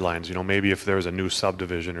of guidelines. You know, maybe if there was a new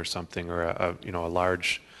subdivision or something, or a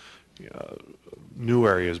large new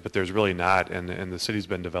areas, but there's really not. And the city's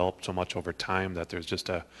been developed so much over time that there's just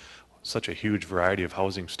such a huge variety of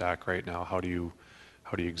housing stock right now. How do you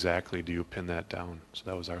exactly pin that down? So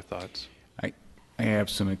that was our thoughts. I have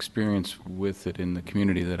some experience with it in the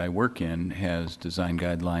community that I work in, has design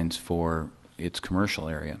guidelines for its commercial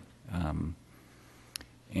area.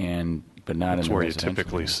 But not That's in the where you residential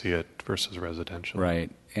typically area. see it versus residential.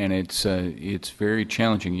 Right, and it's very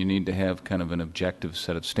challenging. You need to have kind of an objective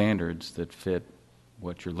set of standards that fit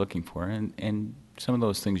what you're looking for, and some of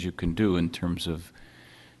those things you can do in terms of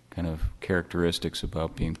kind of characteristics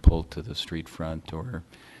about being pulled to the street front, or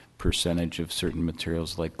percentage of certain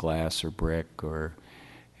materials like glass or brick, or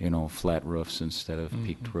flat roofs instead of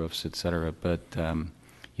peaked roofs, et cetera. But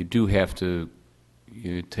you do have to.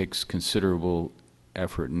 It takes considerable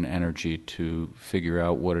effort and energy to figure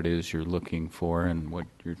out what it is you're looking for and what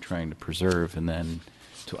you're trying to preserve, and then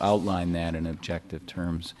to outline that in objective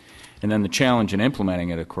terms. And then the challenge in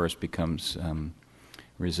implementing it, of course, becomes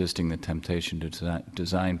resisting the temptation to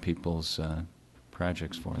design people's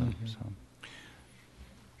projects for them. So.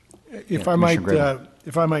 If I might,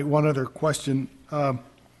 one other question.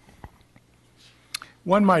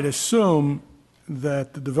 One might assume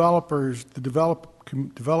that the developer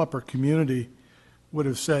community would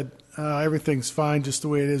have said, everything's fine just the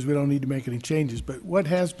way it is, we don't need to make any changes. But what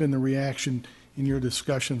has been the reaction in your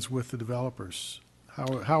discussions with the developers?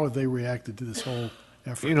 How have they reacted to this whole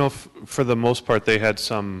effort? For the most part, they had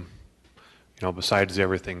some, besides the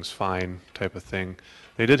everything's fine type of thing,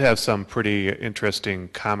 they did have some pretty interesting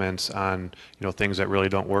comments on, things that really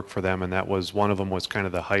don't work for them. And that was, one of them was kind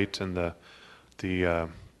of the height and the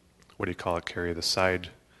what do you call it, Carrie, the sides.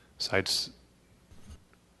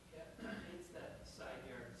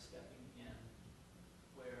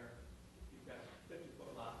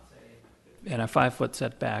 And a 5-foot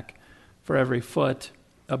setback. For every foot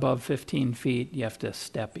above 15 feet, you have to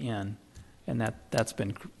step in, and that's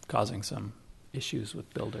been causing some issues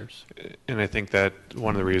with builders. And I think that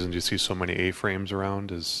one of the reasons you see so many A-frames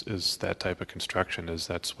around is that type of construction, is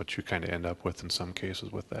that's what you kind of end up with in some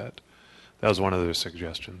cases with that. That was one of their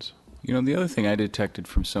suggestions. The other thing I detected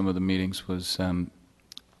from some of the meetings was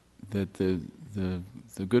that the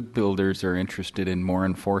good builders are interested in more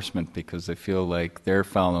enforcement because they feel like they're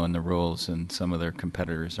following the rules and some of their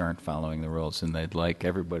competitors aren't following the rules, and they'd like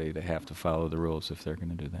everybody to have to follow the rules if they're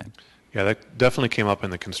going to do that. Yeah, that definitely came up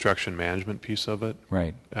in the construction management piece of it.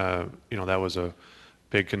 Right. That was a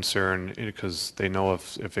big concern because they know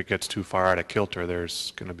if it gets too far out of kilter,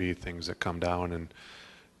 there's going to be things that come down, and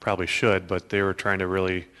probably should, but they were trying to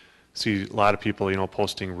really see a lot of people,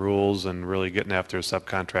 posting rules and really getting after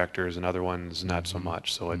subcontractors, and other ones not so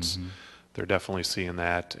much. So they're definitely seeing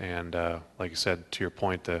that. And like you said, to your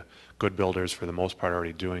point, the good builders for the most part are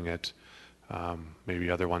already doing it. Maybe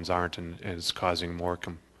other ones aren't, and it's causing more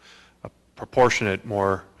proportionate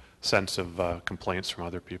more sense of complaints from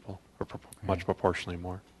other people, or much proportionally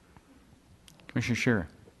more. Commissioner Scherer.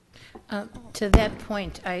 To that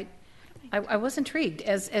point, I was intrigued.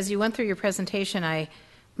 As you went through your presentation, I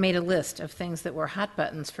made a list of things that were hot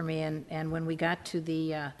buttons for me, and when we got to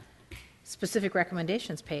the specific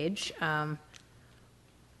recommendations page,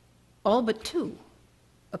 all but two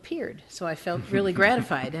appeared. So I felt really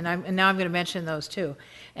gratified, and now I'm going to mention those too.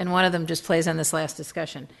 And one of them just plays on this last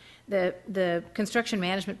discussion. The construction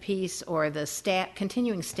management piece, or the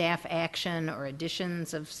continuing staff action or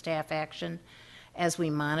additions of staff action as we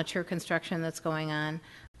monitor construction that's going on.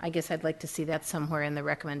 I guess I'd like to see that somewhere in the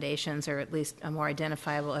recommendations, or at least a more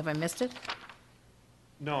identifiable. Have I missed it?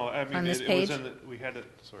 No, I mean, on this it page? was in the, we had it,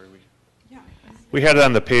 sorry, we had it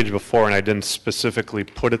on the page before, and I didn't specifically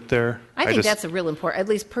put it there. I think just, that's a real important, at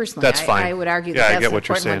least personally. That's fine. I would argue Yeah, I that that's get an what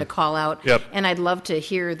you're important one to saying. call out. Yep. And I'd love to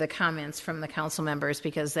hear the comments from the council members,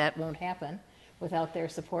 because that won't happen without their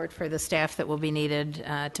support for the staff that will be needed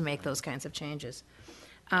to make those kinds of changes.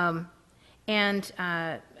 And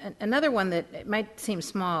another one that it might seem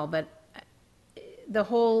small, but the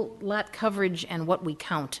whole lot coverage and what we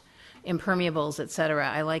count, impermeables, et cetera.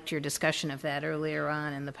 I liked your discussion of that earlier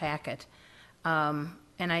on in the packet. And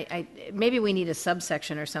maybe we need a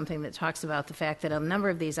subsection or something that talks about the fact that a number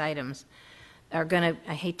of these items are going to,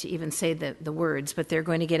 I hate to even say the words, but they're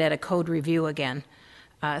going to get at a code review again.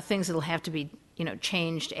 Things that will have to be,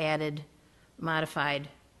 changed, added, modified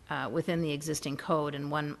within the existing code.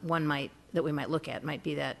 And one that we might look at might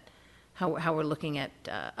be that how we're looking at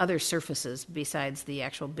other surfaces besides the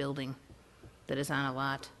actual building that is on a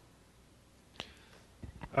lot.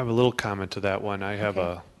 I have a little comment to that one. I have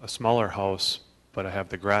Okay. a smaller house, but I have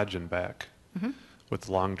the garage in back with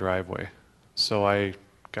the long driveway. So I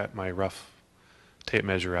got my rough tape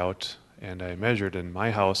measure out, and I measured, and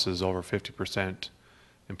my house is over 50%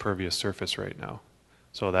 impervious surface right now.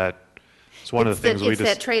 So that's one of the things we It's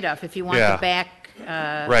just... that trade-off. If you want Yeah. the back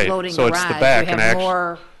Right. loading So garage, it's the back, you and have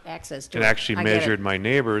more access to and it. actually I get it. measured my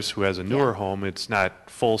neighbor's, who has a newer Yeah. home. It's not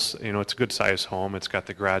full, it's a good size home. It's got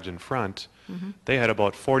the garage in front. They had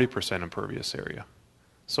about 40% impervious area.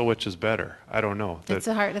 So which is better? I don't know. It's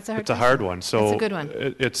a hard It's a question. hard one. So It's a good one.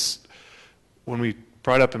 It's when we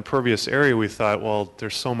brought up impervious area, we thought, well,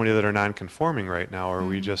 there's so many that are non-conforming right now. Are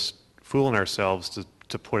we just fooling ourselves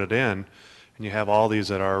to put it in? And you have all these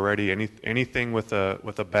that are already anything with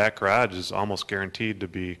a back garage is almost guaranteed to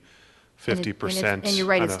be 50%. And you're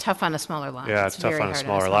right, on it's tough on a smaller lot. Yeah, it's tough very on a hard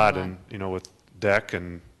smaller lot, and with deck,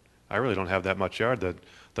 and I really don't have that much yard.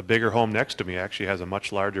 The bigger home next to me actually has a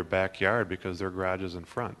much larger backyard because their garage is in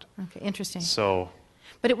front. Okay, interesting. So,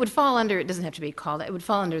 But it would fall under, it doesn't have to be called, it would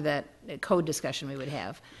fall under that code discussion we would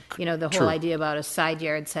have. The whole True. idea about a side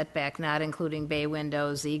yard setback, not including bay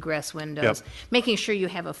windows, egress windows, Yep. making sure you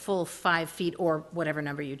have a full 5 feet or whatever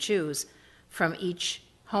number you choose from each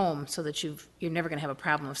home, so that you're never going to have a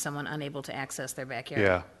problem of someone unable to access their backyard.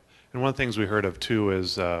 yeah. And one of the things we heard of too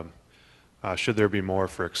is, should there be more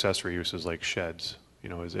for accessory uses like sheds?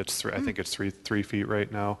 I think it's 3 feet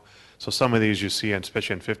right now. So some of these you see,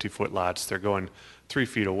 especially on 50-foot lots, they're going 3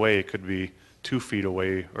 feet away. It could be 2 feet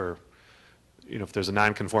away, or if there's a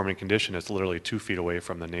non-conforming condition, it's literally 2 feet away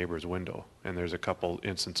from the neighbor's window. And there's a couple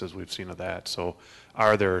instances we've seen of that. So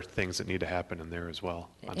are there things that need to happen in there as well?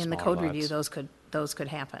 On In the smaller code review, lots? those could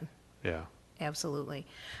happen. Yeah. Absolutely.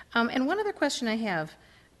 And one other question I have.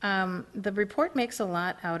 The report makes a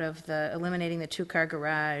lot out of eliminating the two-car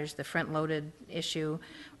garage, the front-loaded issue.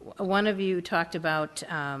 One of you talked about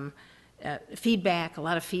feedback, a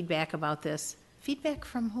lot of feedback about this. Feedback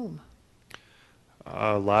from whom?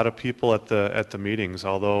 A lot of people at the meetings,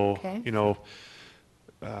 although, Okay.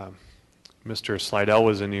 Mr. Slidell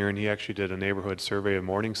was in here, and he actually did a neighborhood survey of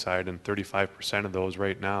Morningside, and 35% of those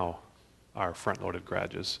right now are front-loaded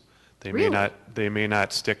garages. They Really? may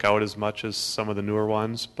not stick out as much as some of the newer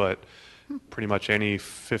ones, but pretty much any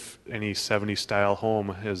 70 style home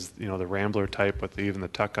has, the Rambler type with even the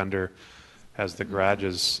tuck under has the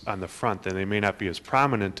garages on the front. And they may not be as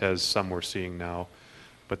prominent as some we're seeing now,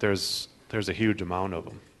 but there's a huge amount of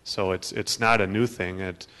them. So it's not a new thing,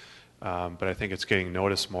 but I think it's getting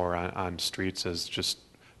noticed more on streets as just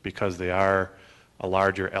because they are a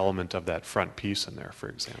larger element of that front piece in there, for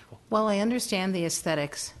example. Well, I understand the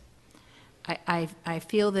aesthetics. I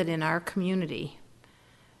feel that in our community,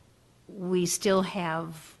 we still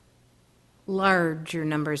have larger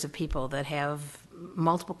numbers of people that have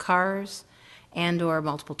multiple cars and/or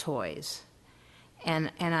multiple toys.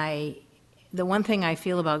 And the one thing I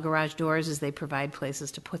feel about garage doors is they provide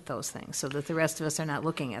places to put those things so that the rest of us are not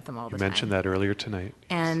looking at them all the You time. mentioned that earlier tonight.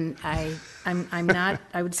 And I'm not,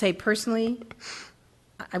 I would say personally,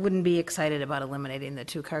 I wouldn't be excited about eliminating the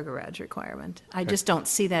two-car garage requirement. I just don't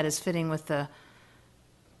see that as fitting with the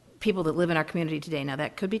people that live in our community today. Now,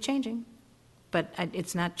 that could be changing, but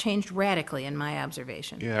it's not changed radically in my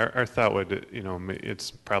observation. Yeah, our thought would,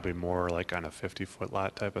 it's probably more like on a 50-foot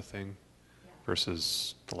lot type of thing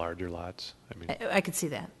versus the larger lots. I mean, I could see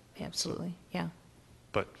that, absolutely, yeah,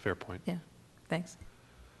 but fair point. yeah, thanks.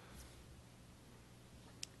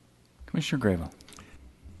 Commissioner Graybill.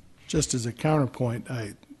 Just as a counterpoint,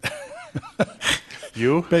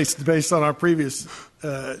 You? based on our previous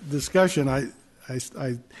discussion,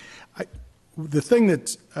 the thing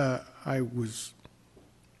that I was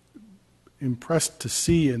impressed to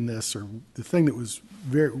see in this, or the thing that was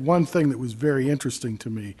one thing that was very interesting to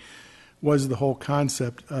me, was the whole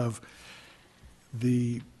concept of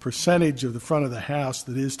the percentage of the front of the house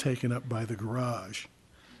that is taken up by the garage.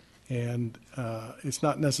 And it's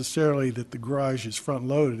not necessarily that the garage is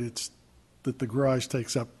front-loaded, it's that the garage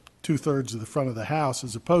takes up 2/3 of the front of the house,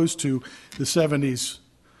 as opposed to the 70s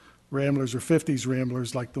Ramblers or 50s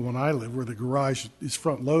Ramblers like the one I live, where the garage is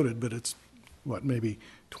front-loaded, but it's, maybe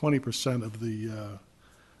 20% of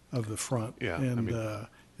the front. Yeah, And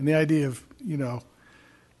the idea of,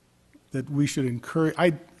 that we should encourage,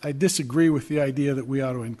 I disagree with the idea that we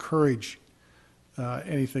ought to encourage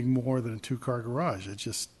anything more than a two-car garage. It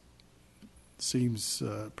just seems,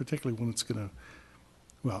 particularly when it's going to,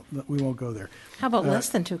 we won't go there. How about less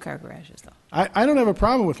than two-car garages, though? I don't have a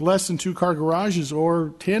problem with less than two-car garages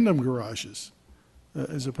or tandem garages,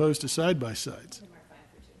 as opposed to side-by-sides.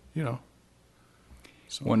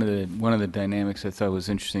 So. One of the dynamics I thought was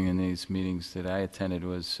interesting in these meetings that I attended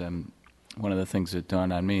was one of the things that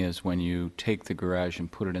dawned on me is when you take the garage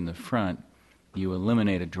and put it in the front, you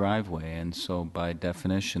eliminate a driveway, and so by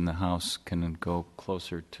definition the house can go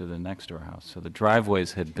closer to the next door house. So the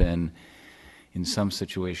driveways had been, in some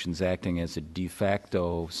situations, acting as a de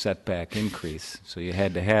facto setback increase. So you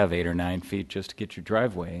had to have 8 or 9 feet just to get your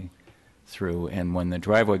driveway through, and when the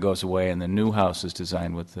driveway goes away and the new house is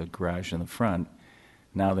designed with the garage in the front,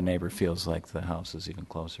 now the neighbor feels like the house is even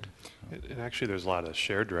closer. And actually, there's a lot of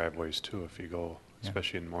shared driveways, too, if you go,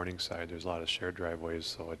 especially in Morningside, there's a lot of shared driveways,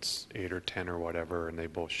 so it's 8 or 10 or whatever, and they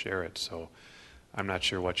both share it, so I'm not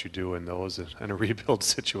sure what you do in those in a rebuild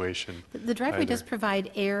situation. The driveway does either.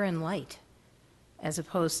 provide air and light, as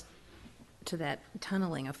opposed to that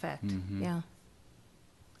tunneling effect, yeah.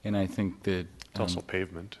 And I think that... It's also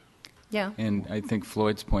pavement. Yeah. And I think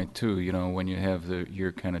Floyd's point, too, when you have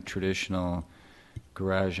your kind of traditional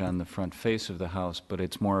garage on the front face of the house, but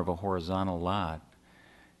it's more of a horizontal lot,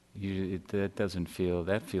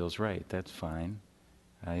 that feels right. That's fine.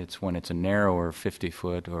 It's when it's a narrower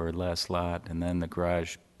 50-foot or less lot, and then the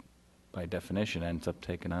garage, by definition, ends up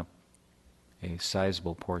taking up a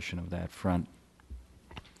sizable portion of that front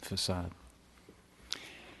facade.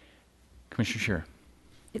 Commissioner Scheer.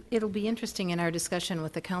 It'll be interesting in our discussion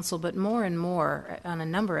with the council, but more and more on a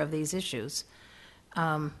number of these issues.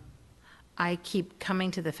 I keep coming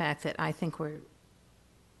to the fact that I think we're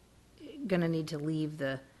going to need to leave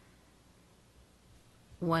the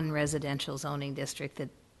one residential zoning district that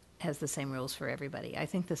has the same rules for everybody. I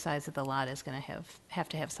think the size of the lot is going to have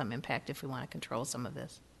to have some impact if we want to control some of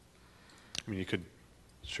this. I mean, you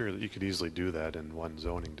could easily do that in one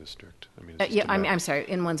zoning district. I mean, I'm sorry,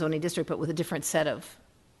 in one zoning district, but with a different set of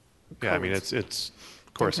codes. Yeah, I mean, it's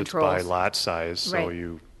of course it's by lot size, so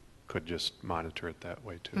you could just monitor it that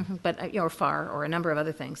way too. But or FAR or a number of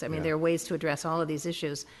other things. I mean, there are ways to address all of these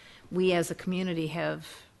issues. We as a community have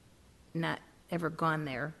not ever gone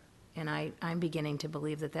there, and I'm beginning to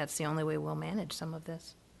believe that that's the only way we'll manage some of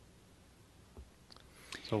this.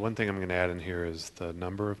 So one thing I'm going to add in here is the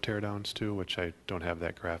number of teardowns too, which I don't have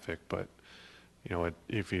that graphic, but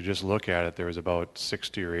if you just look at it, there was about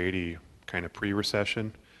 60 or 80 kind of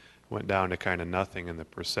pre-recession, went down to kind of nothing in the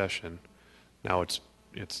recession. Now it's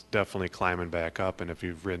definitely climbing back up, and if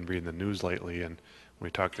you've been reading the news lately, and when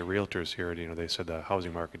we talked to realtors here, they said the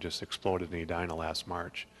housing market just exploded in Edina last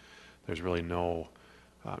March. There's really no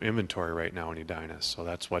inventory right now in Edina, so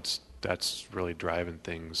that's really driving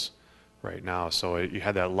things right now. So you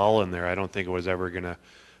had that lull in there. I don't think it was ever going to,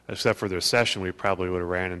 except for the recession, we probably would have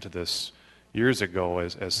ran into this years ago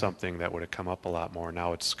as something that would have come up a lot more.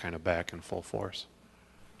 Now it's kind of back in full force.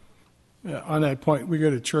 Yeah, on that point, we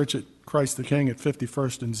go to church at Christ the King at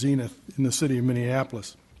 51st and Zenith in the city of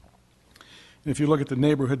Minneapolis. And if you look at the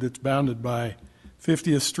neighborhood that's bounded by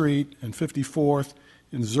 50th Street and 54th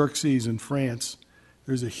and Xerxes in France,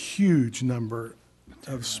 there's a huge number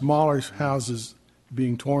of smaller houses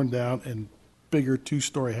being torn down and bigger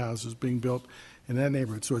two-story houses being built in that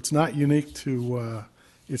neighborhood. So it's not unique to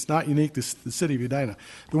It's not unique to the city of Edina.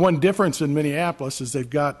 The one difference in Minneapolis is they've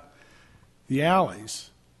got the alleys,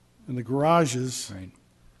 and the garages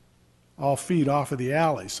all feed off of the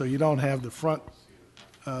alleys, so you don't have the front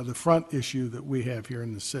issue that we have here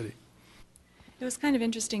in the city. It was kind of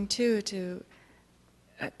interesting, too,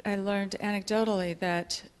 I learned anecdotally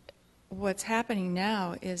that what's happening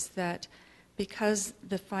now is that because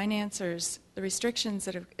the financiers, the restrictions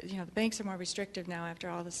that have, the banks are more restrictive now after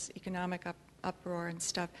all this economic uproar and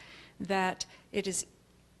stuff, that it is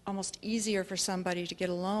almost easier for somebody to get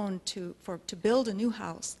a loan to build a new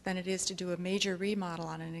house than it is to do a major remodel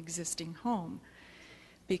on an existing home,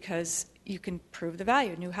 because you can prove the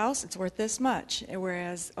value. New house, it's worth this much,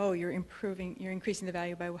 whereas, you're increasing the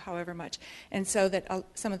value by however much. And so that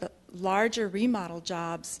some of the larger remodel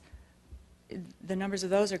jobs, the numbers of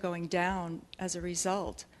those are going down as a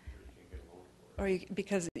result.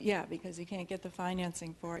 Because you can't get the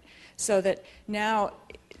financing for it. So that now,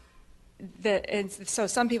 and so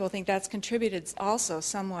some people think that's contributed also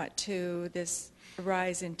somewhat to this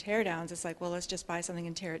rise in teardowns. It's like, well, let's just buy something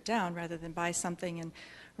and tear it down rather than buy something and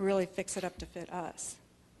really fix it up to fit us.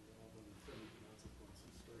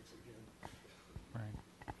 Right.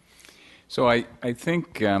 So I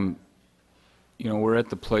think, we're at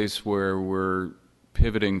the place where we're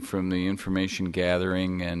pivoting from the information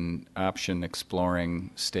gathering and option exploring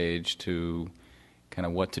stage to kind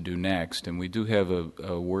of what to do next. And we do have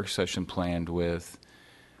a work session planned with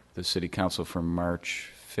the City Council for March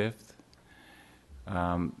 5th.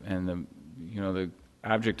 And the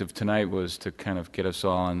object of tonight was to kind of get us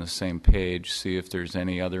all on the same page, see if there's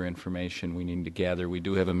any other information we need to gather. We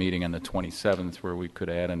do have a meeting on the 27th where we could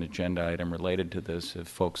add an agenda item related to this if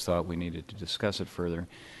folks thought we needed to discuss it further.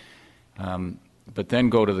 But then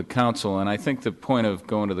go to the council, and I think the point of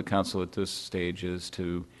going to the council at this stage is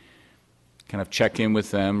to kind of check in with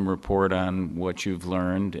them, report on what you've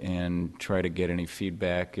learned, and try to get any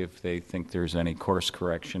feedback if they think there's any course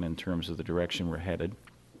correction in terms of the direction we're headed.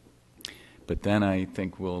 But then I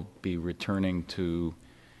think we'll be returning to,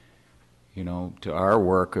 to our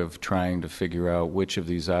work of trying to figure out which of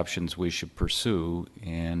these options we should pursue,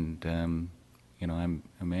 and I'm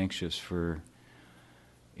anxious for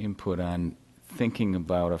input on thinking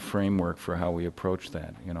about a framework for how we approach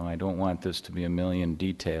that. I don't want this to be a million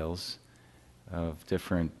details of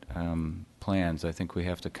different plans. I think we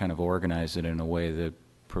have to kind of organize it in a way that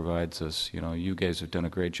provides us, you guys have done a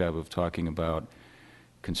great job of talking about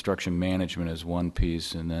construction management as one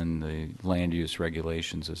piece and then the land use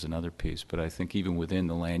regulations as another piece. But I think even within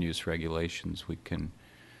the land use regulations, we can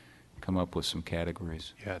come up with some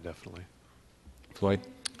categories. Yeah, definitely. Floyd?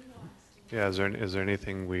 Yeah, is there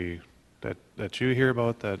anything that you hear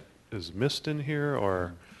about that is missed in here,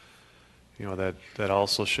 or that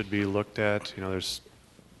also should be looked at? There's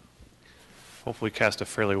hopefully cast a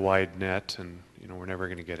fairly wide net, and we're never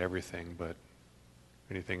going to get everything, but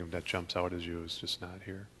anything that jumps out as you is just not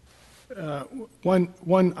here.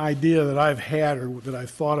 One idea that I've had or that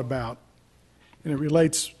I've thought about, and it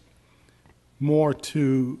relates more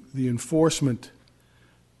to the enforcement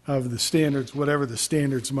of the standards, whatever the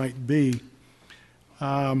standards might be.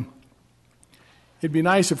 It'd be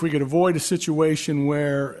nice if we could avoid a situation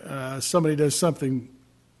where somebody does something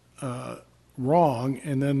wrong,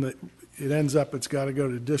 and then it ends up it's got to go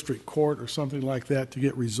to district court or something like that to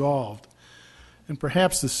get resolved. And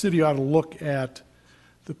perhaps the city ought to look at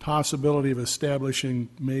the possibility of establishing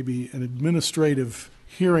maybe an administrative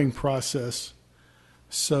hearing process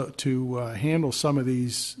to handle some of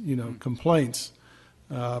these, complaints,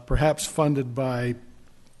 perhaps funded by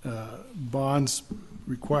bonds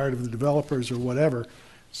required of the developers or whatever,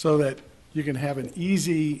 so that you can have an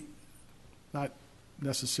easy, not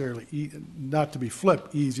necessarily, not to be flip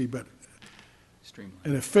easy, but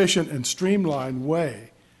an efficient and streamlined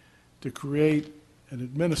way to create an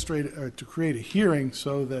to create a hearing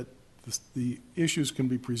so that the issues can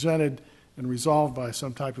be presented and resolved by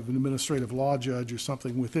some type of an administrative law judge or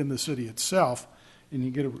something within the city itself, and you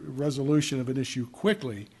get a resolution of an issue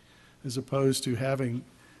quickly, as opposed to having,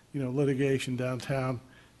 litigation downtown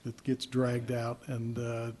that gets dragged out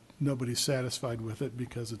and nobody's satisfied with it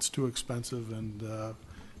because it's too expensive and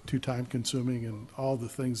too time consuming and all the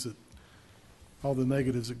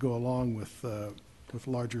negatives that go along with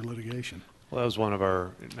larger litigation. Well, that was one of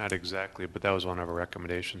our, not exactly, but that was one of our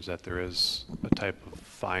recommendations, that there is a type of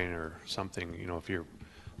fine or something, if your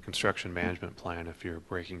construction management plan, if you're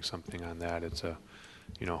breaking something on that, it's a,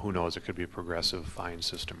 who knows, it could be a progressive fine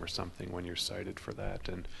system or something when you're cited for that.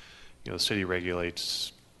 And, the city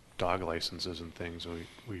regulates dog licenses and things.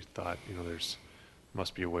 We thought, there's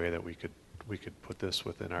must be a way that we could put this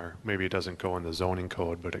within our, maybe it doesn't go in the zoning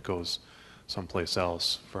code, but it goes someplace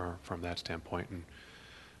else from that standpoint. And,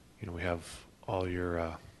 you know, we have all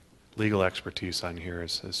your legal expertise on here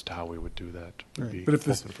as to how we would do that. We'd Right. be But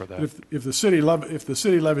open for that. if the city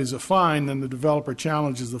levies a fine, then the developer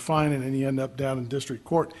challenges the fine, and then you end up down in district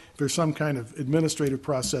court. If there's some kind of administrative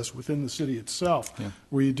process within the city itself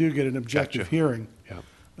where you do get an objective Gotcha. hearing,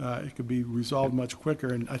 Yeah. it could be resolved much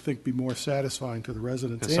quicker, and I think be more satisfying to the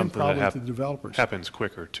residents And and something that probably to the developers. happens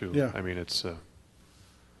quicker too. Yeah. I mean, it's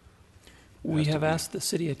We has to have be. asked the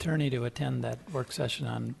city attorney to attend that work session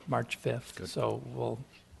on March 5th, so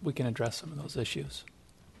we can address some of those issues.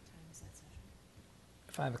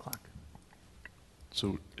 5 o'clock.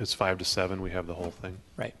 So it's 5 to 7. We have the whole thing.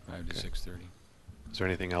 Right. 5 to 6:30. Is there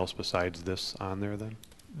anything else besides this on there then?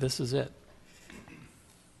 This is it.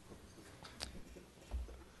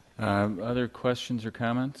 Other questions or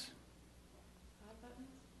comments?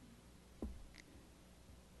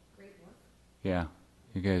 Yeah,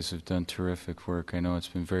 you guys have done terrific work. I know it's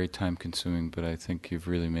been very time consuming, but I think you've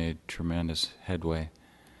really made tremendous headway.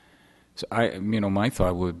 So my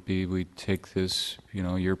thought would be we take this,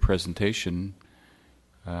 your presentation,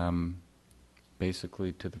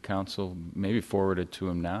 basically to the council, maybe forward it to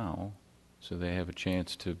them now, so they have a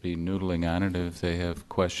chance to be noodling on it. If they have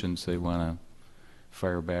questions they want to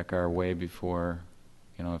fire back our way before,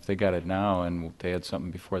 if they got it now and they had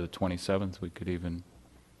something before the 27th,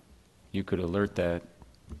 you could alert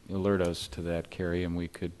us to that, Carrie, and we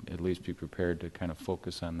could at least be prepared to kind of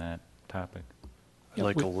focus on that topic. I'd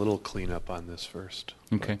like a little cleanup on this first.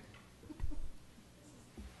 Okay.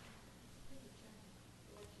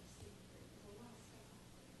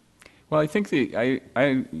 Well, I think I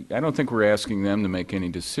don't think we're asking them to make any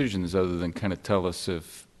decisions other than kind of tell us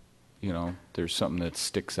if, there's something that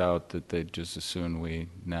sticks out that they'd just as soon we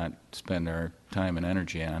not spend our time and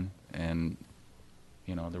energy on, and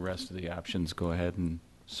the rest of the options, go ahead and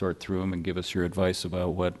sort through them and give us your advice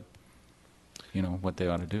about what they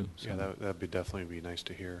ought to do. So. Yeah, that'd be definitely be nice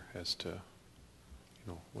to hear as to,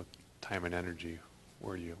 what time and energy,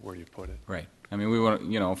 where you put it. Right. I mean, we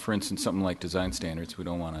want, for instance, something like design standards, we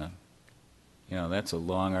don't want to, that's a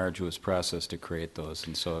long, arduous process to create those.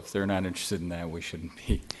 And so if they're not interested in that, we shouldn't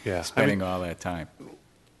be spending all that time.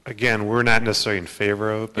 Again, we're not necessarily in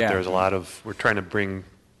favor of it, but Yeah. there's we're trying to bring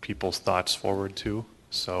people's thoughts forward too.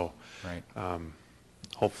 So Right.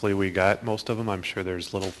 Hopefully we got most of them. I'm sure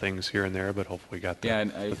there's little things here and there, but hopefully we got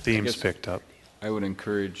the themes picked up. I would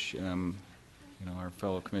encourage, our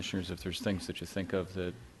fellow commissioners, if there's things that you think of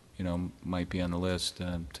that, might be on the list,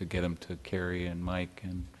 to get them to Carrie and Mike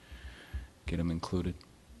and get them included.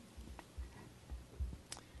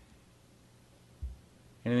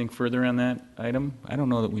 Anything further on that item? I don't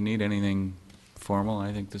know that we need anything formal.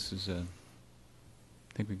 I think I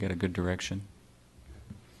think we got a good direction.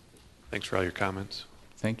 Thanks for all your comments.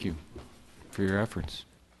 Thank you for your efforts.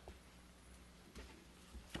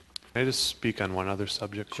 Can I just speak on one other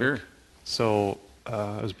subject quick? Sure. So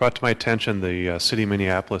it was brought to my attention the city of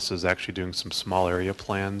Minneapolis is actually doing some small area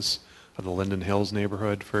plans of the Linden Hills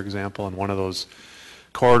neighborhood, for example, and one of those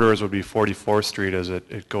corridors would be 44th Street as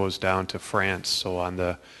it goes down to France. So on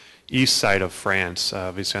the east side of France,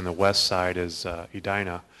 obviously on the west side is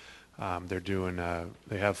Edina.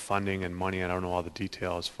 They have funding and money, and I don't know all the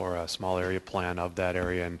details, for a small area plan of that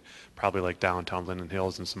area, and probably like downtown Linden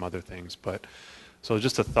Hills and some other things. But so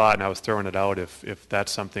just a thought, and I was throwing it out, if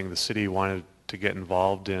that's something the city wanted to get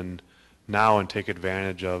involved in now and take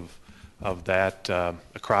advantage of that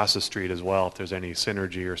across the street as well, if there's any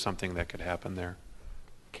synergy or something that could happen there.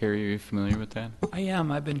 Carrie, are you familiar with that? I am.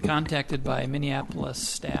 I've been contacted by Minneapolis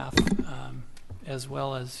staff, as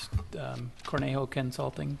well as Cornejo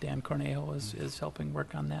Consulting. Dan Cornejo is helping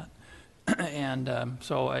work on that. And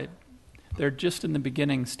so they're just in the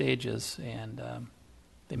beginning stages, and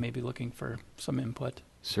they may be looking for some input.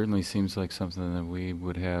 Certainly seems like something that we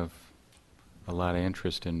would have a lot of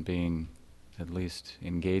interest in being at least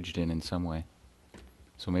engaged in some way.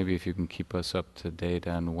 So maybe if you can keep us up to date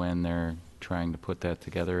on when they're trying to put that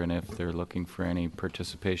together and if they're looking for any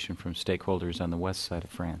participation from stakeholders on the west side of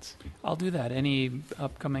France. I'll do that. Any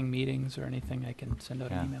upcoming meetings or anything, I can send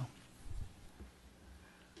out an email.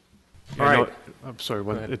 Yeah, all right. I'm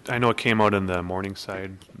sorry. I know it came out in the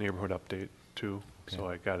Morningside neighborhood update too, so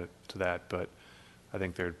I got it to that. But I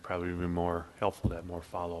think there'd probably be more helpful to have more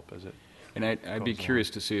follow-up as it. And I'd be curious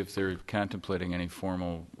to see if they're contemplating any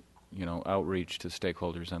formal, outreach to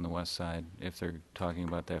stakeholders on the west side, if they're talking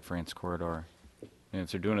about that France corridor. And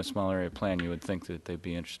if they're doing a small area plan, you would think that they'd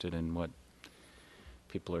be interested in what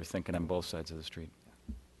people are thinking on both sides of the street.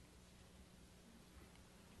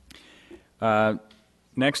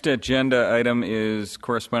 Next agenda item is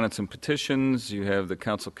correspondence and petitions. You have the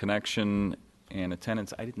council connection and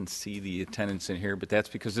attendance. I didn't see the attendance in here, but that's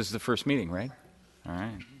because this is the first meeting, right? All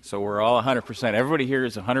right. So we're all 100%. Everybody here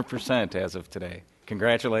is 100% as of today.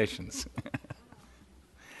 Congratulations.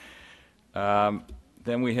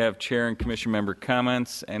 Then we have chair and commission member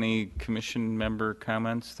comments. Any commission member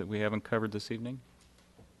comments that we haven't covered this evening?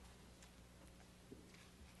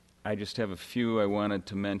 I just have a few I wanted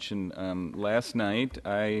to mention. Last night,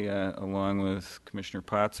 I, along with Commissioner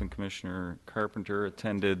Potts and Commissioner Carpenter,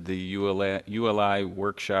 attended the ULI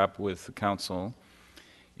workshop with the council.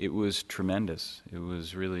 It was tremendous. It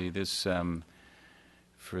was really this,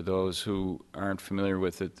 for those who aren't familiar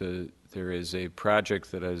with it, there is a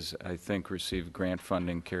project that has, I think, received grant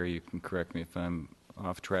funding. Carrie, you can correct me if I'm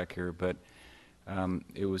off track here, but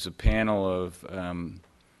it was a panel of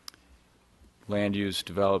land use,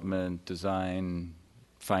 development, design,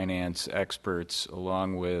 finance experts,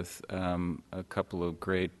 along with a couple of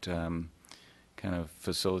great kind of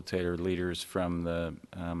facilitator leaders from the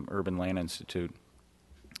Urban Land Institute.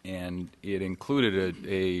 And it included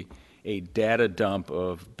a data dump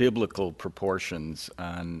of biblical proportions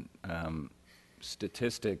on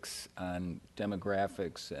statistics, on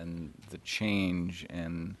demographics, and the change,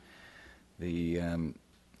 and the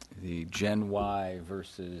Gen Y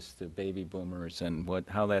versus the baby boomers, and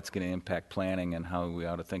how that's going to impact planning and how we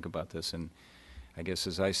ought to think about this. And I guess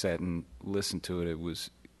as I sat and listened to it, it was,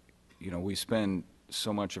 we spend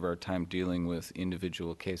so much of our time dealing with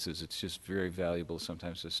individual cases. It's just very valuable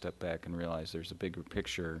sometimes to step back and realize there's a bigger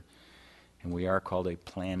picture, and we are called a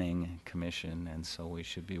planning commission, and so we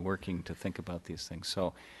should be working to think about these things.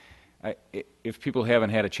 So if people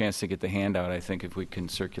haven't had a chance to get the handout, I think if we can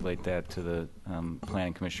circulate that to the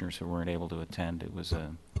planning commissioners who weren't able to attend, it was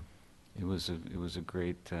a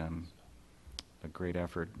great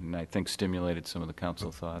effort, and I think stimulated some of the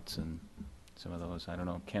council thoughts and some of those. I don't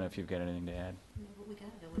know, Ken, if you've got anything to add. No, but we got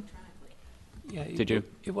it electronically. Yeah, Did you?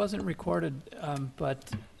 It wasn't recorded,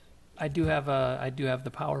 but I do have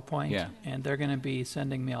the PowerPoint, Yeah. and they're going to be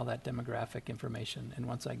sending me all that demographic information. And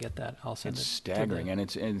once I get that, I'll send It's it. staggering, and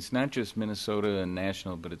it's not just Minnesota and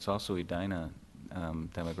national, but it's also Edina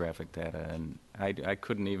demographic data, and I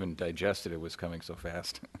couldn't even digest it. It was coming so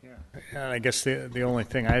fast. And I guess the only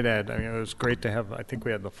thing I'd add, I mean, it was great to have, I think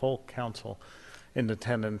we had the full council in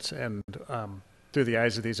attendance, and through the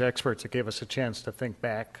eyes of these experts, it gave us a chance to think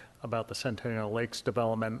back about the Centennial Lakes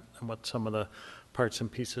development and what some of the parts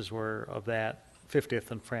and pieces were of that,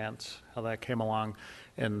 50th in France, how that came along,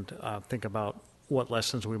 and think about what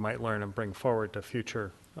lessons we might learn and bring forward to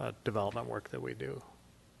future development work that we do.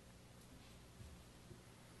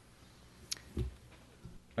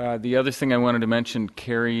 The other thing I wanted to mention,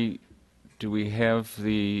 Carrie, do we have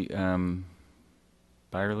the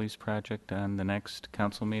Byerly's project on the next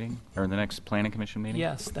council meeting, or the next planning commission meeting?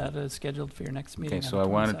 Yes, that is scheduled for your next meeting. Okay, on so the I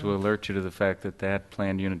wanted to 27th. alert you to the fact that that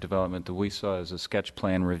planned unit development that we saw as a sketch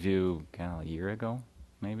plan review a year ago,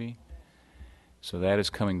 maybe. So that is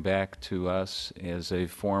coming back to us as a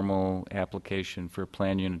formal application for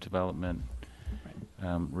planned unit development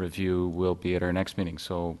review. Will be at our next meeting.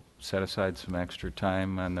 So set aside some extra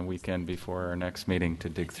time on the weekend before our next meeting to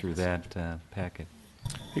dig through that packet.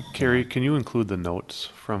 Hey, Carrie, can you include the notes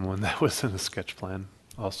from when that was in the sketch plan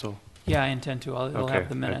also? Yeah, I intend to. I'll Okay. have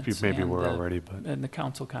the minutes. Maybe and we're the- already, but And the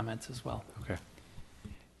council comments as well. okay.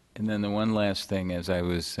 And then the one last thing, as I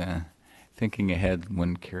was thinking ahead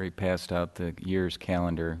when Carrie passed out the year's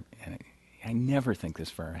calendar, and I never think this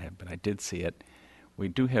far ahead, but I did see it. We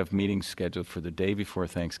do have meetings scheduled for the day before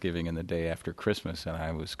Thanksgiving and the day after Christmas, and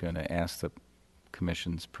I was going to ask the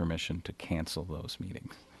commission's permission to cancel those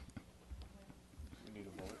meetings.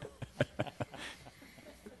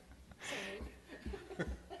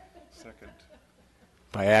 Second.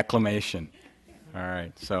 By acclamation. All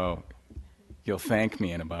right, so you'll thank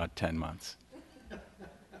me in about 10 months.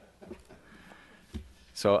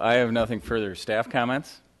 So I have nothing further. Staff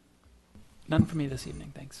comments? None for me this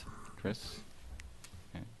evening, thanks. Chris?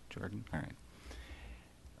 Okay. Jordan? All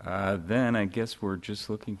right. Then I guess we're just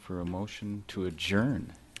looking for a motion to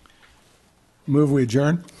adjourn. Move we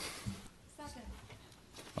adjourn?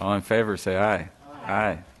 All in favor, say aye.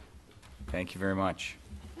 Aye. Thank you very much.